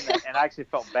have done that, and I actually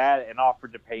felt bad and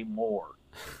offered to pay more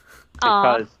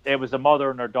Aw. because it was a mother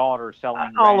and her daughter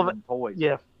selling all of random toys.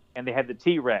 yeah. And they had the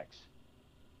T-Rex.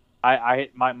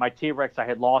 My T-Rex, I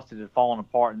had lost it, had fallen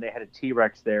apart, and they had a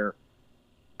T-Rex there.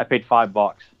 I paid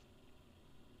 $5,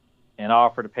 and I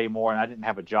offered to pay more, and I didn't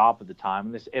have a job at the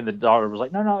time. And the daughter was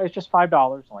like, "No, it's just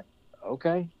 $5." I'm like,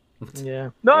 "Okay." Yeah.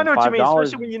 No, I know what you mean, $5.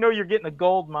 especially when you're getting a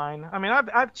gold mine. I mean,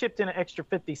 I've chipped in an extra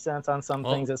 50 cents on some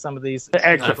Well, things at some of these. the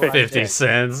extra garage 50 sales.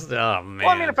 cents. Oh man.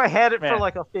 Well, I mean, if I had it for Man.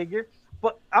 like a figure,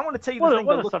 but I want to tell you the What thing.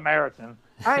 a to look- Samaritan.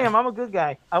 I'm a good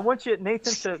guy. I want you,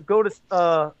 Nathan, to go to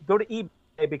eBay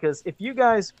because if you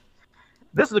guys,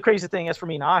 this is the crazy thing. As for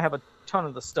me, now I have a ton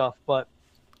of the stuff, but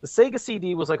the Sega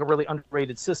CD was like a really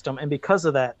underrated system, and because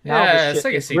of that, now yeah, this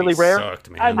shit Sega is CD really rare. sucked,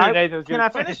 man. I knew Nathan was Can gonna I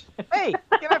finish? Hey,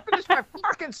 can I finish my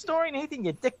fucking story, Nathan?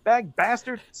 You dickbag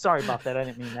bastard. Sorry about that. I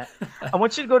didn't mean that. I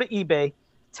want you to go to eBay,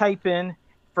 type in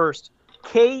first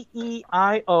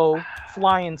KEIO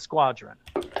Flying Squadron,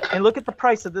 and look at the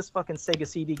price of this fucking Sega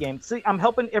CD game. See, I'm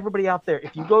helping everybody out there.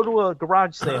 If you go to a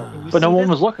garage sale, and you But see no one this,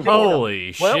 was looking for it.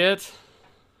 Holy Well- shit.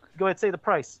 go ahead, say the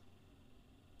price.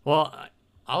 Well,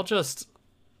 I'll just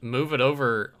move it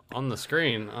over on the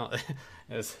screen.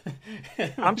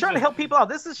 I'm trying to help people out.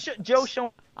 This is Joe showing.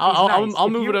 I'll He's nice. I'll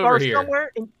If move you it are over here.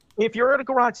 somewhere and if you're at a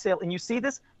garage sale and you see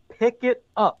this, pick it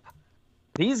up.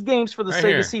 These games for the Right Sega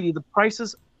here. CD, the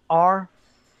prices are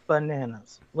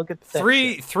bananas. Look at that.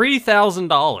 shit.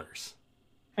 $3,000.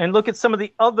 And look at some of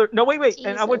the other. No, wait.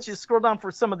 And I want you to Jesus. scroll down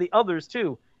for some of the others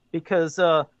too, because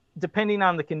depending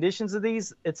on the conditions of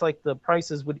these, it's like the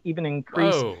prices would even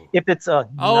increase Oh. if it's a.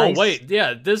 Oh nice, wait,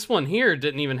 yeah, this one here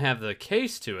didn't even have the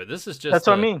case to it. This is just That's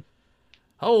what I a- mean.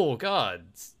 Oh god,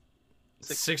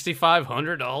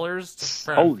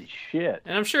 $6,500. Holy shit.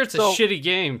 And I'm sure it's a So- shitty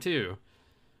game too.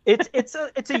 It's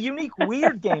a unique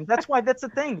weird game. That's why that's the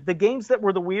thing. The games that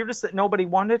were the weirdest that nobody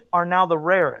wanted are now the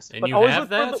rarest. And But you always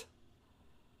have look for that?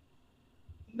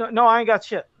 No, I ain't got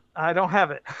shit. I don't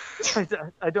have it.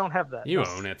 I don't have that. You No.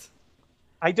 own it.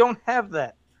 I don't have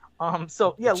that.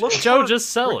 So yeah, look. Joe, just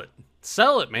sell it.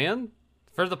 Sell it, man.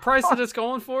 For the price that it's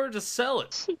going for, just sell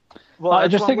it. Well, I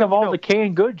that's just what think I'm of all letting the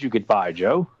canned goods you could buy,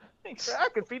 Joe. you know. I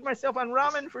could feed myself on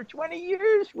ramen for 20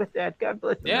 years with that. God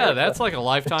bless. Yeah, America. that's like a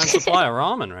lifetime supply of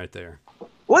ramen right there.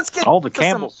 Let's get All the to some-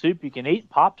 Campbell soup you can eat,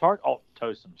 Pop-Tart. Oh,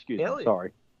 toast them. Excuse Hell me. yeah.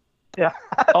 Sorry. Yeah,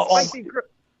 Oh, spicy grill.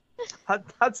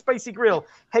 Hot spicy grill.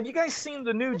 Have you guys seen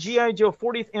the new GI Joe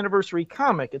 40th anniversary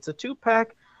comic? It's a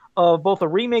 2-pack of both a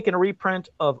remake and a reprint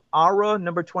of Aura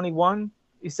number 21.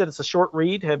 He said it's a short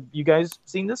read. Have you guys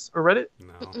seen this or read it?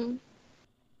 No. Mm-mm.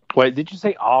 Wait, did you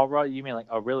say Aura? You mean like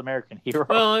a real American hero?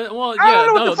 Well, I yeah, don't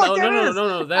know what no, the fuck no, that no, is.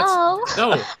 no. That's Oh.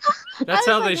 no. I That's was how like,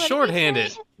 they what did he shorthand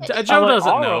it. say? Joe I'm like,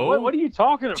 doesn't Aura? know. What are you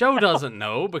talking about? Joe doesn't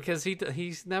know because he doesn't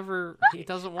want.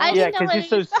 I Yeah, didn't know because what you're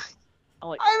so. he was I'm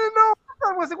like, I don't know.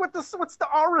 I was like, what's the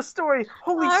Aura story?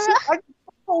 Holy Aura? shit! I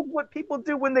told what people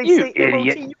do when they You say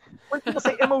idiot. MOTU. When people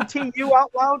say MOTU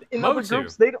out loud in other Motu.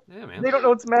 groups, they Yeah, man. don't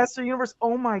know it's Master Universe.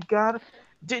 Oh my god!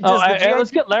 Does oh, the GI let's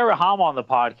get Larry Hama on the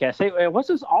podcast. Hey, what's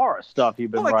this Aura stuff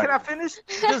you've been Hold on, writing? can I finish?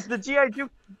 Does the GI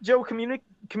Joe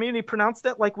community pronounce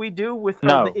that like we do with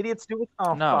No. the idiots do it?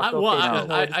 Oh, No. fuck, Well,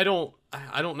 okay. I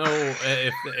don't know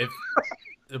if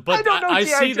but I don't know I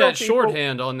G.I. see Joe that people.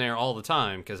 shorthand on there all the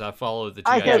time because I follow the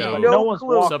I GI have Joe. no no one's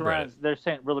clue. walking Subreddit. around. They're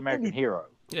saying real American hero.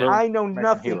 Yeah. Real I know American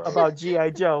nothing hero. about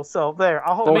GI Joe, so there.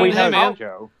 I'll hold, I Well, mean, we hey, know man.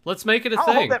 Joe. Let's make it a I'll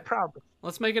thing. hold that proudly.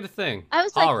 Let's make it a thing. I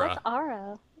was like, Aura. what's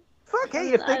Aura? Fuck,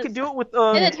 hey, if they could do it with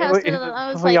In the toast, He-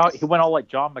 I was he like, he went all like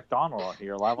John McDonald out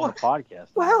here live on the podcast.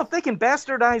 well, hell, if they can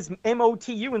bastardize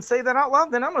MOTU and say that out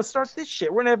loud, then I'm gonna start this shit.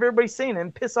 We're gonna have everybody saying it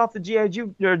and piss off the GI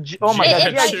Joe. Oh my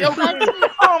god, G.I. GI Joe. Joe community.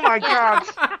 Oh my god.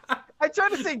 I tried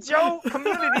to say Joe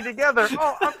community together.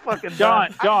 Oh, I'm fucking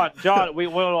done. John, we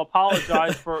will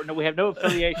apologize for. No, we have no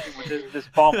affiliation with this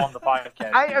bum on the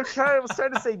podcast. I was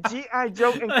trying to say GI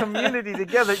Joe and community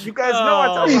together. You guys know I'm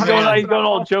talking he's about. going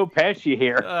all Joe Pesci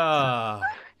here.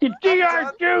 You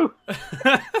GI Joe.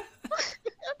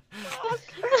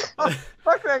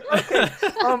 Fuck that.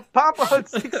 Okay. Papa Hut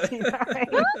 69.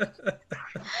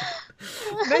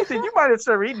 Nathan, you might have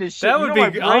started reading this shit. That You would know my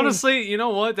be brain- honestly, you know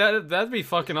what? That'd be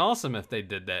fucking awesome if they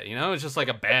did that. You know, it's just like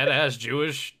a badass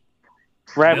Jewish.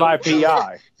 Rabbi Nope.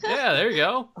 Pi. Yeah, there you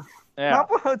go. Yeah.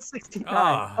 Papa Hut 69.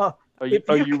 Ah. Are you,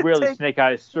 if you could really take- Snake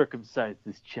Eyes circumcised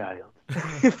this child?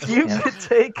 If you Yeah. could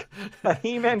take a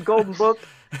He-Man Golden Book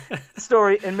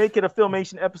story and make it a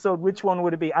Filmation episode, which one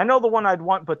would it be? I know the one I'd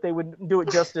want, but they would do it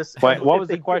justice. Wait, what if was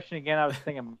they the question again? I was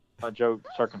thinking about Joe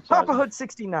circumcised. Papa Hood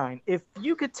 69. If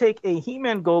you could take a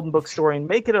He-Man Golden Book story and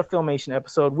make it a Filmation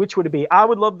episode, which would it be? I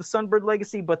would love the Sunbird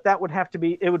Legacy, but that would have to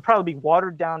be, it would probably be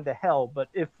watered down to hell. But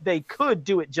if they could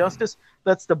do it justice,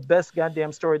 that's the best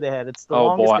goddamn story they had. It's the Oh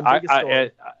longest boy, and biggest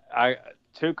story. I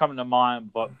two come to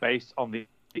mind, but based on the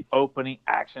opening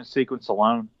action sequence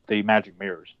alone, the Magic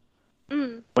Mirrors.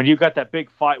 mm. When you got that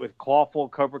big fight with Clawful,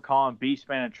 Cobra Khan,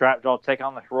 Beastman, and Trapjaw taking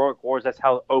on the Heroic Wars, that's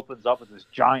how it opens up with this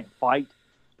giant fight.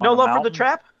 No on love for the mountain.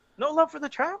 trap? No love for the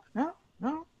trap?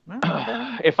 No.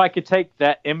 If I could take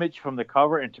that image from the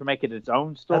cover and to make it its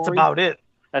own story, That's about it.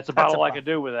 That's about that's all I about- could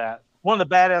do with that. One of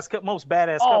the most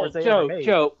badass Oh, covers they ever made.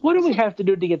 Joe, what do we have to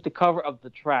do to get the cover of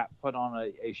the Trap put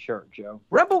on a shirt, Joe?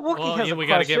 Rebel Wookiee Well, has yeah, a we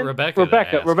got to question. get Rebecca. to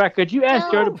ask. Rebecca, could you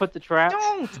ask Joe to No. put the Trap?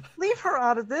 Don't leave her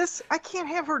out of this. I can't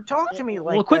have her talk to me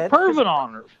like Well, quit that. perving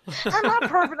on her. I'm not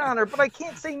perving on her, but I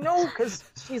can't say no because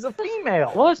she's a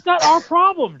female. Well, it's not our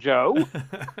problem, Joe.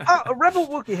 Rebel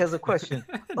Wookiee has a question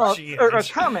G.I. or a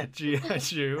Joe. comment. G.I.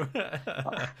 Joe.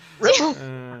 Rebel,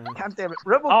 Uh, God damn it,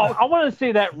 Rebel. Oh, I want to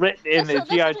see that written in the That's-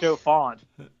 G.I. Joe font.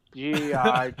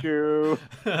 G.I. Joe.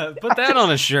 Put that on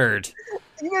a shirt.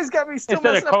 You guys got me still Instead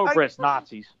of messing up. Cobra, it's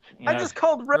Nazis. You I know? just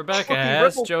called Rebel Rebecca Wookiee.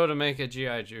 asked Rebel. Joe to make a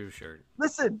G.I. Joe shirt.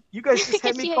 Listen, you guys just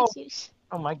had me G.I. call. Joe.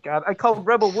 Oh my God, I called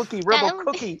Rebel Wookiee Rebel don't-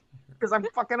 Cookie because I'm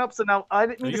fucking up. So now I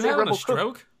didn't Are mean to you say having Rebel a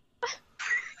stroke? Cookie.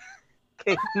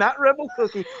 Okay, not Rebel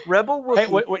Cookie, Rebel Wookiee. Hey,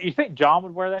 what, you think John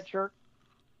would wear that shirt?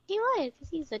 He would, because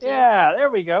he's a dude. Yeah, there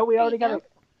we go. We already There got you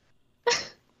it.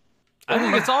 I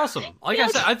think it's awesome. Like I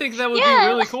said, I think that would Yeah.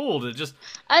 be really cool to just.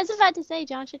 I was about to say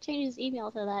John should change his email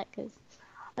to that, because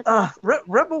that's awesome.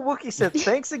 Rebel Wookiee said,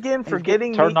 "Thanks again for He's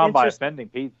getting me turned on by interested. offending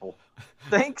people.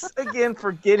 Thanks again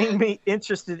for getting me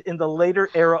interested in the later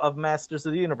era of Masters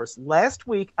of the Universe. Last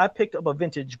week, I picked up a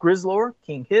vintage Grizzlor,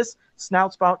 King Hiss,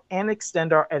 Snoutspout, and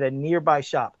Extendar at a nearby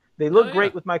shop. They look yeah.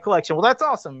 great with my collection. Well, that's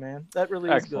awesome, man. That really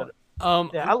is Excellent. good.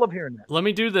 Yeah, I love hearing that. let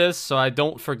me do this so I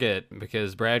don't forget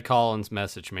because Brad Collins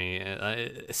messaged me,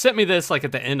 sent me this like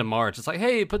at the end of March. It's like,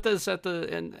 hey, put this at the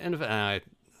end of. I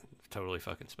totally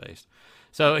fucking spaced.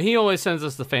 So he always sends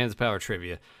us the Fans Power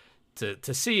trivia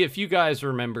to see if you guys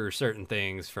remember certain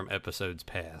things from episodes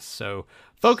past. So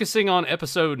focusing on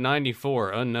episode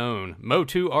 94, Unknown,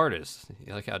 Motu Artist.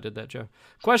 You like how I did that, Joe?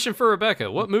 Question for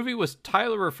Rebecca. What movie was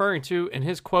Tyler referring to in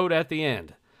his quote at the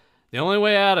end? The only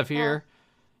way out of here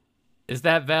is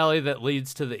that valley that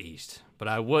leads to the east, but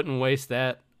I wouldn't waste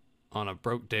that on a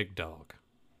broke dig dog.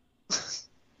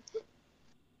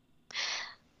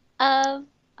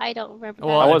 I don't remember.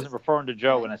 Well, I that. wasn't referring to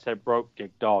Joe when I said broke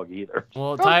dick dog either.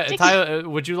 Well, Broke dig- Tyler,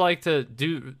 would you like to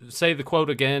say the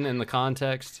quote again in the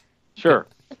context? Sure.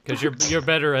 Because you're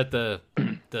better at the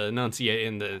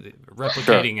enunciating, the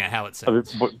replicating it how it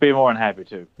sounds. I'd be more than happy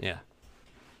to. Yeah.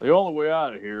 The only way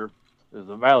out of here is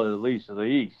the valley that leads to the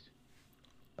east.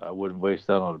 I wouldn't waste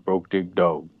that on a broke dick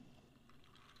dog.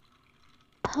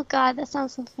 Oh God, that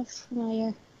sounds so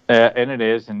familiar. And it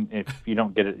is, and if you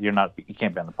don't get it, you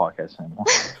can't be on the podcast anymore.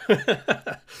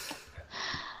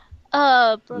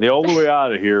 The only way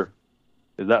out of here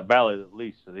is that valley that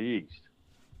leads to the east.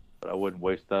 But I wouldn't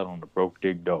waste that on the broke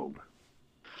dig dog.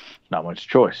 Not much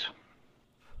choice.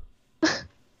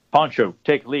 Poncho,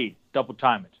 take lead. Double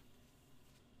time it.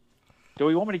 Do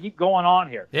we want me to keep going on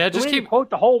here? Yeah, Do just we need keep to quote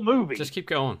the whole movie. Just keep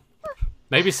going.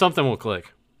 Maybe something will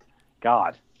click.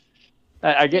 God.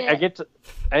 I get to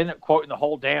I end up quoting the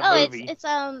whole damn movie. it's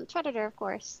Predator, of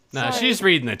course. Nah, Sorry. she's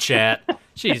reading the chat.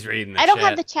 She's reading the I chat. don't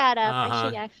have the chat up. Uh-huh. I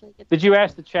should actually get. Did you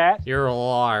ask the chat? You're a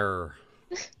liar.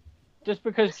 Just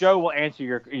because Joe will answer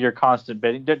your constant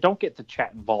bidding, don't get the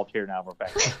chat involved here now,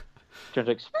 Rebecca. Just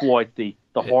exploit the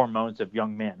hormones of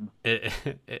young men. It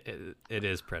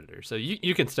is Predator. So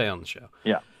you can stay on the show.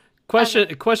 Yeah.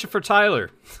 Question for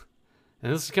Tyler.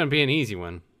 And this is going to be an easy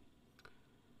one.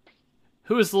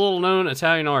 Who is the little-known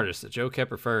Italian artist that Joe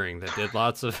kept referring that did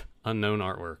lots of unknown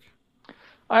artwork?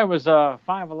 I was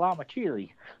Five Alama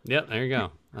Chili. Yep, there you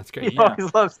go. That's great. You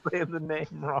always love saying the name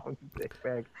wrong,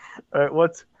 dickbag. All right,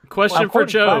 what's Question for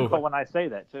Joe. When I say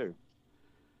that too.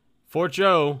 For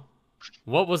Joe,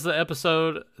 what was the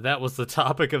episode that was the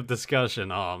topic of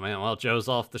discussion? Oh, man, well, Joe's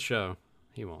off the show.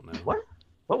 He won't know. what?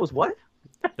 What was what?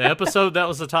 The episode that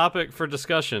was the topic for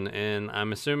discussion, and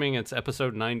I'm assuming it's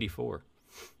episode 94.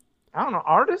 I don't know.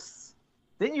 Artists?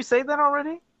 Didn't you say that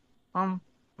already?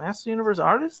 Master Universe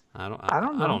artist? I don't know. I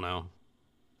don't know.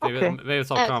 Maybe, Okay. maybe it's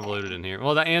all convoluted in here.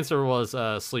 Well, the answer was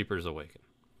Sleepers Awaken.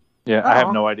 Yeah, I have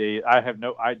Oh. no idea. I have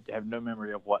no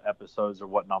memory of what episodes or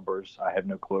what numbers. I have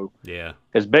no clue. Yeah.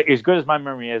 As good as my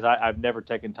memory is, I've never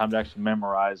taken time to actually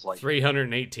memorize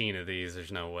 318 of these.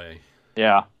 There's no way.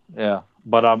 Yeah.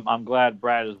 But I'm glad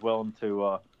Brad is willing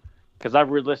to, because I've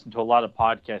re-listened to a lot of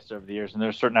podcasts over the years, and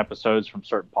there's certain episodes from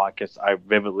certain podcasts I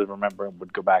vividly remember and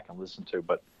would go back and listen to.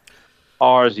 But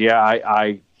ours,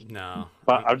 No.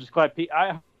 But I'm just glad.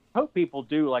 I hope people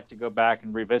do like to go back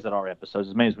and revisit our episodes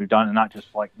as many as we've done, and not just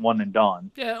one and done.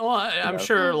 Yeah, well, I'm know.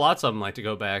 sure lots of them like to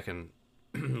go back and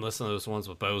listen to those ones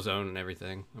with Bozone and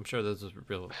everything. I'm sure those are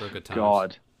real good times.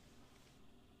 God.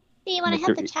 See, when I Make have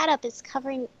your- the chat up, it's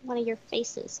covering one of your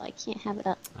faces, so I can't have it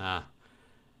up. See,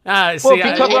 Well, if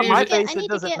you I cover up need my to get, face, I it need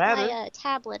to doesn't get matter. my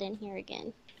tablet in here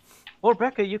again. Well,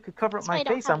 Rebecca, you could cover up That's why my I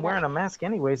don't face. have I'm wearing that. a mask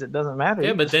anyways. It doesn't matter.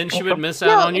 Yeah, but then she would miss out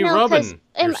No, on you no, because rubbing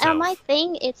on yourself. my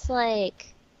thing, it's like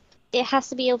it has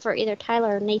to be over either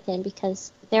Tyler or Nathan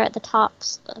because they're at the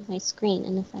tops of my screen,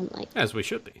 and if I'm like, As we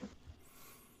should be.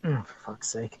 For fuck's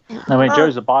sake. I mean,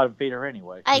 Joe's a bottom feeder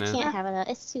anyway. I Yeah. can't have it up.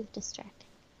 It's too distracting.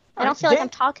 I Alright, don't feel like Dan- I'm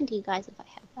talking to you guys if I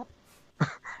have it up.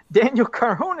 Daniel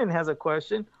Carhonen has a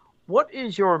question. What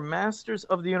is your Masters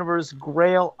of the Universe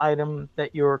Grail item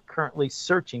that you're currently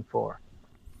searching for?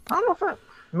 I don't know if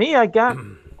I got.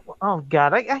 Oh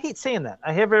God, I hate saying that.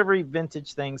 I have every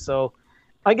vintage thing, so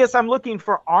I guess I'm looking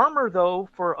for armor though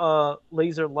for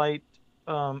laser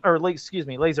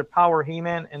power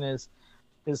He-Man and his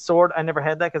sword. I never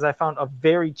had that because I found a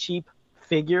very cheap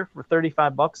figure for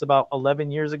 $35 about 11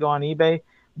 years ago on eBay.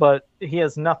 But he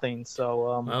has nothing,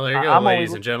 so Well, there you go, I'm ladies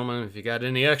only- and gentlemen. If you got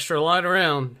any extra light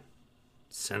around,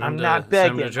 send them I'm to, not send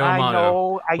begging. them to Joe I Motto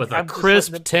know. with I'm a just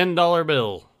crisp letting $10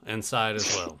 bill inside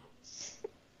as well.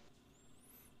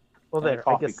 Well, And a there. I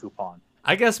coffee guess. coupon.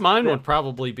 I guess mine Yeah. would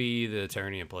probably be the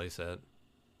Eternia playset.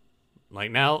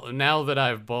 Like now that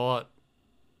I've bought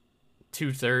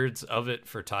 2/3 of it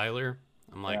for Tyler,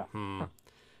 I'm like,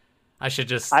 I should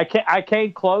just. I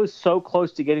came so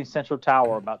close to getting Central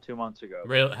Tower about 2 months ago.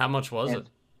 Really, how much was it?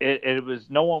 It was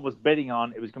no one was bidding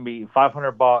on. It was going to be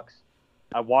 $500.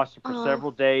 I watched it for Oh.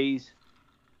 several days.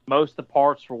 Most of the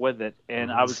parts were with it,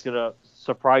 and I was going to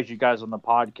surprise you guys on the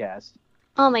podcast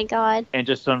Oh my god. and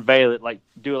just unveil it, like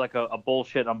do like a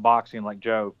bullshit unboxing like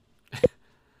Joe,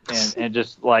 and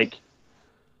just like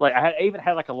like I even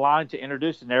had like a line to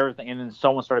introduce and everything, and then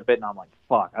someone started bidding. I'm like,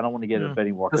 fuck, I don't want to get a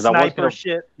bidding war The because I was sniper gonna,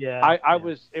 shit. Yeah. I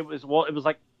was it was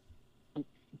like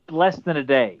less than a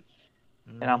day.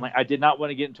 And I'm like, I did not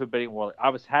want to get into a bidding war. I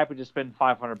was happy to spend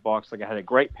 $500. Like I had a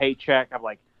great paycheck. I'm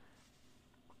like,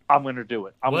 I'm going to do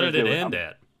it. What did it end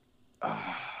at?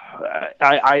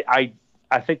 I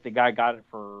think the guy got it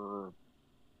for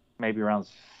maybe around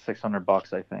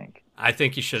 $600. I think. I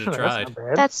think you should have tried.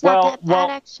 That's not that bad,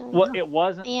 actually. Well, it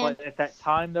wasn't. Man. But at that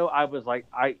time, though, I was like,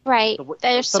 Right.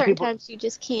 There's some certain people- times you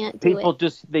just can't do people it.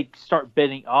 just they start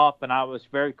bidding up, and I was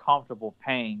very comfortable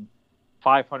paying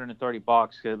 $530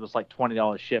 because it was like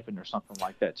 $20 shipping or something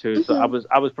like that too. So I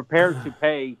was prepared to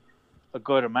pay a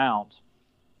good amount,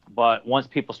 but once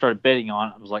people started bidding on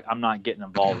it, I was like, I'm not getting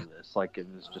involved with this. Like it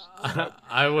was just.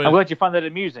 I'm glad you find that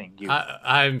amusing.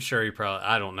 I'm sure he probably.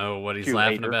 I don't know what he's You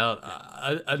laughing hater. about.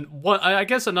 I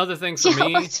guess another thing for Yeah,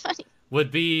 me it's funny. would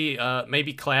be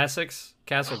maybe classics.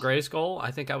 Castle Grayskull.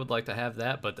 I think I would like to have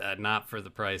that, but not for the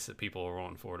price that people are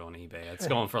going for it on eBay. It's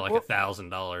going for like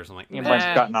 $1,000. I'm like, You nah. blame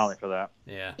Scott Nolly for that.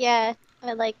 Yeah. Yeah,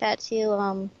 I like that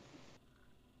too.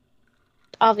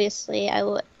 Obviously,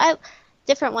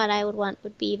 different one I would want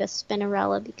would be the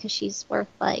Spinnerella because she's worth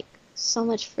like so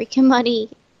much freaking money.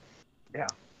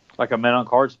 Like a men on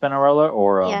card Spinnerella,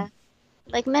 or Yeah,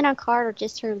 like Men on Card or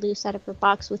just her loose out of her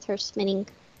box with her spinning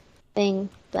thing,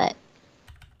 but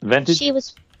vintage. she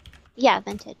was,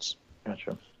 vintage.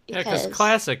 Gotcha. Yeah, because Because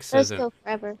classics those go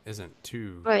forever. isn't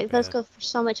too Right, those bad. go for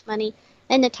so much money.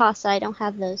 And Natasa, I don't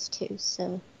have those two,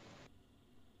 so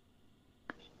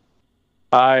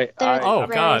I Oh Rare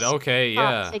God. as Okay. pop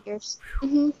Yeah. figures.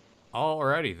 hmm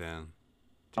Alrighty then.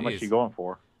 how much Jeez. you going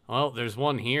for? Well, there's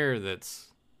one here that's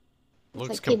It's looks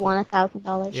like people want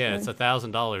 $1,000. yeah, for. it's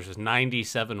 $1,000. There's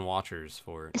 97 watchers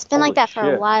for it. It's been Holy like that for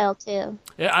a shit. while too.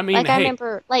 Yeah, I mean, Like I hey,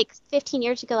 remember, like 15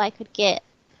 years ago, I could get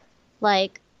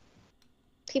like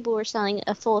people were selling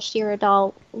a full Shira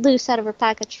doll loose out of her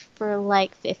package for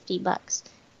like $50,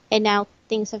 and now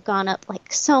things have gone up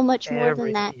like so much more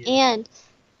than that. Everything.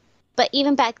 But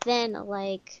even back then,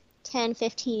 like 10,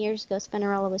 15 years ago,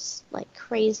 Spinnerella was like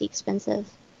crazy expensive.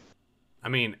 I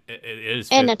mean, it is.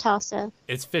 And Natasa.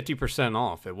 It's 50%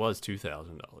 off. It was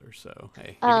 $2,000. So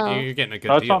hey, Oh. you're getting a good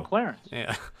Oh, it's deal. on clearance.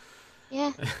 Yeah,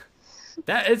 Yeah.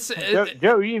 that it's.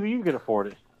 Joe, you could afford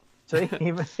it. See,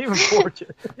 even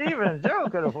fortune, even Joe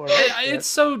could afford it. It's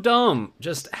so dumb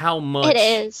just how much It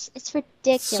is. It's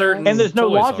ridiculous. Certain- And there's no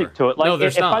Toys logic are. to it. Like No,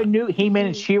 there's if I not. knew He-Man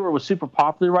and She-Ra was super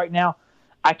popular right now,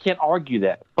 I can't argue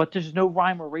that. But there's no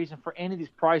rhyme or reason for any of these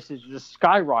prices to just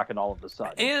skyrocket all of a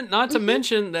sudden. And not to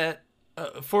mention that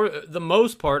for the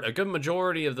most part, a good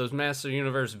majority of those Master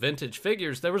Universe vintage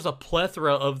figures, there was a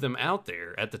plethora of them out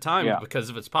there at the time Yeah. because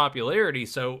of its popularity.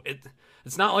 So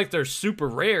it's not like they're super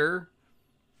rare.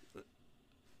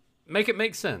 Make it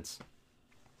make sense.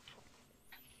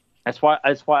 That's why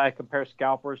I compare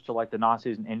scalpers to like the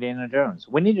Nazis and Indiana Jones.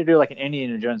 We need to do like an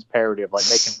Indiana Jones parody of like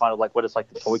making fun of like what it's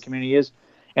like the toy community is,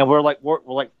 and we're like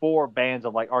four bands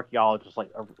of like archaeologists like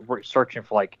we're searching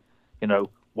for like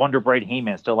Wonder Braid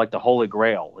He-Man, still like the Holy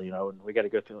Grail, and we got to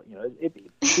go through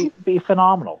it'd be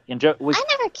phenomenal. And I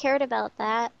never cared about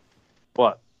that.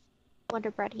 what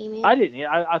Wonder Bread He-Man. I didn't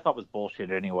I thought it was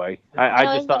bullshit anyway.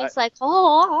 I just thought It's like,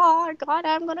 oh God,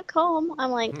 I'm gonna come.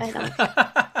 I'm like, I don't.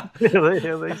 They say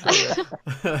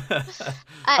that.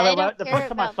 I mean, don't the care first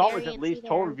time I about saw it was at variants least either.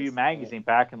 Toy I'm Review just magazine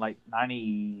back in like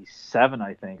 '97,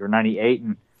 I think, or '98,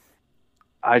 and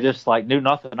I just like knew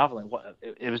nothing of it. Like, what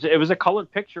it was a colored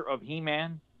picture of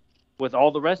He-Man with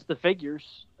all the rest of the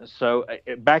figures. So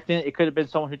back then, it could have been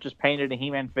someone who just painted a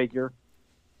He-Man figure,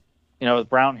 with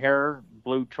brown hair,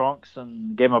 blue trunks,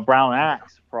 and gave him a brown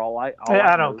axe. For all I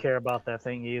don't care about that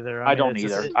thing either. I mean, don't it's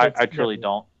just- either. it's I truly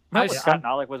don't. Remember I- Scott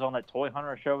Nollick was on that Toy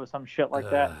Hunter show or some shit like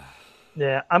that?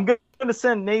 Yeah, I'm going to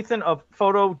send Nathan a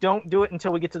photo. Don't do it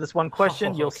until we get to this one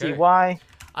question. Oh, You'll see okay. why.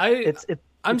 I'm It's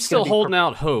still gonna be holding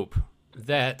out hope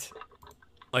that,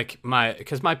 like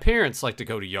because my parents like to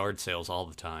go to yard sales all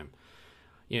the time.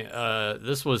 Yeah,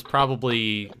 this was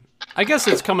probably, I guess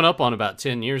it's coming up on about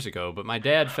 10 years ago. But my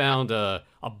dad found a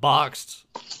boxed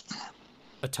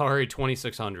Atari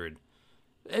 2600.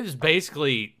 It was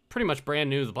basically pretty much brand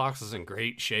new. The box is in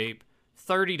great shape.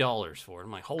 $30 for it.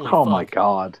 I'm like, holy Oh fuck. my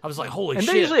god! I was like, holy And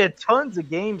shit. they usually had tons of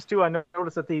games too. I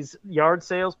noticed at these yard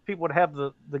sales, people would have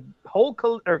the whole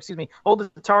whole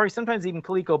Atari, sometimes even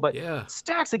Coleco, but Yeah.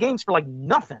 stacks of games for like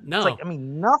nothing. No. It's like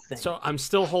nothing. So I'm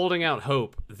still holding out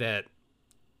hope that,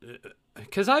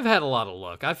 because I've had a lot of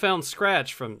luck. I found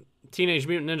Scratch from Teenage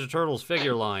Mutant Ninja Turtles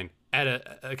figure line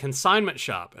at a consignment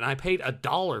shop, and I paid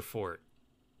 $1 for it.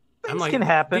 Things can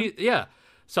happen. Yeah.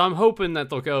 So I'm hoping that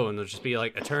they'll go and they'll just be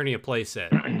like Eternia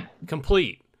playset,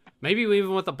 complete. Maybe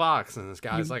even with a box. And this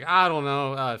guy's like, I don't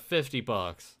know,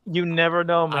 $50. You never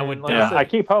know, man. I would Like doubt said, I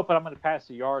keep hoping I'm going to pass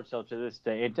the yard sale to this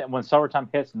day. When summertime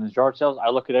hits and there's yard sales, I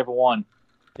look at every one.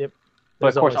 Yep. But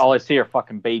of There's course, always- all I see are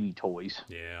fucking baby toys.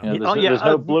 Yeah. You know, Oh, yeah, there's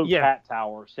no blue yeah. cat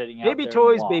tower sitting out baby there in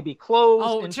toys, the lot. baby clothes.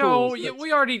 Oh, and Joe, tools. yeah,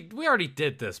 we already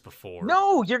did this before.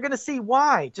 No, you're gonna see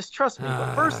why. Just trust me.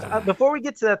 But first, before we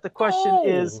get to that, the question No.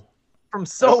 is from Are we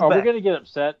Sobek. going to get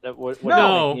upset? At what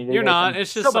No, you did, you're not. Nathan?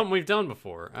 It's just So, something we've done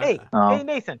before. Hey, Oh. hey,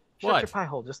 Nathan, shut What? your pie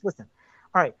hole. Just listen.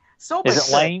 All right. Sobek Is it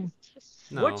said, lame?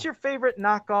 No. What's your favorite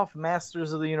knockoff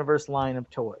Masters of the Universe line of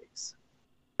toys?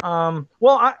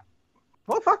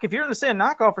 Well, fuck, if you're going to say a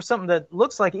knockoff or something that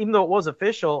looks like, even though it was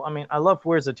official, I mean, I love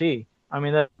Where's the Tea. I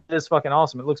mean, that is fucking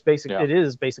awesome. It looks basic. Yeah. It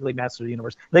is basically Masters of the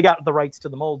Universe. They got the rights to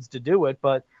the molds to do it,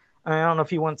 but I don't know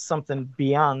if you want something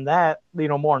beyond that,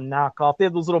 more knockoff. They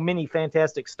have those little mini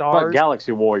Fantastic Like Stars.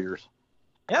 Galaxy Warriors.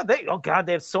 Yeah, they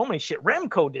have so many shit.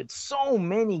 Remco did so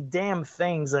many damn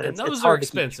things that And it's those it's are hard to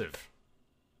keep. expensive.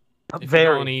 If you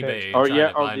Very go on very- eBay, Or trying yeah,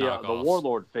 to or buy the knockoffs.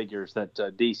 Warlord figures that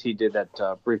DC did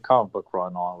that brief comic book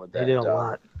run on with that. They did a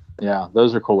lot. Yeah,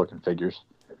 those are cool looking figures.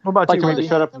 What about Like you, the one that Ruby?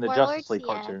 showed up The in the Warlords, Justice League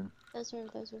yeah. cartoon. Those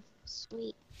are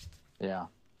sweet. Yeah.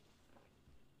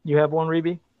 You have one,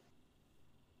 Reby?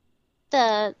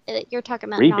 You're talking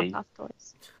about Reby? knockoff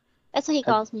toys. That's what he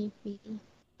calls me, Reby.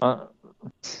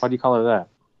 Why do you call her that?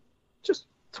 Just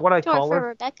it's what I Short call for her.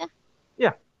 Rebecca.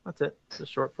 That's it.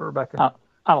 Just short for Rebecca. Oh.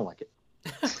 I don't like it.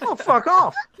 Oh, fuck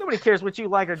off. Nobody cares what you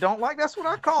like or don't like. That's what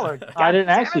I call her. I didn't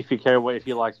God damn ask you it. if you care if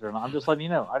you liked it or not. I'm just letting you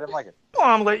know. I didn't like it. Well,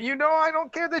 I'm letting you know I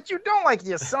don't care that you don't like it,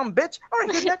 you some bitch. All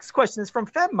right, the next question is from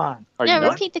Fedmon. Are you No,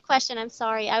 done? repeat the question. I'm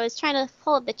sorry. I was trying to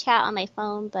pull up the chat on my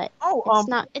phone, but Oh, it's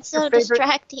not. It's your so favorite-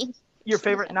 distracting. your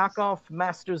favorite knockoff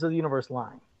Masters of the Universe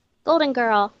line? Golden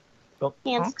Girl, Well,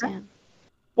 hands okay. down.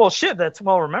 Well, shit,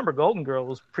 remember, Golden Girl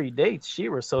was predates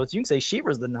She-Ra, so you can say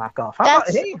She-Ra's the knockoff. How about,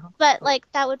 That's- hey, But like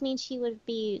that would mean she would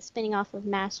be spinning off of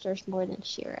Masters more than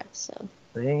She-Ra. So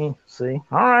see.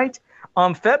 All right.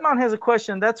 Fedmon has a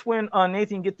question. That's when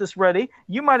Nathan, get this ready.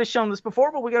 You might have shown this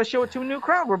before, but we got to show it to a new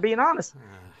crowd. We're being honest.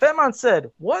 Fedmon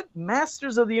said, "What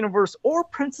Masters of the Universe or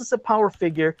Princess of Power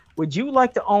figure would you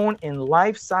like to own in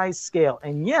life-size scale?"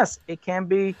 And yes, it can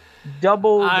be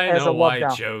doubled I as a know love why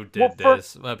down. Joe did Well, for-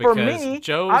 this. For Because me,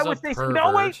 Joe's I would a say pervert.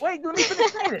 no. Wait. Let me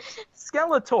finish saying it.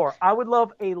 Skeletor. I would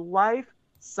love a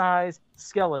life-size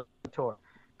Skeletor.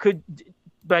 Could,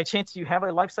 by chance, you have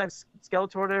a life-size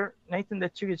Skeletor there, Nathan,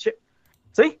 that you could ship?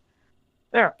 See,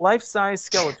 there, life-size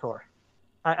Skeletor.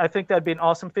 I think that'd be an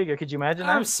awesome figure. Could you imagine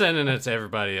I'm that? sending it to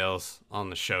everybody else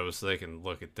on the show so they can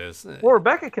look at this. Well,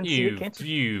 Rebecca can see you, it, can't you?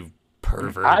 you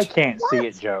pervert. I can't see What?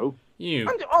 it, Joe. You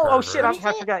Oh shit! I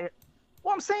pervert. forgot.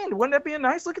 Well, I'm saying, wouldn't that be a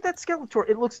nice look at that Skeletor?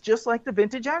 It looks just like the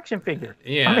vintage action figure.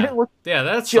 Yeah, I mean, it looks yeah.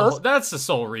 That's just- that's the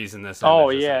sole reason this. Oh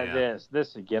image is yeah, in,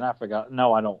 this again. I forgot.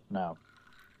 No, I don't know.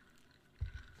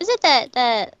 is it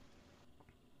that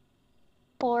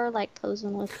or like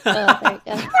posing with? Oh, there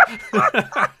you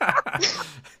go.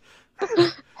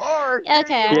 hard.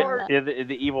 Okay. hard.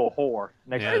 The evil whore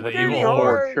next Yeah, to the the evil evil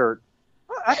whore. whore shirt.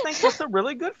 I think that's a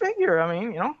really good figure. I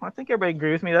mean, I think everybody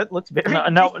agree with me. That looks very.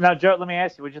 No, Joe. Let me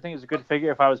ask you. Would you think it's a good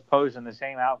figure if I was posed in the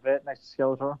same outfit next to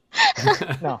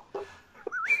Skeletor? No.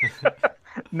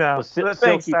 No. With silky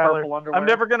Thanks, Tyler. purple underwear? I'm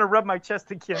never gonna rub my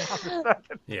chest again. On the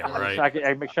second. yeah, So right.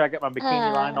 I make sure I get my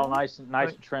bikini lined all nice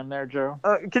and trim there, Joe.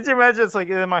 Could you imagine? It's like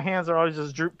my hands are always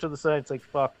just drooped to the side. It's like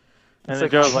fuck. And It's then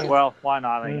like- Joe's like, "Well, why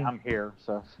not? I'm here."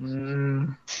 So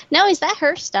Mm. No, is that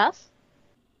her stuff?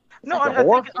 No, Like a I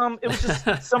whore? think it was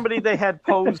just somebody they had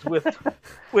posed with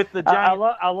the I giant.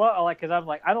 love like because I'm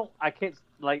like I can't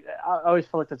like I always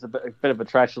feel like that's a bit of a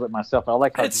trash look myself. I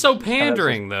like how It's so just kinda-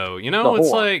 pandering, though. You the know, it's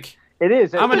whore. like It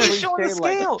is. I'm It's gonna They're really showing the scaled,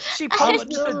 like- scale. She I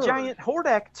posed just- with the giant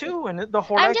Hordak too, and the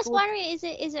Hordak. I'm just looked- wondering,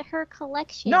 is it her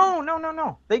collection?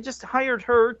 No. They just hired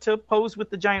her to pose with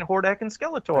the giant Hordak and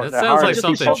Skeletor. that They're sounds hard like to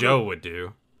something show- Joe would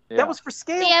do. Yeah. That was for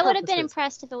scale. See, I would have been purposes.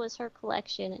 impressed if it was her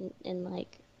collection and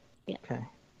like. Okay.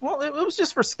 Well, it was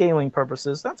just for scaling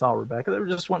purposes. That's all, Rebecca. They were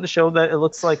just wanting to show that it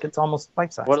looks like it's almost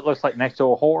life size. what it looks like next to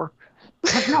a whore.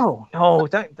 No,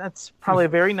 that's probably a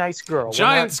very nice girl. We're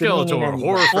Giant not demeaning Skeletor, anyone.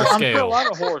 horror for Well, I'm sure a scale. lot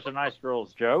of whores are nice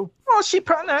girls, Joe. Well,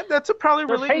 that's a probably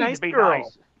They're really paid nice to be girl.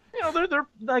 nice. They're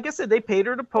like I said, they paid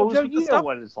her to Well, pose Joe, with you the know stuff.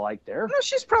 what it's like there. No,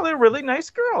 she's probably a really nice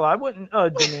girl. I wouldn't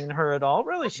demean her at all.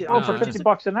 Really, she. Oh, No, for just-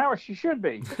 $50 an hour, she should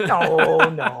be. No,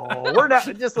 we're not.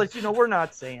 Just let you know, we're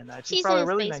not saying that. She's She's in probably his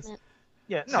really basement. nice.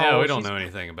 Yeah, no, Yeah, we don't she's- know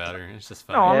anything about her. It's just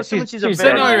No, funny. I'm Yeah, assuming she's- she's a she's Send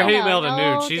very. all your No, hate no, mail to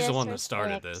no Nude. She's the one that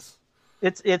started disrespect. this.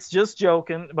 It's just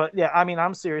joking, but yeah, I mean,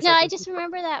 I'm serious. No, I think just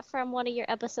remember that from one of your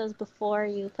episodes before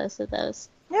you posted those.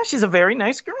 yeah, she's a very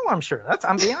nice girl. I'm sure.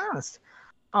 I'm being honest.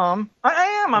 I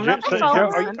am. I'm not. So,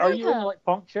 follow Joe, her. are you into like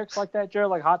punk chicks like that, Joe?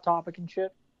 Like Hot Topic and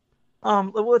shit?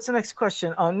 What's the next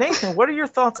question? Nathan, what are your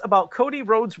thoughts about Cody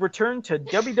Rhodes' return to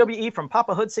WWE from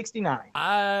Papa Hood 69?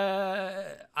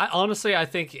 I honestly, I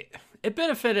think it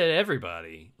benefited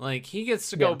everybody. Like, he gets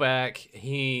to go back.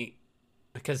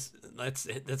 Because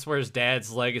that's where his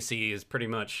dad's legacy is pretty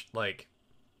much like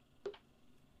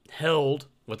held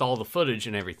with all the footage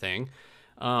and everything.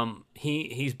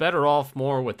 He's better off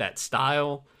more with that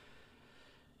style.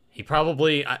 He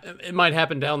probably, it might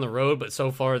happen down the road, but so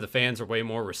far the fans are way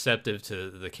more receptive to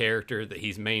the character that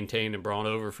he's maintained and brought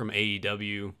over from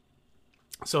AEW.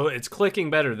 So it's clicking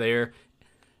better there.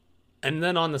 And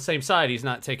then on the same side, he's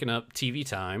not taking up TV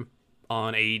time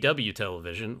on AEW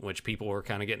television, which people were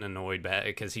kind of getting annoyed by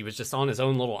because he was just on his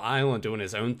own little island doing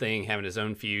his own thing, having his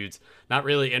own feuds, not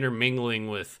really intermingling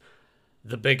with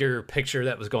the bigger picture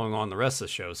that was going on the rest of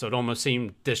the show. So it almost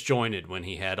seemed disjointed when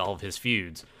he had all of his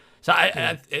feuds. So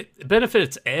it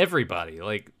benefits everybody.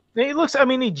 Like, he looks. I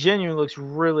mean, he genuinely looks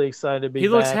really excited to be. He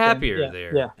looks back happier and,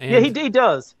 there. Yeah, And, he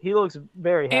does. He looks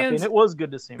very happy, and it was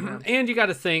good to see him. And you got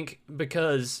to think,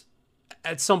 because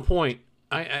at some point,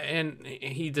 and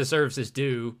he deserves his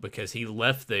due because he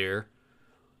left there,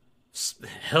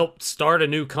 helped start a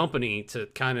new company to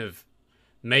kind of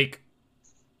make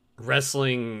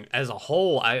wrestling as a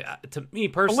whole, to me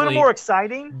personally, a little more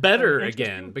exciting, better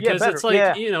again, because better. it's like,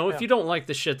 if you don't like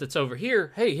the shit that's over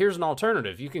here, hey, here's an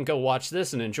alternative. You can go watch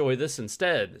this and enjoy this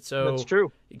instead. So that's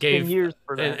true. Gave years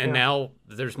for that, and now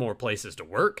there's more places to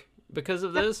work because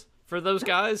of this for those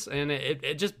guys, and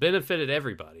it just benefited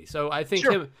everybody. So I think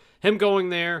him going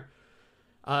there,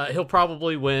 he'll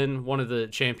probably win one of the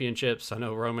championships. I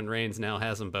know Roman Reigns now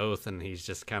has them both, and he's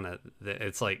just kind of,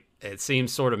 it's like, it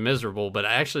seems sort of miserable, but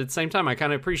actually at the same time, I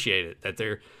kind of appreciate it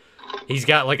that he's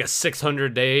got like a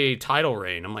 600-day title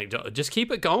reign. I'm like, just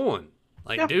keep it going.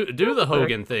 Like, do the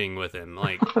Hogan thing with him.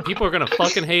 Like, people are going to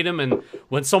fucking hate him, and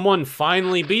when someone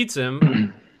finally beats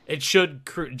him, it should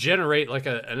generate like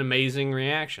an amazing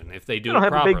reaction if they do it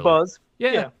properly. Have a big buzz.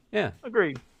 Yeah.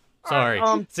 Agreed. Sorry.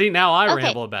 Right, See, now I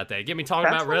ramble about that. Get me talking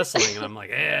about wrestling, and I'm like,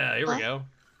 yeah, here we go.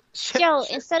 Joe,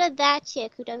 instead of that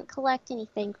chick who doesn't collect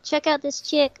anything, check out this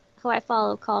chick who I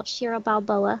follow called Shira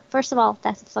Balboa. First of all,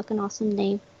 that's a fucking awesome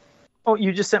name. Oh,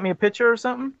 you just sent me a picture or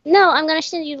something? No, I'm going to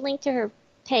send you a link to her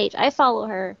page. I follow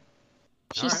her.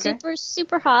 She's super,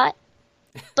 super hot,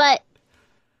 but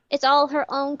it's all her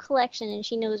own collection, and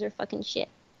she knows her fucking shit.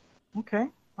 Okay.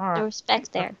 All right. No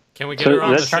respect there. Can we get her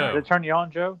on the show? Did it turn you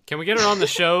on, Joe? Can we get her on the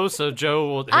show so Joe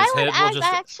will, I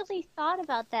actually thought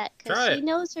about that because she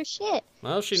knows her shit.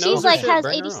 Well, she knows She's her like shit. has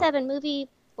Bring her 87 movie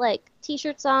like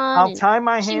t-shirts on. I'll tie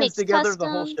my hands makes together the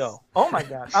whole customs. show. Oh my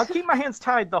god. I'll keep my hands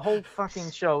tied the whole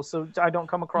fucking show so I don't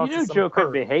come across You know as some Joe could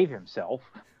perv. behave himself.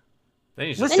 Then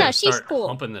you Listen, just she's start cool.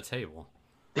 humping the table.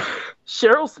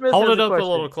 Cheryl Smith Hold has it up question.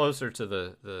 a little closer to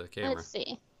the camera. Let's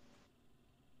see.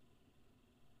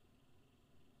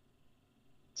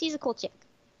 She's a cool chick.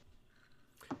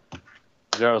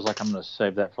 Joe was like, I'm going to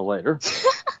save that for later.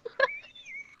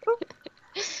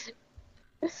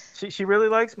 She really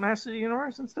likes Masters of the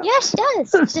Universe and stuff? Yeah, she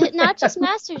does. Not just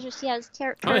Masters, but she has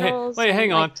turtles. Wait, hang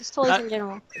and, on. like, just toys in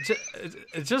general.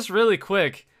 Just really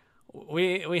quick,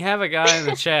 we have a guy in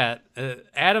the chat,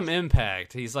 Adam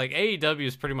Impact. He's like, AEW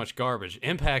is pretty much garbage.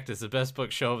 Impact is the best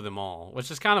book show of them all,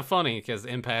 which is kind of funny because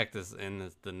Impact is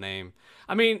in the name.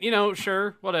 I mean,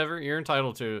 sure, whatever. You're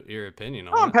entitled to your opinion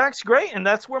on it. Impact's great, and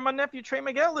that's where my nephew Trey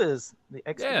Miguel is, the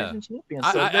X-Division champion.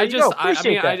 So there you go.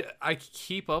 Appreciate that. I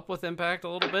keep up with Impact a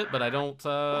little bit, but I don't.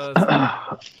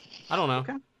 I don't know.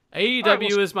 Okay.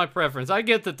 AEW is my preference. I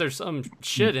get that there's some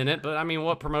shit in it, but I mean,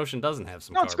 what promotion doesn't have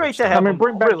some? No, it's garbage great to stuff? have. I mean,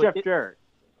 bring back really, Jeff Jarrett.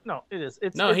 No, it is.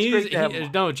 It's No, great to have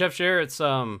him. no Jeff Jarrett's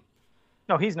No,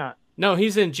 he's not. No,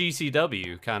 he's in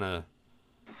GCW, kind of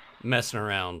messing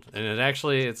around, and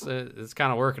it's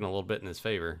kind of working a little bit in his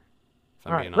favor.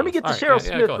 All right, let me get to Cheryl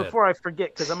Smith before I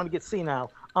forget, because I'm going to get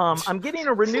senile. I'm getting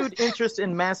a renewed interest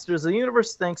in Masters of the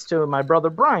Universe thanks to my brother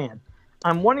Brian.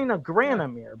 I'm wanting a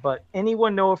Granomir, but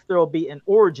anyone know if there will be an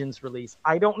Origins release?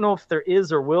 I don't know if there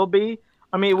is or will be.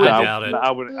 I mean, I doubt it.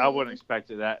 I wouldn't expect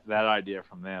that idea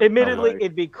from them. Admittedly,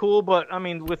 it'd be cool, but I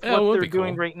mean, with Yeah, what they're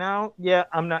doing right now,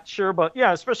 I'm not sure. But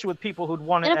yeah, especially with people who'd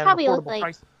want it It'll at an probably affordable look like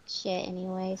price. shit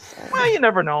anyway. So. Well, you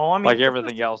never know. I mean, like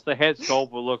everything else, the head sculpt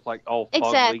will look like all fugly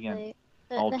Exactly. and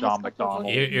All the John high school McDonald.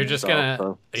 football. You're just stuff, gonna.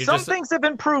 so. You're Some just, things have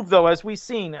improved though, as we've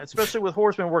seen, especially with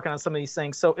Horseman working on some of these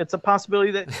things. So it's a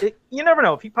possibility that you never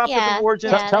know if he popped up Yeah, in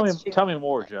Origins. yeah. Tell me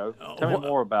more, Joe. Tell me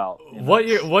more about what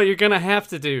you're gonna have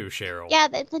to do, Cheryl. Yeah,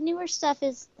 the newer stuff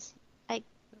is like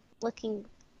looking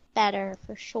better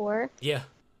for sure. Yeah.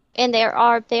 And they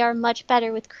are much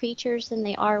better with creatures than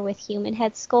they are with human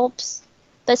head sculpts.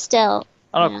 But still,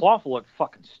 I know yeah. Clawful looked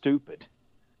fucking stupid.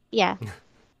 yeah.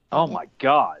 Oh my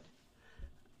god.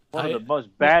 One of the most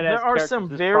badass There are characters some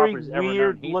this very property's ever known.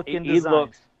 weird looking he designs.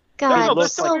 looks, God, no, he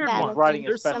there's so some looks weird like bad. he's riding a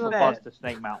There's special some bus bad. to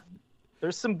Snake Mountain.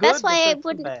 There's some good. That's why I but there's some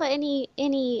wouldn't bad. put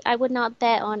any. I would not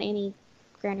bet on any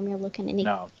Granomir looking any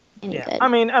No. Yeah, good. I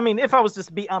mean, if I was just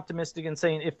to be optimistic and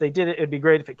saying if they did it, it'd be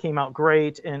great if it came out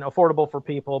great and affordable for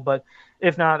people. But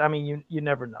if not, I mean, you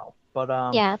never know. But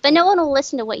yeah, but no one will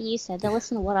listen to what you said. They'll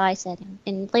listen to what I said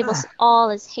and label us all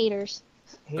as haters.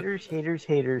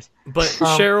 haters. But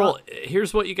Cheryl,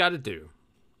 here's what you got to do.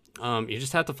 You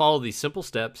just have to follow these simple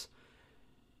steps.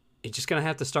 You're just gonna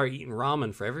have to start eating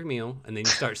ramen for every meal, and then you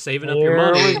start saving up your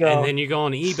Here we money, go. and then you go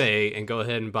on eBay and go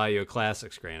ahead and buy you a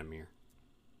Classics Granomir.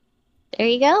 There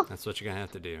you go. That's what you're gonna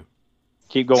have to do.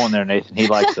 Keep going there, Nathan. He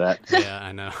likes that. Yeah,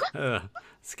 I know.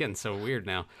 It's getting so weird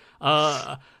now.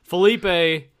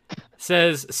 Felipe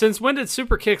says, since when did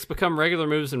super kicks become regular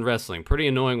moves in wrestling? Pretty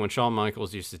annoying when Shawn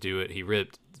Michaels used to do it. He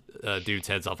ripped dudes'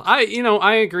 heads off. I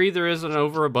agree there is an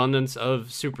overabundance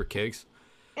of super kicks.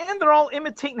 And they're all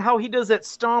imitating how he does that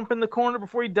stomp in the corner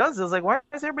before he does it. It's like, why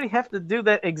does everybody have to do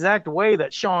that exact way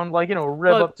that Sean, rev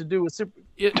But- up to do with super?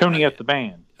 Tuning up the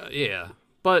band. Yeah.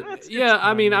 But, It's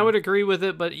I mean, fine, I would agree with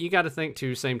it, but you got to think,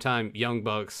 too, same time, Young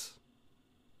Bucks,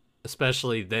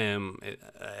 especially them,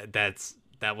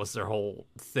 that was their whole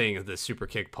thing of the super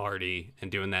kick party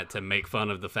and doing that to make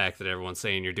fun of the fact that everyone's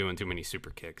saying you're doing too many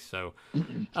super kicks. So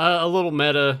a little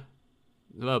meta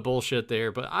bullshit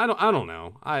there, but I don't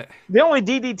know. The only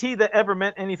DDT that ever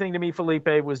meant anything to me, Felipe,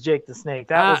 was Jake the Snake.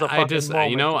 That was a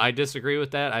fucking moment. I disagree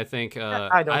with that. I think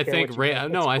I don't care what you think.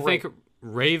 I It's think great.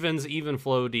 Raven's even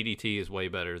flow DDT is way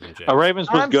better than Jake's. Ravens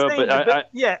was I'm good, saying, but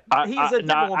yeah, he's a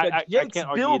different one. But I Jake's can't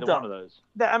argue build either one up. of those.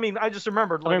 I mean, I just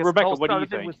remembered. I mean, it's Rebecca, all what do you started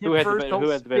think? with Who him had the first, better- who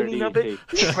had the better spinning of it,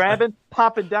 DDT? grabbing,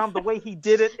 popping down the way he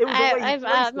did it. It was the way he placed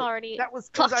I'm it. already. That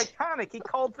was fucked. iconic. He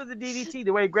called for the DDT.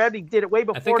 The way he grabbed, he did it way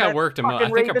before. I think I that worked him up. fucking I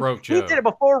think I Raven. broke He Joe. did it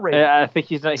before Raven. I think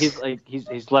he's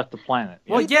left the planet.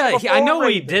 Well, He did it yeah, before I know he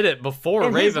Raven. did it before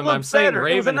And his Raven. looked I'm saying better.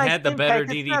 It was a Raven nice had the impact.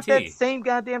 better It's not that DDT. same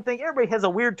goddamn thing. Everybody has a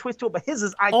weird twist to it, but his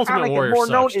is iconic Ultimate and Warrior more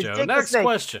known sucks, as Joe. Jake the Next Snake.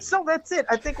 question. So that's it.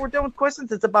 I think we're done with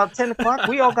questions. It's about 10 o'clock.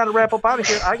 We all got to wrap up out of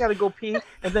here. I got to go pee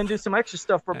and then do some extra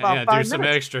stuff for about Yeah, 5 do some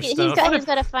minutes. extra He's stuff.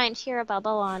 got to find Shira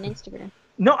Balboa on Instagram.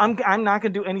 No, I'm not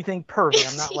going to do anything pervy.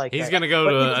 I'm not like He's that. gonna go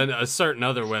But to a certain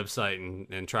other website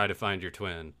and try to find your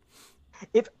twin.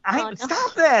 if I Oh, no.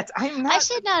 stop that. I'm not. I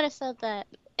should not have said that.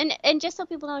 And just so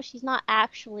people know, she's not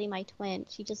actually my twin.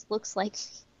 She just looks like.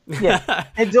 Yeah.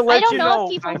 And to let I don't you know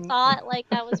if people I'm- thought like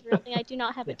that was real thing. I do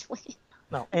not have a twin.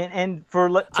 No, and to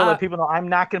let people know, I'm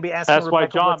not going to be asking. That's why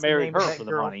Rebecca John what's the married name her of that for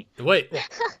the girl. money.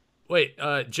 Wait,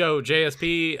 Joe,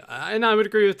 JSP, and I would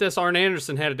agree with this. Arn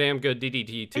Anderson had a damn good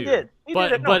DDT too. He did. He but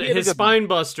did. No, but he had a his good one. spine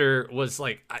buster was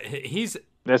like he's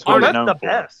That's Oh, what he's that's known the for.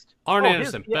 best. Arn Oh,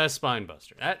 Anderson, yeah. best spine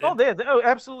buster.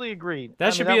 Absolutely agreed. That I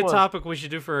should mean, be a was- topic we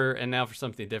should do for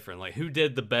something different. Like who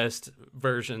did the best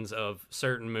versions of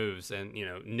certain moves, and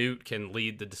Newt can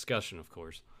lead the discussion, of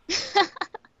course.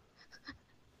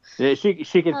 Yeah, she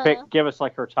could Uh. give us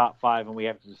like her top 5, and we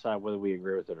have to decide whether we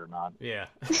agree with it or not. Yeah,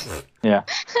 Yeah.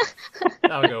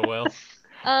 that'll go well.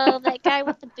 That guy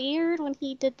with the beard when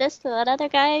he did this to that other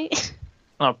guy.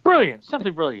 Oh, brilliant! Simply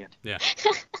brilliant. Yeah.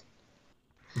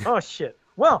 Oh shit.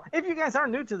 Well, if you guys are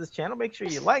new to this channel, make sure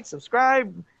you like,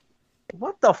 subscribe.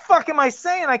 What the fuck am I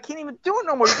saying? I can't even do it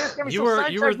no more. You guys got me You so were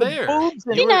sidetracked with there. boobs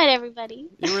and Good night, everybody.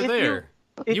 You were If there.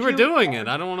 if You were doing it.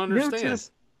 I don't understand.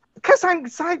 Because I'm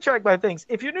sidetracked by things.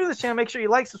 If you're new to this channel, make sure you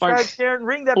like, subscribe, Like share, and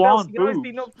ring that bell so blonde you can always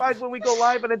be boobs. notified when we go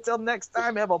live. And until next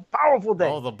time, have a powerful day.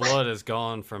 All the blood is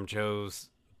gone from Joe's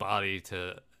body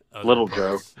to other Little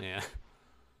parts. Yeah.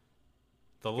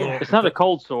 The little. It's not a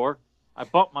cold sore. I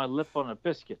bumped my lip on a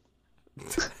biscuit.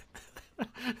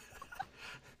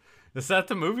 Is that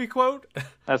the movie quote?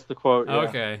 That's the quote. Yeah.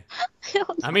 Okay.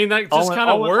 I mean, that just Only- kind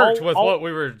of only- worked only- with only- what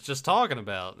we were just talking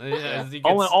about. Yeah, you could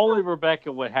Only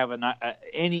Rebecca would have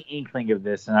any inkling of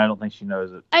this, and I don't think she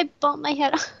knows it. I bumped my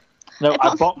head. No,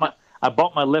 I I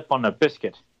bumped my lip on a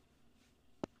biscuit.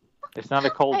 It's not a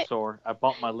cold I- sore. I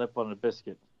bumped my lip on a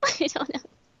biscuit. I don't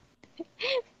know.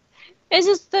 It's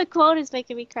just the quote is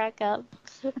making me crack up.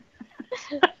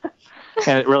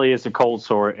 And it really is a cold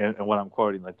sore, and what I'm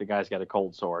quoting, like the guy's got a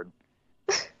cold sore.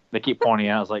 They keep pointing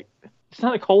out. I was like, it's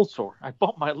not a cold sore. I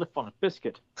bumped my lip on a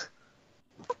biscuit.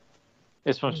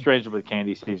 It's from Stranger with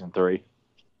Candy season 3.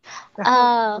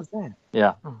 Oh.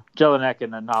 Yeah, Jelinek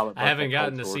and Nala. I haven't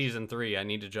gotten to season 3. I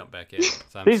need to jump back in.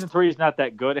 Season 3 is not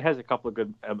that good. It has a couple of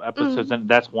good episodes, and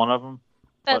that's one of them.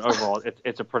 But overall,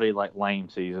 it's a pretty like lame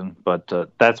season. But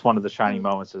that's one of the shining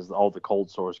moments is all the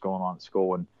cold sores going on at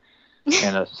school and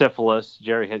syphilis.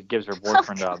 Jerry gives her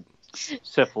boyfriend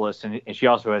syphilis, and she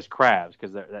also has crabs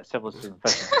because that syphilis is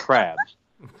infected with crabs.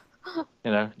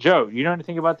 Joe, you know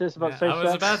anything about this safe sex? I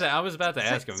was about to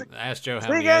ask Joe how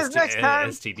many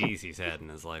STDs he's had in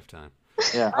his lifetime.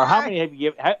 Yeah, or how many have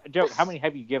you given? Joe, how many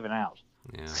have you given out?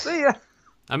 Yeah. See ya.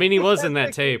 I mean, he was in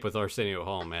that tape with Arsenio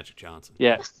Hall and Magic Johnson.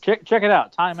 Yeah, check it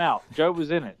out. Time out. Joe was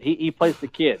in it. He plays the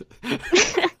kid.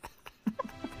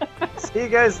 See you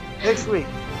guys next week.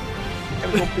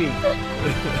 Have a good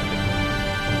week.